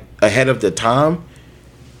stuff like ahead of the time,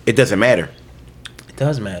 it doesn't matter. It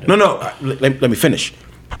does matter. No. Let me finish.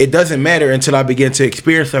 It doesn't matter until I begin to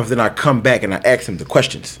experience stuff. Then I come back and I ask him the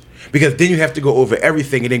questions, because then you have to go over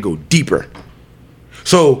everything and then go deeper.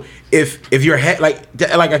 So if you're like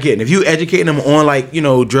again, if you educating them on like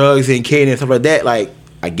drugs and candy and stuff like that, like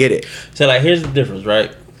I get it. So like here's the difference,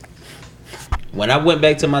 right? When I went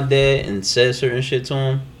back to my dad and said certain shit to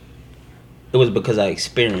him, it was because I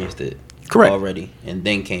experienced it already and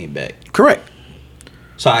then came back. Correct.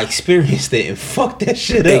 So I experienced it and fucked that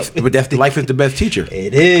shit up. But that's life is the best teacher.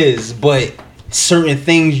 It is, but certain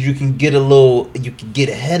things you can get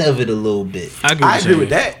ahead of it a little bit. I agree with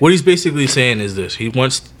that. What he's basically saying is this: he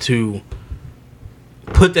wants to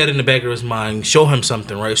put that in the back of his mind, show him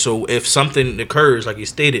something, right? So if something occurs, like he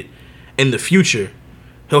stated, in the future,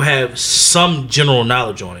 he'll have some general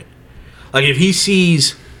knowledge on it. Like if he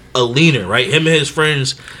sees a leaner, right? Him and his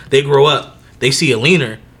friends, they grow up, they see a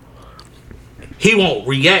leaner, he won't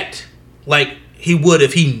react like he would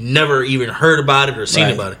if he never even heard about it or seen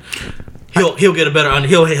about it. He'll get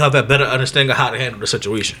he'll have a better understanding of how to handle the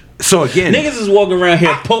situation. So again, niggas is walking around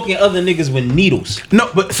here poking other niggas with needles. No,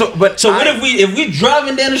 but what if we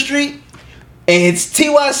driving down the street and it's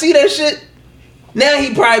T.Y. see that shit? Now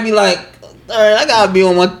he probably be like, all right, I gotta be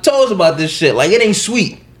on my toes about this shit. Like it ain't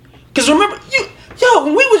sweet. Cause remember,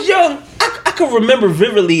 when we was young, I could remember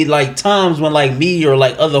vividly like times when like me or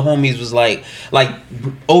like other homies was like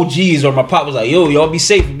OGs or my pop was like, yo, y'all be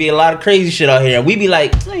safe. It be a lot of crazy shit out here, and we be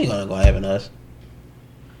like, that ain't gonna go happen to us.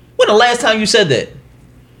 When the last time you said that?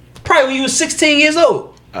 Probably when you was 16 years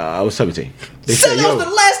old. I was 17. They said that was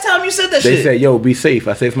the last time you said that shit. They said, yo, be safe.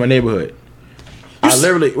 I saved my neighborhood. I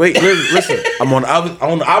literally listen. I'm on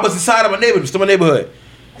the opposite side of my neighborhood, still my neighborhood,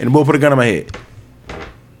 and the boy put a gun on my head.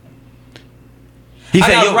 He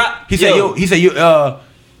said, I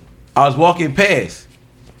was walking past,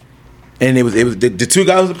 and it was the two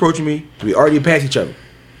guys was approaching me. We already passed each other,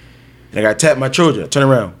 and I got tapped my children. I turned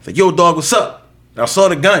around, I said, yo, dog, what's up? And I saw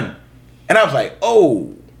the gun, and I was like,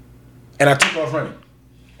 oh, and I took off running.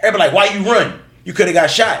 Everybody like, why you run? You could have got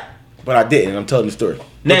shot. But I didn't. I'm telling the story.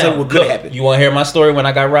 Now, Tell you what could look, happen. you want to hear my story when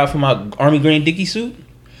I got robbed for my Army Green Dickie suit?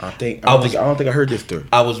 I don't think I heard this story.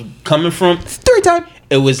 I was coming from Story time.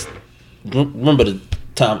 It was remember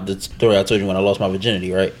the story I told you when I lost my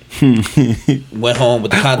virginity, right? Went home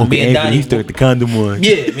with the condom. Me and Donnie. He started the condom one.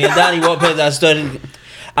 Yeah, me and Donnie walked past. I started.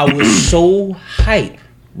 I was so hyped,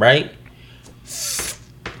 right?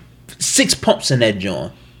 6 pumps in that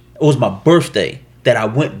joint. It was my birthday that I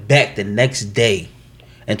went back the next day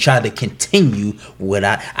and tried to continue what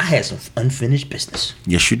I had some unfinished business.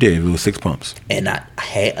 Yes, you did. It was 6 pumps. And I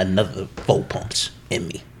had another 4 pumps in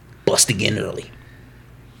me. Bust again early.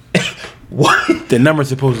 What? The number's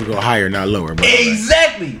supposed to go higher, not lower. Bro.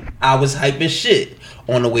 Exactly. I was hype as shit.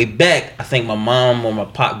 On the way back, I think my mom or my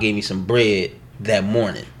pop gave me some bread that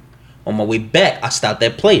morning. On my way back, I stopped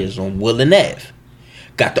at Players on Woodland Ave.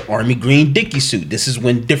 Got the Army Green Dickie suit. This is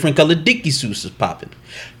when different colored Dickie suits was popping.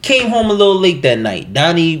 Came home a little late that night.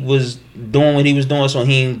 Donnie was doing what he was doing, so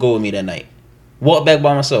he didn't go with me that night. Walked back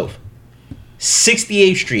by myself.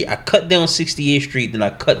 68th Street. I cut down 68th Street, then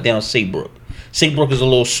I cut down Saybrook. Saybrook is a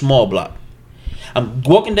little small block. I'm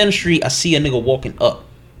walking down the street. I see a nigga walking up.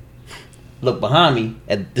 Look behind me.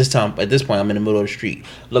 At this point, I'm in the middle of the street.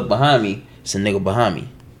 Look behind me. It's a nigga behind me.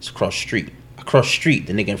 It's across the street. I cross the street.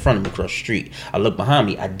 The nigga in front of me cross the street. I look behind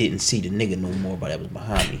me. I didn't see the nigga no more, but that was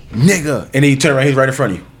behind me. Nigga. And then you turn around. He's right in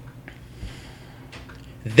front of you.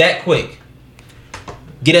 That quick.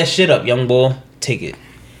 Get that shit up, young boy. Take it.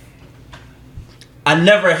 I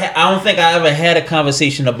don't think I ever had a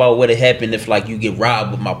conversation about what had happened if like you get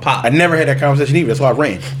robbed with my pop. I never had that conversation either. That's why I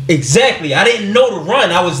ran. Exactly. I didn't know to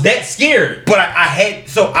run. I was that scared. But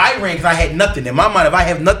I ran because I had nothing. In my mind, if I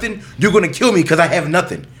have nothing, you're going to kill me because I have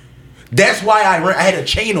nothing. That's why I ran. I had a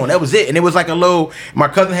chain on. That was it. And it was like a low, my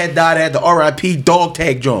cousin had died. I had the RIP dog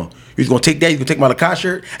tag John. He was going to take that. He was going to take my Lacoste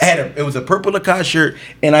shirt. It was a purple Lacoste shirt.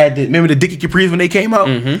 And I had remember the Dickie Capris when they came out?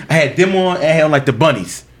 Mm-hmm. I had them on and I had on like the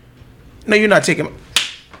bunnies. No, you're not taking.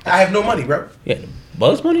 I have no money, bro. Yeah, the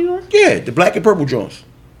Bugs Bunny on? Yeah, the black and purple Jones.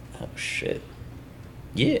 Oh shit.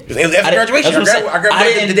 Yeah. It was after graduation. I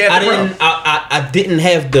didn't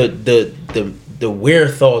have the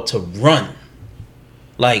wherewithal to run.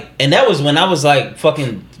 Like, and that was when I was like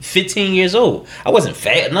fucking 15 years old. I wasn't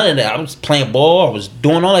fat, none of that. I was playing ball. I was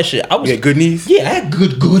doing all that shit. You had good knees? Yeah, I had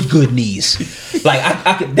good knees. Like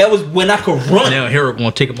I could. That was when I could run. Now Hero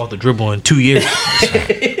gonna take him off the dribble in 2 years.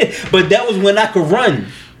 But that was when I could run.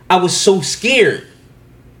 I was so scared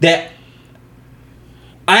that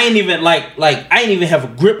I ain't even I ain't even have a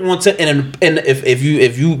grip on to. And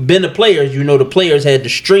if you been to Players, you know the Players had the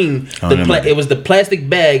string. It was the plastic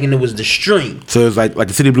bag and it was the string. So it was like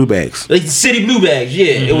the City Blue bags. Like the City Blue bags,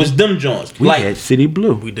 yeah. Mm-hmm. It was them joints. We had City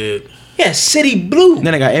Blue. We did. Yeah, City Blue.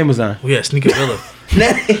 Then I got Amazon. We had Sneaker Villa.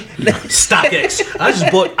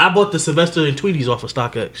 StockX. I bought the Sylvester and Tweeties off of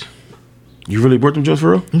StockX. You really bought them Jones for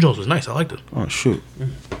real? Them Jones was nice. I liked them. Oh shoot!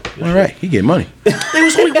 All right, he get money. They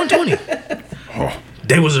was only $120. Oh.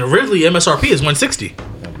 They was originally MSRP is $160.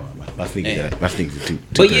 My sneakers are too.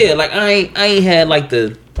 But yeah, like I ain't had like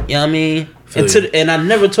the, you know what I mean? And I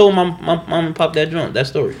never told my mom and pop that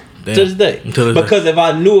story. Damn. To this day. Because if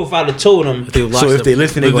I'd have told them, so if they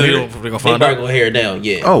listen, they probably gonna hear it down.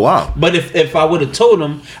 Yeah. Oh wow. But if I would have told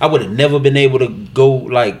them, I would have never been able to go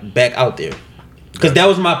like back out there. Because that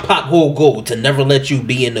was my pop whole goal, to never let you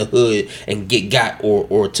be in the hood and get got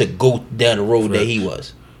or to go down the road that he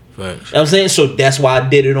was. Facts. You know what I'm saying? So that's why I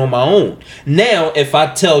did it on my own. Now, if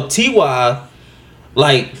I tell T.Y.,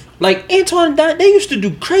 like Antoine, they used to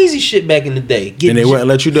do crazy shit back in the day. And they wouldn't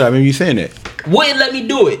let you do it. I remember you saying that. Wouldn't let me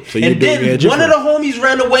do it. So and then one of the homies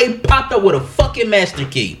ran away, popped up with a fucking master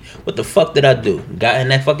key. What the fuck did I do? Got in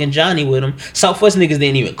that fucking Johnny with him. Southwest niggas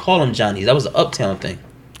didn't even call them Johnnies. That was an uptown thing.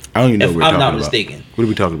 I don't even know what we're talking about. I'm not mistaken. What are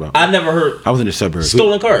we talking about? I never heard. I was in the suburbs.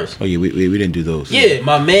 Stolen cars. Oh yeah, we didn't do those. Yeah,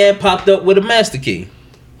 my man popped up with a master key.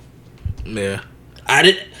 Yeah. I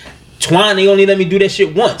didn't. Twine, they only let me do that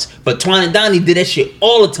shit once. But Twine and Donnie did that shit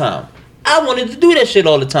all the time. I wanted to do that shit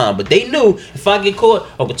all the time. But they knew if I get caught,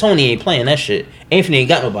 but Tony ain't playing that shit. Anthony ain't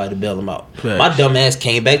got nobody to bail him out. Right. My dumb ass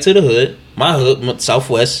came back to the hood. My hood,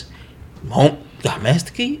 Southwest. Home, got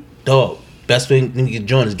master key? Dog. Best thing you can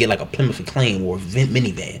join is get like a Plymouth Acclaim or a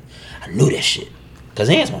minivan. I knew that shit. Because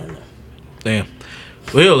Antoine knew. Damn.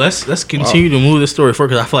 Well, let's continue to move this story forward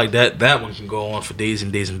because I feel like that one can go on for days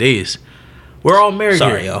and days and days. We're all married here.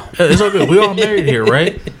 Sorry, y'all. It's all good. We're all married here,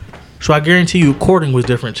 right? So I guarantee you courting was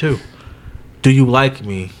different too. Do you like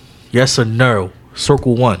me? Yes or no?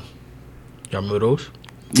 Circle 1. Y'all remember those?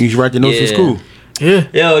 You used to write the notes in school. Yeah.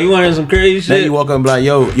 Yo, you want to hear some crazy shit? Then you walk up and be like,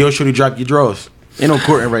 yo, should he drop your drawers? Ain't no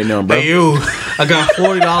courting right now, bro. Hey, you, I got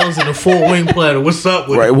 $40 in a 4-wing platter. What's up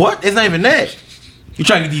with Right? it? What? It's not even that. You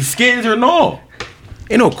trying to get these skins or no?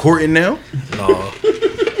 Ain't no courting now. No,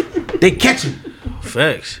 They catching.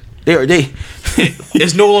 facts. They.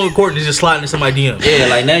 It's no longer courting. It's just sliding in somebody's DM. Yeah,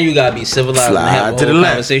 like now you gotta be civilized and Slide have a to the whole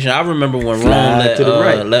left. conversation. I remember when Slide Ron let, to the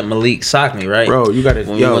right. let Malik sock me, right? Bro, you gotta.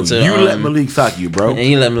 When Yo, we went to, you let Malik sock you, bro. And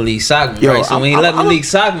he let Malik sock me, Yo, right? So when he I'm- let I'm- Malik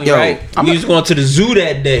sock me, yo, right? I'm We a- was going to the zoo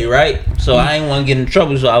that day, right? So I ain't want to get in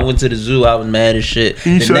trouble, so I went to the zoo. I was mad as shit.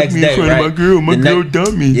 He the socked next me in day, front of right? my girl. My The girl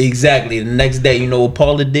dummy. Exactly. The next day, you know what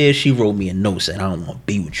Paula did? She wrote me a note saying, "I don't want to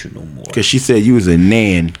be with you no more." Cause she said you was a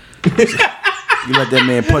nan. You let that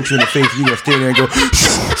man punch you in the face, you gonna stay there and go.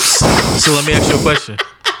 So let me ask you a question.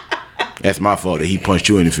 That's my fault that he punched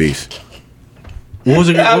you in the face. What was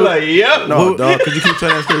it? "Yep." No, dog, cause you keep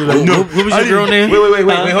telling that story like, What- no. what was I your girl didn't- name?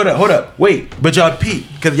 Wait, hold up. Wait, but y'all peep,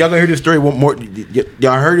 cause y'all gonna hear this story one more.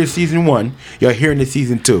 Y'all heard it season 1. Y'all hearing it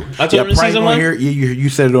season 2. I told y'all him in season gonna 1? hear. You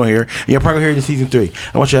said it on here. And y'all probably gonna hear it in season 3.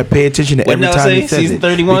 I want you to pay attention to What every Nell time say? he says Season it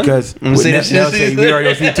 31? because I'm what saying Nell that Nell shit say, season we already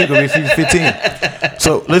on season 2, gonna be season 15.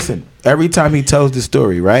 So listen, every time he tells the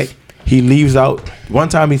story, right? He leaves out. One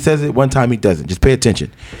time he says it, one time he doesn't. Just pay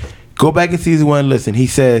attention. Go back in season 1 and listen. He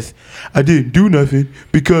says, I didn't do nothing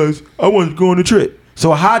because I wanted to go on a trip.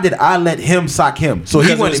 So how did I let him sock him? So Because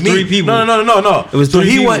he it wanted was me. 3 people. No. It was so 3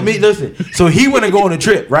 he people. wanted me. Listen. So he want to go on a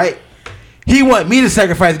trip, right? He want me to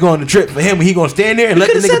sacrifice going on the trip for him. And he gonna stand there and let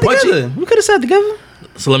the Could have nigga sat punch together. it. We could have sat together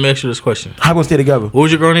So let me ask you this question. How gonna stay together? What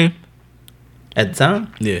was your girl name? at the time.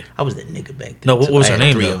 Yeah. I was that nigga back then. No, what So was I her had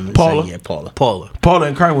name, 3 though? of them. Paula? So, yeah, Paula. Paula. Paula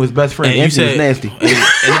and Carmen was best friend. And you Anthony was said nasty. And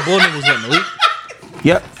the boy name was what, Malik?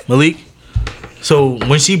 Yep. Malik. So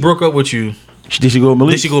when she broke up with you, Did she go with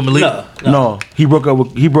Malik? did she go with Malik? No. He broke up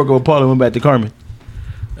with Paula and went back to Carmen.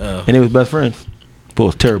 Oh. And they was best friends. Paul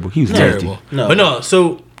was terrible. He was nasty. Terrible. No. But no,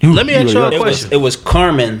 so You- let me you ask y'all like- a It was, question. it was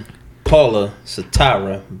Carmen, Paula,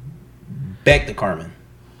 Satara, back to Carmen.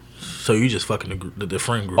 So you just fucking the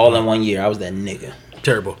friend group. All in 1 year. I was that nigga.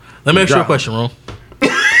 Terrible. Let me ask you a Drop. question, Ron.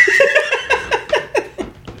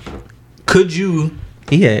 Could you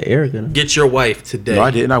He had Erica. get your wife today? No,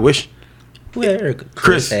 I didn't. I wish. Who had Erica?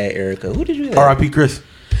 Chris. had Erica. Who did you have? R.I.P. Chris.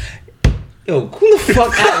 Yo, cool the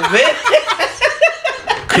fuck out,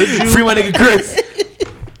 man. Could you? Free my nigga Chris.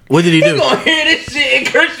 What did he You do? gonna hear this shit and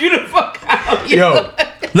curse you the fuck out. Yo,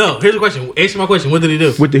 No, here's the question. Answer my question. What did he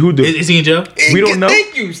do? what did who do? Is he in jail? we don't know.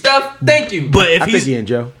 Thank you, Steph. Thank you. But if I think he's he in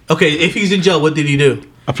jail. okay, if he's in jail, what did he do?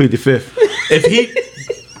 I plead the fifth. If he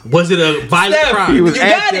was it a violent Steph, crime? He was you at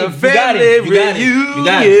got the him. You got family him. You got him. You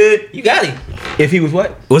got reunion. him. You got him. If he was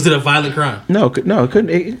what? Was it a violent crime? No, it couldn't.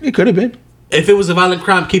 It could have been. If it was a violent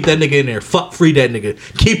crime, keep that nigga in there. Fuck free that nigga.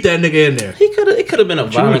 Keep that nigga in there. He could have. It could have been a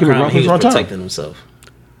violent could've crime. run He his was wrong time. protecting himself.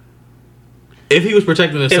 If he was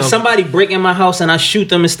protecting himself, If somebody break in my house and I shoot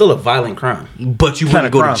them, it's still a violent crime. but you not a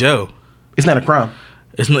wouldn't go crime. to jail. It's not a crime.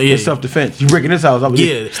 It's not. Yeah. It's self-defense. You breaking this house? I was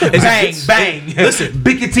Yeah. bang, bang. Listen,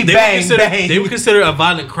 bickety, They bang, would consider, bang. They would consider a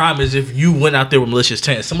violent crime as if you went out there with malicious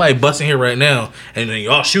intent. Somebody busting here right now, and then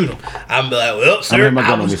y'all shoot him. I'm be like, well, sir, have my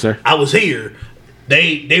gun on me, sir. I was here.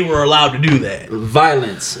 They were allowed to do that.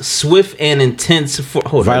 Violence, swift and intense.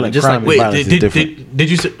 Hold Violent on, just crime like is Wait, violence did, is different. did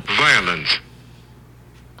you say? Violence.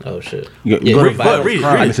 oh shit. You Yeah, go to read- violent read it,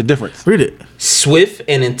 crime. read it. It's a difference. Read it. Swift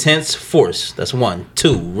and intense force. That's 1.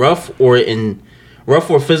 2. Rough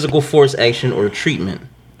or physical force action or treatment.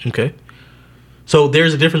 Okay. So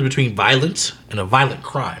there's a difference between violence and a violent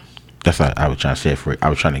crime. That's what I was trying to say it for. I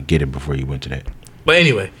was trying to get it before you went to that. But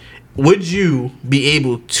anyway, would you be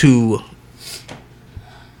able to?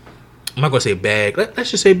 I'm not gonna say bag.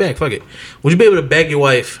 Let's just say bag. Fuck it. Would you be able to bag your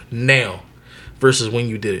wife now versus when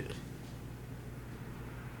you did it?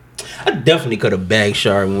 I definitely could have bagged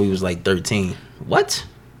Shar when we was like 13. What?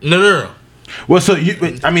 No. Well, so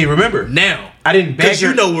remember, Now, I didn't bag because her.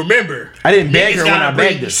 you know, remember, I didn't bag niggas her when gotta I bring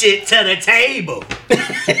bagged her. shit to the table.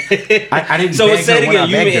 I didn't. So bag say it her when I again.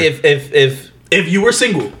 You bagged mean her. if If you were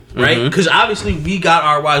single, right? Mm-hmm. Because obviously we got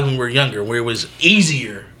our wives when we were younger, where it was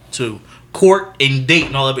easier to court and date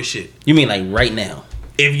and all that shit. you mean like right now?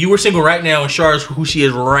 If you were single right now and Char is who she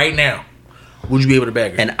is right now, would you be able to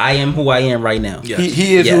bag her? And I am who I am right now. Yeah.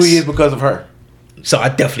 He is who Yes. he is because of her. So I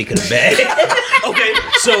definitely could have bagged. Okay,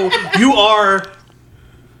 so you are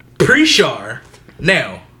pre-Char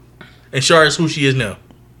now, and Char is who she is now.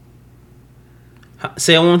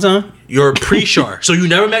 Say it one more time. You're pre-Char, so you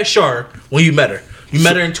never met Char when you met her. You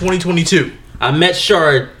met her in 2022. I met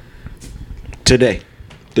Shar Today,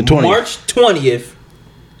 the 20th. March 20th,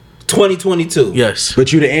 2022. Yes,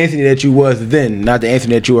 But you the Anthony that you was then, not the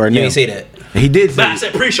Anthony that you are now. You didn't say that. He did say. but I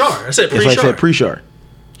said pre-Char. I said That's why I pre-Char. said pre-Char.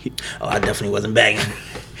 Oh, I definitely wasn't bagging.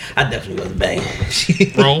 I definitely wasn't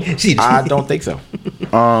banging. Wrong. I don't think so.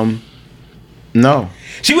 No.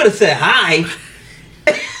 She would have said hi.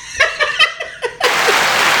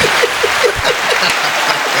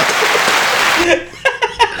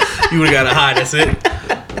 You would have got a high. That's it.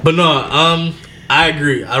 But no, I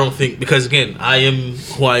agree. I don't think because again, I am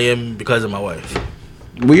who I am because of my wife.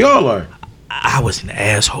 We all are. I was an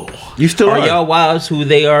asshole. You still Are are. y'all wives who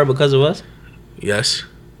they are because of us? Yes,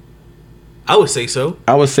 I would say so.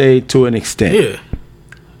 I would say to an extent. Yeah.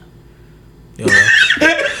 You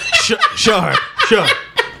know, sure.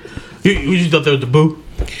 You thought that was the boo?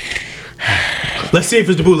 Let's see if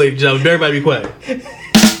it's the boo, ladies and gentlemen. Everybody be quiet.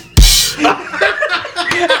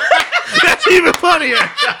 That's even funnier.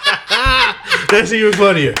 That's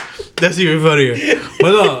even funnier.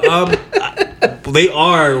 But no, they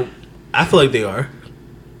are. I feel like they are.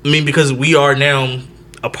 I mean, because we are now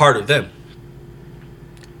a part of them.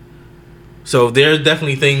 So there's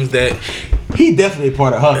definitely things that He definitely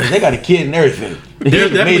part of her. 'Cause they got a kid and everything.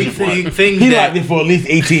 there's definitely things He that liked it for at least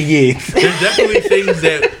 18 years. there's definitely things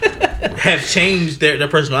that have changed. Their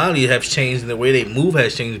personality have changed, and the way they move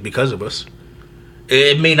has changed because of us.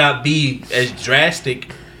 It may not be as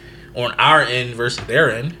drastic on our end versus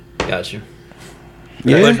their end. Got you.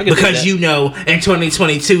 Yeah. I can do Because that. you know, in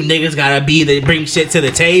 2022, niggas gotta be the bring shit to the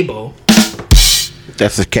table.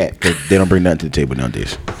 That's a cat. 'Cause they don't bring nothing to the table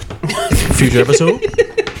nowadays. Future episode.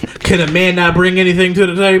 Can a man not bring anything to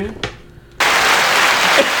the table?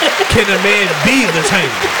 Can a man be the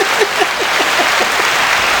table?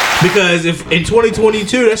 Because if in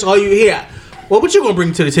 2022, that's all you hear. Well, what you gonna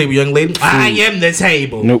bring to the table, young lady? I am the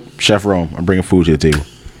table. Nope. Chef Rome. I'm bringing food to the table.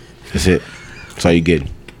 That's it. That's all you get.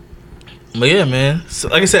 But yeah, man. So,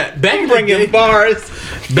 like I said, back in the day, bars.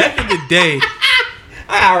 back in the day,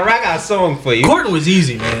 I got a song for you. courting was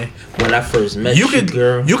easy, man. When I first met You could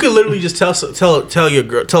literally just tell your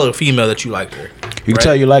girl, tell a female that you like her. You can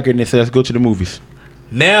tell you like her and they say, let's go to the movies.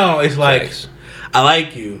 Now it's like, Facts. I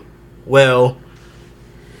like you. Well,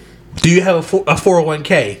 do you have a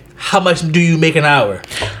 401k? How much do you make an hour?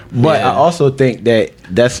 But Yeah. I also think that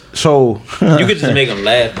that's so. You could just make them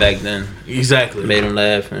laugh back then. Exactly. Made them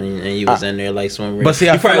laugh, and you was in there like some. But see,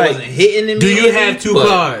 I you probably feel like- wasn't hitting him. Do you have two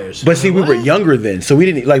cars? But see, we were younger then, so we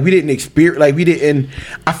didn't experience. Like we didn't.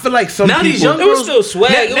 I feel like some Now people. these young It was girls still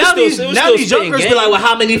swag. It was Now still- these it was now still these young spitting girls be game. like, well,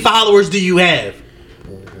 how many followers do you have?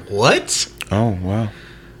 What? Oh wow!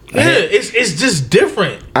 Yeah, it's just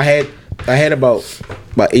different. I had about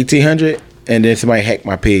 1,800, and then somebody hacked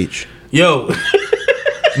my page. Yo,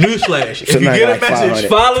 newsflash. If you Tonight, get a like message, 500.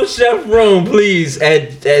 Follow Chef Rome, please.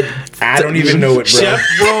 At I don't even know it, bro. Chef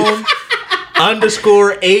Rome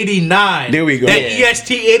 _89. There we go. That Yeah.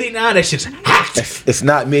 EST89, that shit's hacked. It's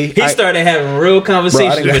not me. he I- started having real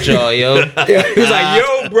conversations didn't- with y'all, yo. Yeah. He was like,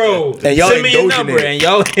 "Yo, bro, And y'all send me your indulging number." it.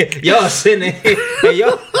 And y'all sitting there, and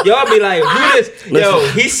y'all be like, "Who this?" Yo,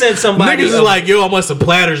 he sent somebody. Niggas is like, yo, I'm on some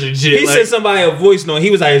platters and shit. he Like, sent somebody a voice note.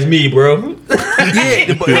 He was like, "It's me, bro."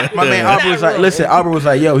 Yeah, but my man Albert was like, listen, Albert was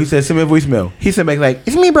like, yo, he said, send me a voicemail. He sent back like,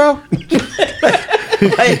 it's me, bro.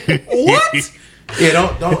 Like, what? Yeah,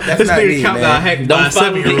 don't. That's this not nigga me, account got man. hacked by Don't a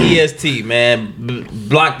follow the 7-year-old. EST, man.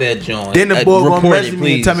 Block that joint. Then the boy gonna Report message it,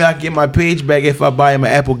 me and tell me I can get my page back if I buy him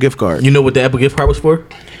an Apple gift card. You know what the Apple gift card was for?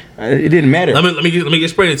 It didn't matter. Let me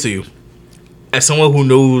explain it to you. As someone who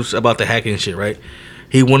knows about the hacking shit, right?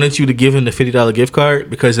 He wanted you to give him the $50 gift card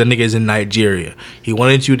because that nigga is in Nigeria. He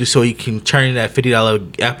wanted you to so he can turn that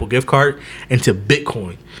 $50 Apple gift card into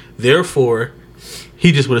Bitcoin. Therefore,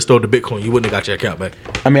 he just would have stole the Bitcoin. You wouldn't have got your account back.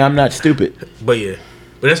 I mean, I'm not stupid. But yeah.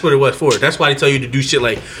 But that's what it was for. That's why they tell you to do shit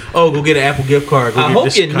like, oh, go get an Apple gift card. Go I get hope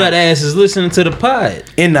this your kind. nut ass is listening to the pod.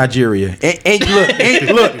 In Nigeria, and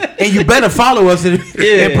look, and you better follow us and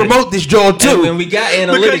promote this joint And when too. we got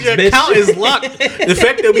Because analytics, your bitch. account is locked. The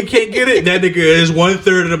fact that we can't get it, that nigga is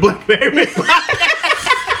 1/3 of the Blackberry.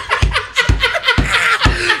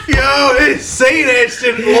 Yo, they say that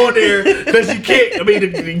shit on there because you can't. I mean,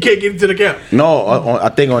 you can't get into the account. No, I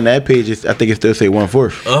think on that page, I think it still say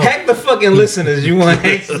 1/4. Hack the fucking listeners. You want to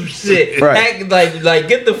hack some shit? Right. Hack like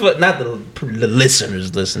get the not the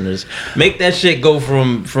listeners. Make that shit go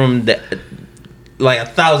from the like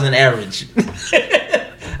 1,000 average.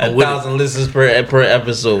 1,000 listens per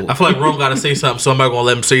episode. I feel like Rome got to say something, so I'm not gonna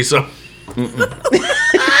let him say something.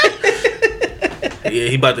 Yeah,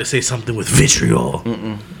 he about to say something with vitriol.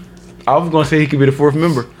 I was gonna say he could be the 4th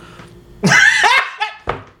member.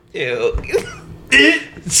 Ew.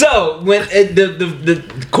 So when the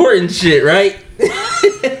court and shit, right?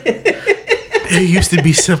 It used to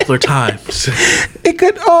be simpler times. It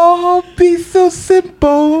could all be so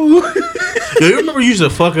simple. Yo, you remember you used to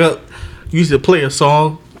fuck up? You used to play a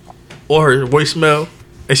song or a voicemail,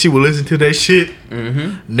 and she would listen to that shit.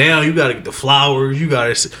 Mm-hmm. Now you gotta get the flowers. You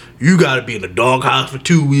gotta be in the doghouse for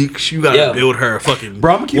 2 weeks. You gotta build her a fucking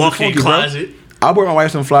walk-in closet. Bro. I bought my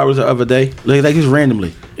wife some flowers the other day, like just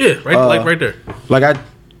randomly. Yeah, right there.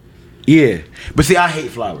 But see, I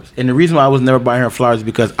hate flowers, and the reason why I was never buying her flowers is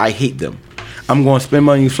because I hate them. I'm going to spend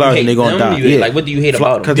money on these flowers and they're going to die. Yeah. Like, what do you hate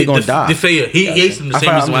about them? Because they're going to die. He hates them the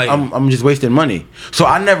same reason why. I'm just wasting money. So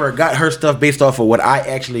I never got her stuff based off of what I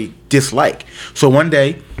actually dislike. So one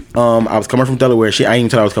day, I was coming from Delaware. I didn't even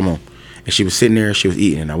tell her I was coming home. And she was sitting there, she was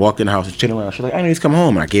eating, and I walked in the house and chilling around. She was like, I need to come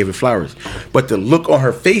home. And I gave her flowers. But the look on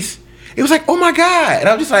her face, it was like, oh my God. And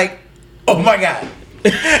I was just like, oh my God.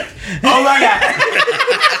 Oh my God.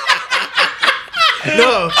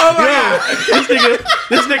 No, oh my God.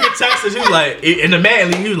 This nigga texted. He was like, and the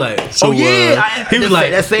man, he was like, so, he was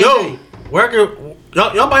like, yo, where can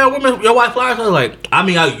y'all buy your wife flowers? I was like, I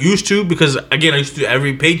mean, I used to, because again, I used to do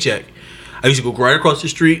every paycheck. I used to go right across the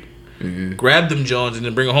street, grab them Jones, and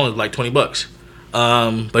then bring it home. It's like $20.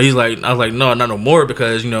 But he's like, I was like, no, not no more,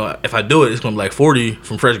 because if I do it, it's gonna be like $40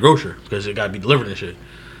 from Fresh Grocer, because it gotta be delivered and shit.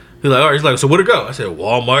 He's like, all right. He's like, so where'd it go? I said,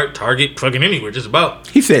 Walmart, Target, fucking anywhere, just about.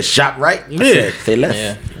 He said, shop right. I said, say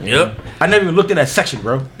less. Yeah. Yep. I never even looked in that section,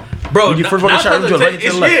 bro. Bro, you first walk in the shop, right to the left.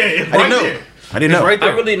 It's right there. I didn't know. Right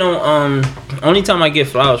there. I really don't. Only time I get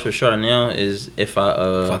flowers for Charlotte now is if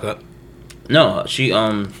I fuck up. No, she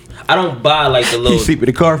I don't buy like the little. He sleep in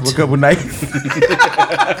the car for a couple nights.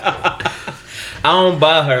 I don't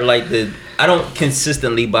buy her like I don't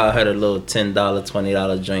consistently buy her the little $10,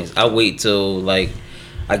 $20 joints. I wait till like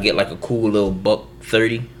I get like a cool little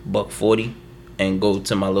 $130, $140, and go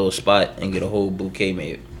to my little spot and get a whole bouquet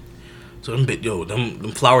made. So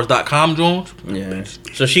them flowers.com Jones. Yeah.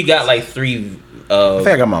 So she got like 3. I think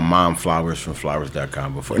I got my mom flowers from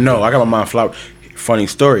flowers.com before. No, I got my mom flowers. Funny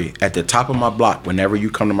story. At the top of my block, whenever you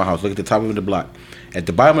come to my house, look at the top of the block. At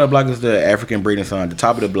the bottom of the block is the African Breeding Sign. At the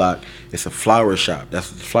top of the block, it's a flower shop. The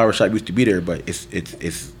flower shop used to be there, but it's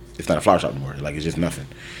not a flower shop anymore. Like, it's just nothing.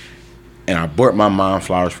 And I bought my mom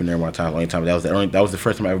flowers from there one time. That was the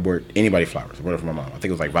first time I ever bought anybody flowers. I bought it for my mom. I think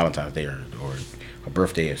it was like Valentine's Day or her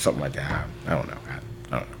birthday or something like that. I don't know.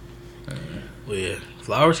 I don't know. Well, yeah,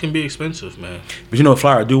 flowers can be expensive, man. But you know what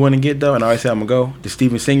flower I do want to get though, and I always say I'm gonna go the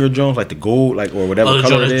Steven Singer Jones, like the gold, like or whatever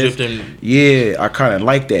color it is. Yeah, I kind of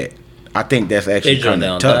like that. I think that's actually kind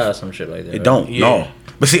of tough. Some shit like that. It don't, no.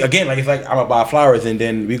 But see, again, like it's like I'm gonna buy flowers and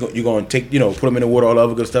then you're gonna take, put them in the water, all the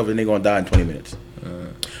other good stuff, and they're gonna die in 20 minutes.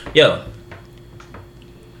 Yo,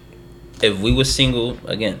 if we were single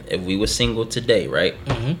today, right?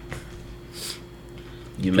 Mm-hmm.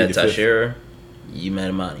 You met Tashira, you met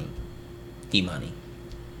Imani.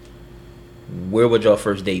 Where would your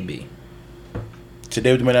first date be?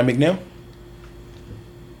 Today with the man I make now?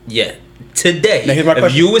 Yeah. Today. Now, here's my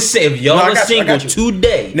question. If y'all were single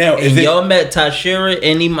today, now, and y'all met Tashira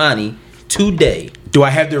and Imani today, do I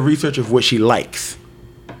have the research of what she likes?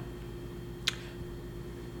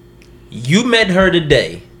 You met her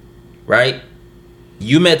today, right?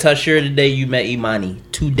 You met Tashira today, you met Imani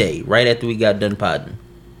today, right after we got done podding.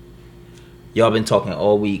 Y'all been talking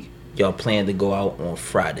all week. Y'all plan to go out on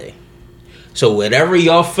Friday. So whatever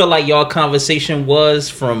y'all feel like y'all conversation was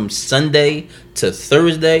from Sunday to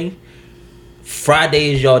Thursday,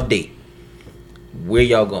 Friday is y'all date. Where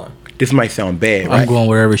y'all going? This might sound bad, right? I'm going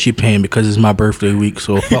wherever she paying because it's my birthday week,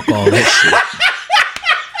 so fuck all that shit.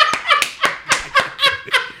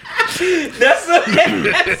 That's right.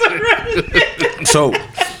 So,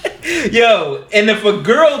 yo, and if a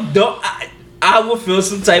girl don't, I would feel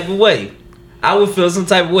some type of way. I would feel some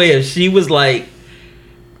type of way if she was like,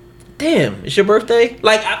 damn, it's your birthday?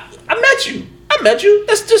 Like, I met you.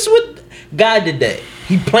 That's just what God did that.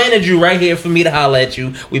 He planted you right here for me to holler at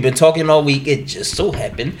you. We've been talking all week. It just so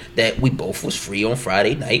happened that we both was free on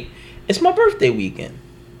Friday night. It's my birthday weekend.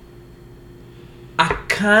 I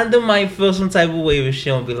kind of might feel some type of way if she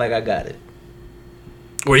don't be like, I got it.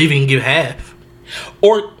 Or even give half.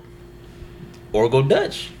 Or go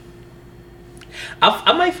Dutch.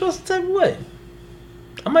 I might feel some type of way.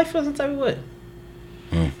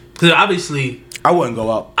 Because obviously, I wouldn't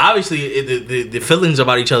go out. Obviously, the feelings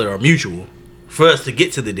about each other are mutual for us to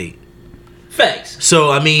get to the date. Facts.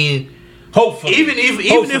 So I mean, hopefully, even if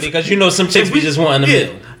because some chicks we just want in the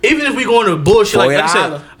middle. Even if we going to bullshit like I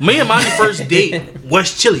said, me and my first date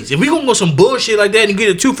was Chili's. If we gonna go some bullshit like that and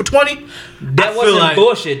get a 2 for $20, that wasn't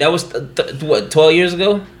bullshit. That was what 12 years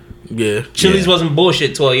ago. Yeah, Chili's wasn't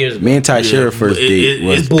bullshit 12 years ago. Me and Tashira first date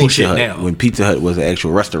was bullshit Pizza Hut now. when Pizza Hut was an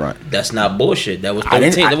actual restaurant. That's not bullshit. That was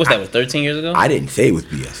 13. Was 13 years ago? I didn't say it was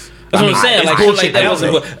BS. That's what I'm saying. Like bullshit that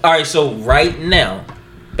wasn't. All right, so right now,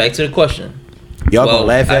 back to the question: Y'all gonna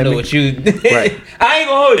laugh I at know me? what you. Right. I ain't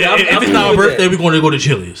gonna hold you. If it's not our birthday, we're going to go to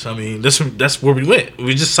Chili's. I mean, that's where we went.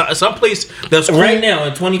 We just someplace that's cool. Right now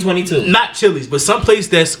in 2022. Not Chili's, but someplace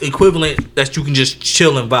that's equivalent that you can just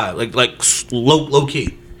chill and vibe, like low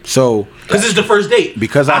key. So Because it's the first date.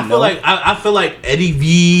 Because I know- I feel like Eddie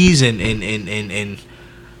V's and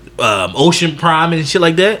Ocean Prime and shit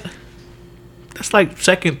like that. That's like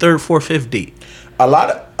second, third, fourth, fifth date. a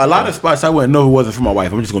lot of spots I wouldn't know if it wasn't for my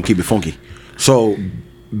wife. I'm just gonna keep it funky. So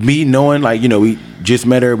me knowing, like, you know, we just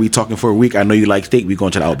met her, we talking for a week. I know you like steak. We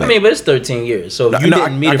going to the Outback. I mean, but it's 13 years. So if you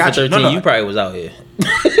didn't meet her for got you. 13, No. you probably was out here.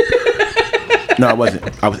 No, I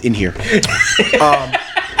wasn't. I was in here.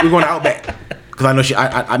 We're going to Outback because I know she.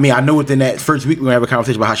 I mean, I know within that first week we're gonna have a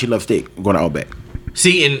conversation about how she loves steak. We're going to Outback.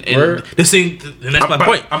 See, and Word. this thing, and that's my But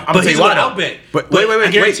point. I'm But he's telling going you why, Outback. But But wait,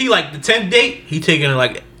 I guarantee, like the 10th date, he taking her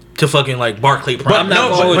like to fucking like Barclay Prime. I'm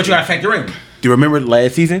not going with you. gotta factor in. Do you remember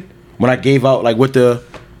last season when I gave out like with the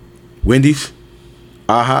Wendy's,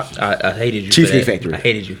 AHA, I hated you Cheesecake for that. Factory. I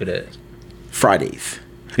hated you for that. Fridays?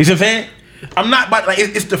 You see what I'm saying? I'm not about like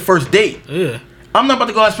it's the first date. Yeah. I'm not about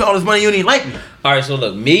to go out and spend all this money. You don't even like me. All right, so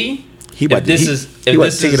look, me. He if about this to, is he if about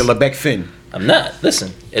this to take it is to LeBeck Finn. I'm not.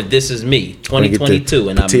 Listen, if this is me, Wanna get the 2022,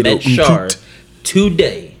 and I potato met Shar toot.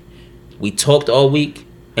 today, we talked all week,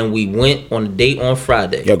 and we went on a date on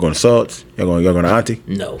Friday. Y'all going to Salts? Y'all going to Auntie?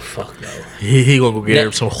 No, fuck no. He gonna go get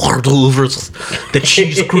him some hors d'oeuvres, the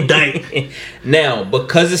cheese crudite. Now,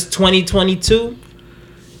 because it's 2022,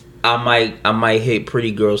 I might hit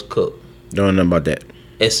Pretty Girls Cook. Don't know nothing about that.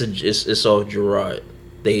 It's off Gerard.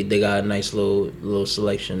 They got a nice little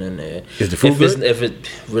selection in there. Is the food good? If it's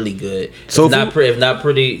really good. Soul if not food? if not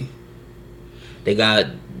pretty, they got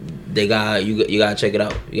you gotta check it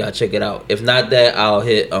out. You gotta check it out. If not that, I'll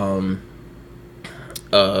hit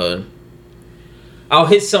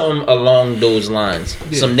something along those lines.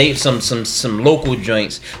 Yeah. Some local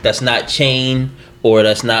joints that's not chain or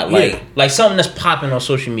that's not like something that's popping on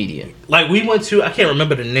social media. Like we went to, I can't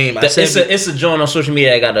remember the name. I said, It's a joint on social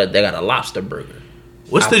media that got a lobster burger.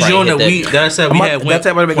 what's I'll the probably joint hit that I said we I'm had not- went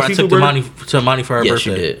that's about to make when a I took seafood the burger? money for her Yes,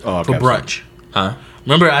 you birthday did. Oh, for okay, brunch. Huh?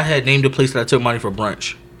 Remember, I had named the place that I took money for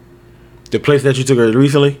brunch. The place that you took her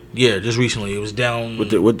recently Yeah, just recently. It was down. with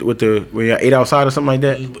the when you ate outside or something like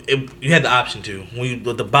that. You had the option to when you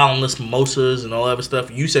with the boundless mimosas and all that other stuff.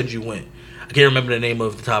 You said you went. I can't remember the name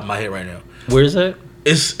off the top of my head right now. Where is that?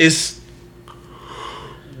 It's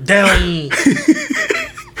down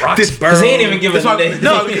Roxbury. Because he ain't even give us This a why- name.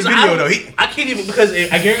 No, His because video, I, though, he- I can't even because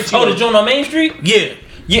I guarantee. Oh, you, the joint on Main Street? Yeah,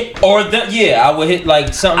 Yeah, or I would hit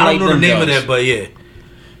like something I like don't know the them name of joints. that, but yeah.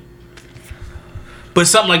 But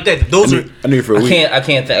something like that. Those are. I knew it for a I week.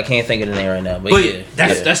 can't think of the name right now. But, But yeah,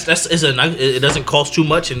 that's it's a nice. It doesn't cost too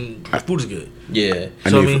much and the food is good. yeah.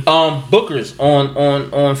 So I knew mean, Booker's on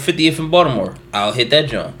 50th in Baltimore. I'll hit that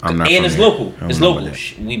joint. I'm not And from it's there. local. I don't It's know local. about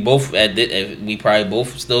that. We both we probably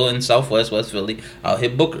both still in Southwest West Philly. I'll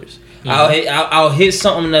hit Booker's. I'll hit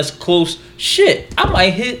something that's close. Shit, I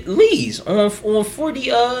might hit Lee's on 40.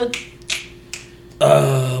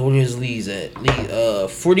 Where is Lee's at?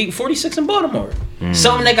 46 in Baltimore.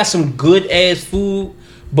 Something that got some good ass food,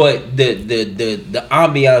 but the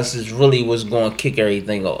ambiance is really what's going to kick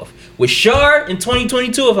everything off. With Shar in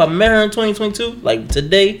 2022, if I met her in 2022, like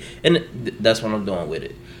today, and that's what I'm doing with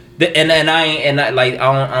it. I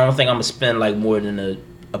don't think I'm gonna spend like more than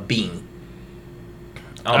a bean.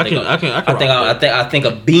 I think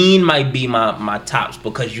a bean might be my tops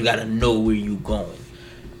because you gotta know where you going.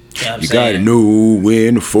 You know what I'm You saying? gotta know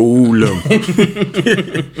when to fool them.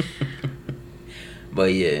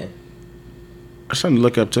 But yeah, Something to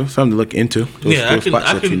look up to. Something to look into. Those, yeah, those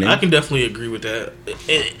spots that you named. I can definitely agree with that.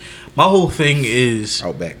 My whole thing is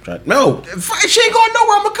Outback. No, she ain't going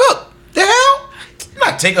nowhere. I'ma cook. The hell? I'm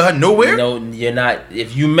not taking her nowhere. no, you're not.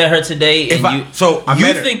 If you met her today and I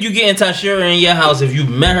met her. think you getting Tashira in your house, if you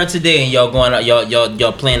met her today and y'all going out,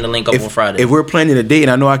 y'all planning to link up on Friday If we're planning a date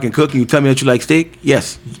and I know I can cook and you tell me that you like steak,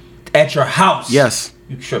 yes. at your house, Yes.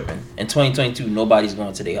 you tripping. In 2022, nobody's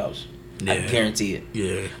going to their house. I Yeah. guarantee it.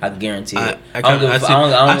 yeah. I guarantee I- it. I I don't give a I fuck. see- I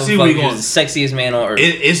don't I give see a where fuck. you You're going. the sexiest man on earth.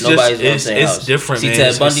 It's Nobody's going just to their it's house. different, See man.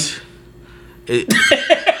 Ted Bundy?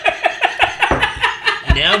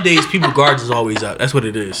 Nowadays, people guards is always up. That's what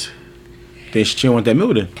it is. Then she don't want that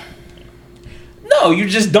meal then. No, you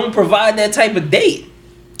just don't provide that type of date.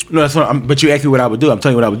 No, that's what but you asked me what I would do. I'm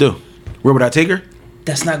telling you what I would do. Where would I take her?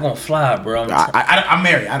 That's not gonna fly, bro. I'm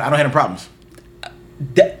married. I don't have any problems.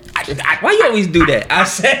 Why you always do that? I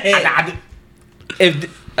said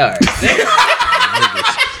all right.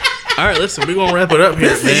 All right, listen, we're gonna wrap it up here,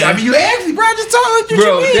 man. I mean, you asked me, bro. I just told you.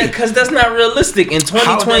 Bro, because that's not realistic in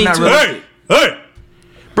 2022. Hey,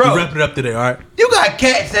 bro. Bro. We wrapping it up today, all right? You got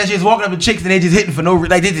cats that's just walking up to chicks and they just hitting for no reason.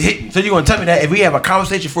 Like, they just hitting. So you gonna tell me that if we have a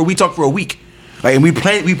conversation we talk for a week, like, and we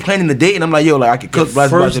planning the date, and I'm like, yo, like, I could cook. Blah,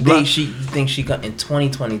 blah, First blah, blah. date she thinks she got in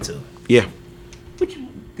 2022. Yeah.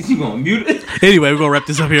 You gonna mute it? Anyway, we're gonna wrap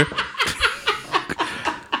this up here.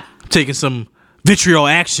 Taking some vitriol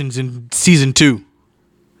actions in season 2.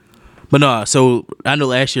 But nah, so I know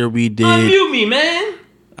last year we did. Unmute me, man.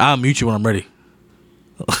 I'll mute you when I'm ready.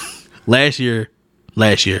 Last year.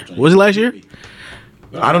 Was it last year?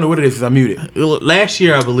 I don't know what it is because I'm muted. Last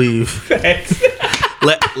year, I believe.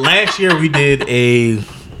 Last year we did a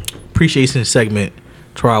appreciation segment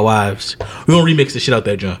to our wives. We're gonna remix the shit out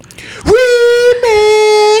that John.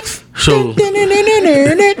 Remix. So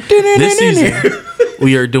this season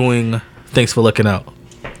we are doing Thanks for Looking Out.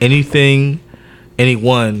 Anyone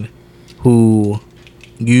who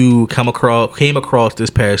you came across this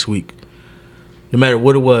past week, no matter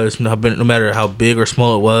what it was, no matter how big or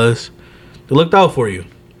small it was, they looked out for you.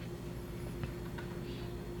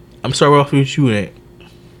 I'm sorry off with you, Ant.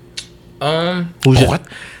 What?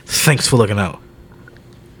 Thanks for looking out.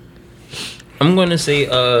 I'm gonna say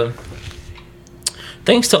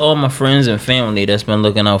thanks to all my friends and family that's been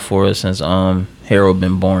looking out for us since Harold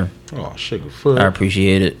been born. Oh, sugar foot. I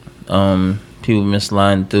appreciate it. People been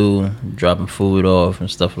sliding through, dropping food off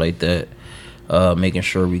and stuff like that, making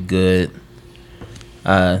sure we good.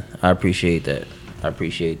 I appreciate that.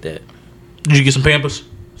 Did you get some Pampers?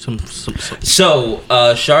 Some. So,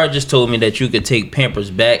 Shar just told me that you could take Pampers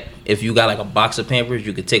back. If you got like a box of Pampers,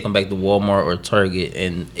 you could take them back to Walmart or Target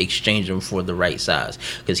and exchange them for the right size.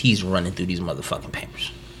 Because he's running through these motherfucking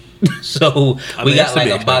Pampers. So, we got like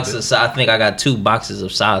a box of size. I think I got 2 boxes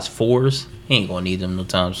of size 4s. He ain't gonna need them no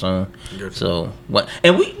time soon. So, what?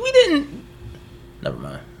 And we didn't. Never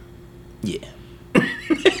mind. Yeah.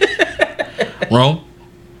 Rome,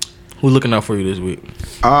 who's looking out for you this week?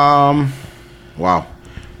 Wow.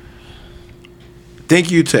 Thank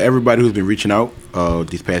you to everybody who's been reaching out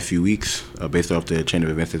these past few weeks based off the chain of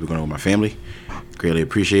events that we're going on with my family. Greatly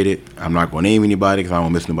appreciate it. I'm not going to name anybody because I don't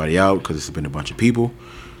want to miss nobody out because it's been a bunch of people.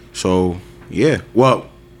 So, yeah. Well,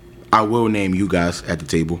 I will name you guys at the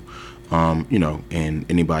table, and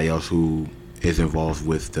anybody else who is involved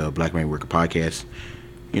with the Black Man Worker podcast.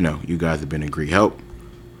 You guys have been a great help.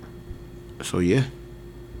 So, yeah.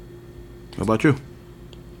 What about you?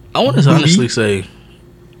 I want to honestly say,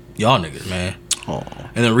 y'all niggas, man. Oh.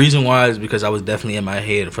 And the reason why is because I was definitely in my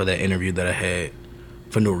head for that interview that I had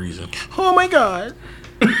for no reason. Oh, my God.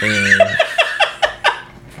 And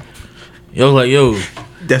yo, like, yo.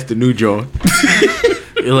 That's the new John.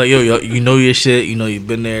 You're like, yo, you know your shit. You know you've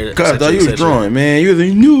been there. Cause I thought you was drawing, man. You was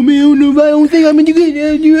like, no, man, I don't think I'm into good.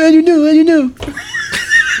 How you know?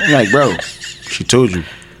 I'm like, bro, she told you.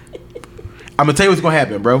 I'm gonna tell you what's gonna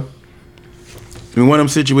happen, bro. In one of them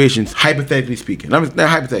situations, hypothetically speaking, not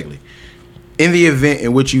hypothetically, in the event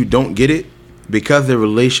in which you don't get it, because the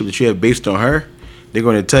relationship that you have based on her, they're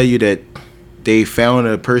gonna tell you that they found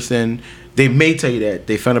a person. They may tell you that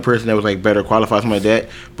they found a person that was like better qualified, something like that.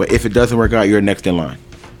 But if it doesn't work out, you're next in line.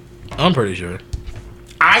 I'm pretty sure.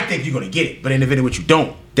 I think you're gonna get it, but in the event in which you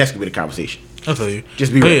don't, that's gonna be the conversation. I feel you.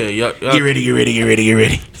 Just be ready. Yeah, Get ready.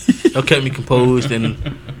 Y'all kept me composed, and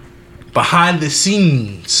behind the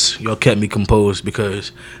scenes, y'all kept me composed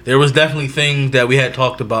because there was definitely things that we had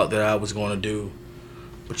talked about that I was going to do,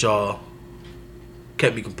 but y'all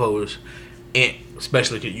kept me composed, and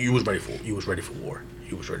especially 'cause you was ready for war.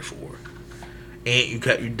 And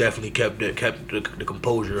you definitely kept the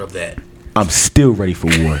composure of that. I'm still ready for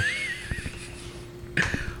war.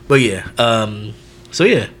 But yeah, so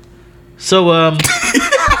I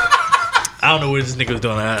don't know what this nigga was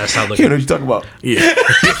doing. I sound like You know what you're talking about. yeah.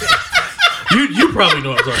 you probably know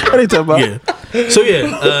what I'm talking about. What are you talking about? Yeah. So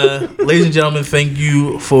yeah, ladies and gentlemen, thank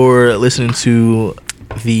you for listening to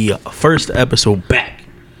the first episode back,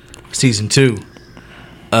 season 2.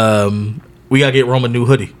 We gotta get Rome a new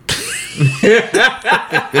hoodie. Cause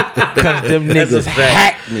them niggas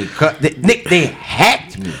hacked me. They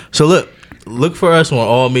hacked me. So look for us on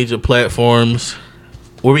all major platforms.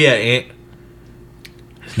 Where we at, Ant?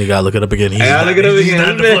 This nigga gotta look it up again. He's not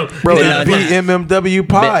the flow. Bro, He's not the flow. BMMW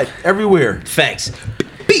pod everywhere. Facts.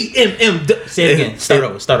 BMM. Say it again. Start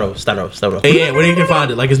over. Hey, Ant, where you can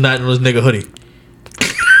find it? Like it's not in this nigga hoodie.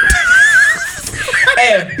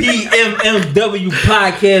 At BMMW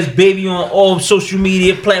Podcast, baby, on all social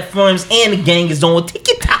media platforms, and the gang is on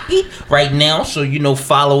TikTok right now. So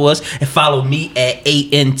follow us and follow me at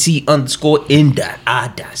ANT_N.I.C.E.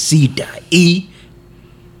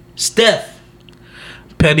 Steph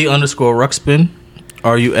Petty_Ruxpin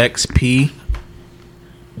RUXP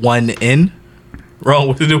 1N. Wrong.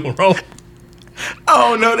 What to do? Wrong.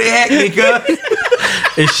 Oh no, they hacked me, cuz.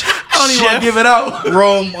 It's I don't even want to give it out.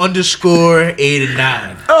 Rome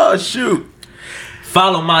 _89. Oh shoot.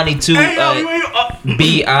 Follow Monty too.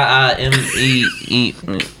 BIIMEE.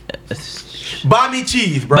 Bami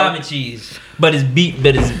cheese, bro. Bobby cheese. But it's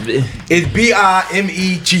It's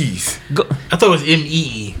BIME cheese. go, I thought it was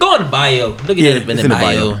MEE. go on the bio. Look at Yeah, that in it's the in the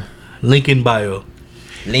bio. bio. Link in bio.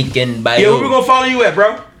 Link in bio. Yeah, where we gonna follow you at,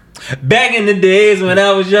 bro? Back in the days when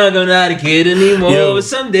I was young, I'm not a kid anymore. Yo. But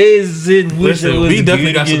some days it wish I Listen, was we a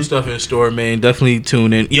definitely kid got some again. stuff in store, man. Definitely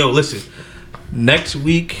tune in. Yo, listen. Next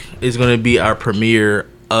week is going to be our premiere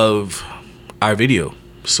of our video.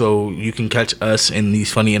 So you can catch us in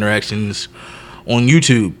these funny interactions on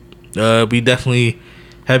YouTube. We definitely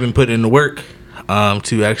have been putting in the work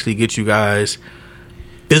to actually get you guys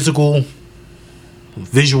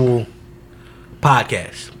visual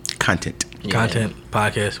podcast. Content. Content,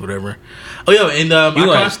 podcast, whatever. Oh, yo, and You our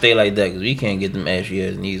gonna con- stay like that because we can't get them ashy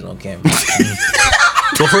ass knees on camera.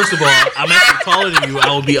 well, first of all, I'm actually taller than you. I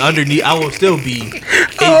will be underneath. I will still be able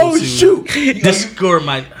Oh to shoot. discover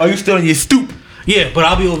my. Are you still in your stoop? Yeah, but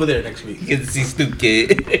I'll be over there next week. Get to see Stoop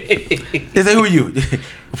Kid. They say, who are you?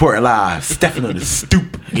 Reporting live. Stephen on the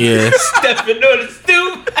stoop. Yeah, Stepping on the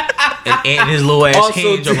stoop. and his little ass Also,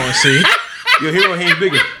 hands are gonna see. Your hero hands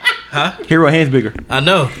bigger. Huh? Hero hands bigger. I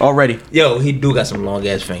know. Already. Yo, he do got some long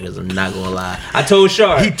ass fingers. I'm not gonna lie. I told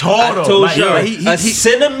Shar. He tall, I though. told Like, Shar. he A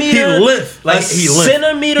centimeter. he lift. Like, a he lift.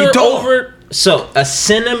 centimeter He tall. over. So a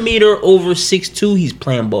centimeter over 6'2", he's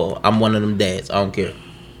playing ball. I'm one of them dads. I don't care.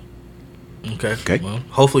 Okay. Okay. Well,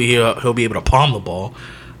 hopefully he'll be able to palm the ball.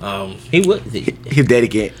 He would. His daddy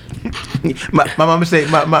can't. my mama say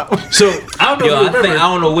my So I don't know. Yo, if you remember.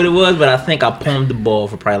 I don't know what it was, but I think I palmed the ball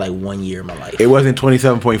for probably like 1 year of my life. It wasn't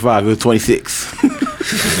 27.5, it was 26.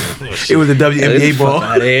 It was a WNBA ball.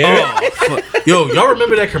 Outta here. Oh, fuck. Yo, y'all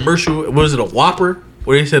remember that commercial? Was it a Whopper?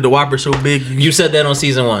 Where they said the Whopper's so big. You said that on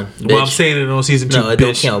season 1. Well, I'm bitch. saying it on season 2. No, it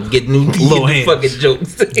don't bitch. count. Get new Low hands. fucking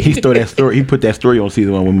jokes. He stole that story. He put that story on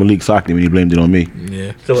season 1 when Malik socked him and he blamed it on me.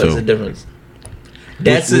 Yeah. So what's So- the difference?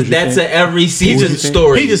 That's what a you that's saying? a every season you saying?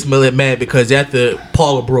 story. He just mad because after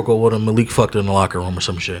Paula broke up with him, Malik fucked her in the locker room or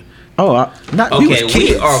some shit. Oh, not we was okay. kids.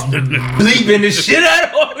 We are bleeping the shit out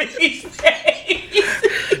of all these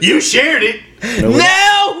things. You shared it.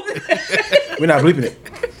 No, We're not bleeping it.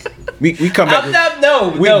 We come back. I'm not. No,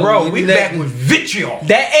 We that, back with vitriol.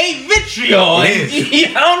 That ain't vitriol. It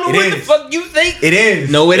is. I don't know It what the is. fuck you think. It is.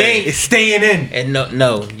 No, it ain't. It's staying in. And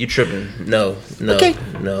no, you tripping. No. Okay.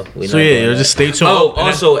 No. We So not yeah, doing that. just stay tuned. Oh, And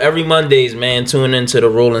also every Mondays, man, tune into the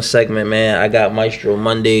rolling segment, man. I got Maestro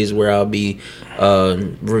Mondays where I'll be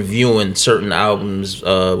reviewing certain albums,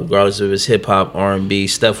 regardless if it's hip hop, R&B.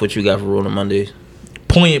 Steph, what you got for rolling Mondays?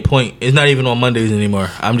 Point. It's not even on Mondays anymore.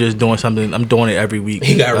 I'm just doing something. I'm doing it every week.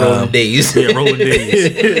 He got rolling days. Yeah, rolling days.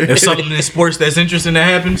 If something in sports that's interesting that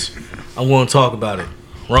happens, I'm going to talk about it.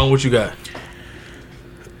 Ron, what you got?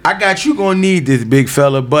 I got you gonna need this big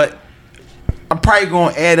fella, but I'm probably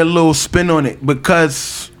gonna add a little spin on it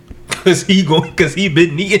because Cause he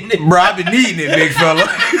been eating it. bro, I've been needing it, big fella.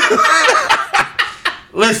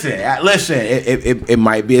 Listen. It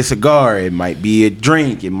might be a cigar. It might be a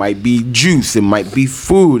drink. It might be juice. It might be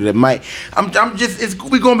food. It might. I'm just.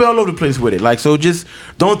 We gonna be all over the place with it. Like, so just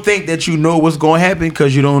don't think that you know what's gonna happen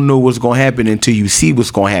because you don't know what's gonna happen until you see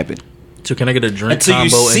what's gonna happen. So can I get a drink Until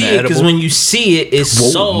you combo see and it, because edible? when you see it, it's Whoa,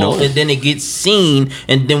 saw, no. and then it gets seen,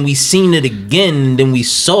 and then we seen it again, and then we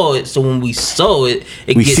saw it. So when we saw it,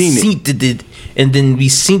 it We gets seen it. synced, and then we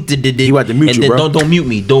synced it. You about to mute and you, then bro. Don't mute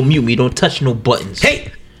me. Don't mute me. Don't touch no buttons.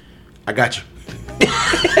 Hey, I got you.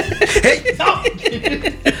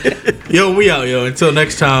 Yo, we out, yo. Until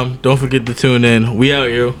next time, don't forget to tune in. We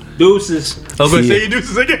out, yo. Deuces. I was going to See say ya. you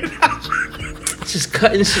deuces again. Just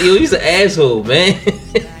cutting shit. Yo, he's an asshole, man.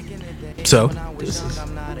 So, this is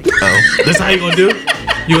how you going to do?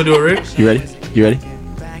 You going to do it, Rick? You ready? You ready?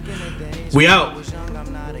 We out.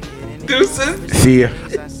 Deuces. See ya.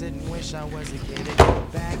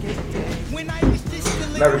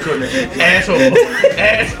 Asshole.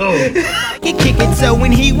 Could kick it, so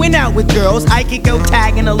when he went out with girls, I could go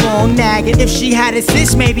tagging along, nagging. If she had a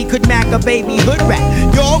sis, maybe could mac a baby hood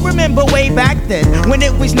rat. Y'all remember way back then when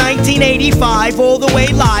it was 1985, all the way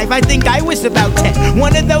live. I think I was about 10.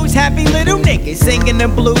 One of those happy little niggas singing the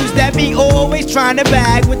blues that be always trying to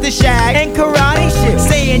bag with the shag and karate shit.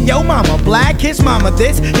 Saying, yo, mama black, his mama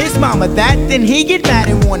this, his mama that. Then he get mad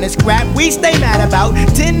and wanna scrap. We stay mad about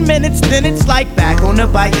 10 minutes, then it's like back on the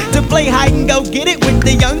bike to play hide and go get it with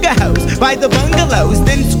the younger hoes. By by the bungalows,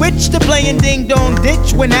 then switch to playing ding dong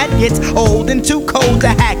ditch when that gets old and too cold to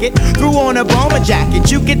hack it. Threw on a bomber jacket,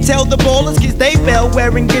 you could tell the ballers cause they fell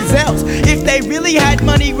wearing gazelles. If they really had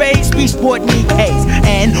money raised, we sport Nikes.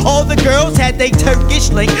 And all the girls had they Turkish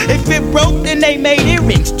link. If it broke, then they made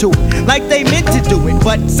earrings to it, like they meant to do it.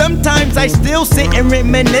 But sometimes I still sit and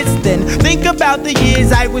reminisce, then think about the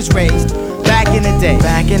years I was raised. Back in the day.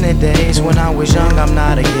 Back in the days when I was young, I'm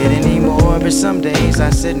not a kid anymore. But some days I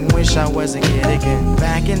sit and wish I was a kid again.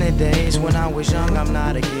 Back in the days when I was young, I'm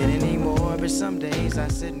not a kid anymore. But some days I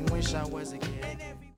sit and wish I was a kid.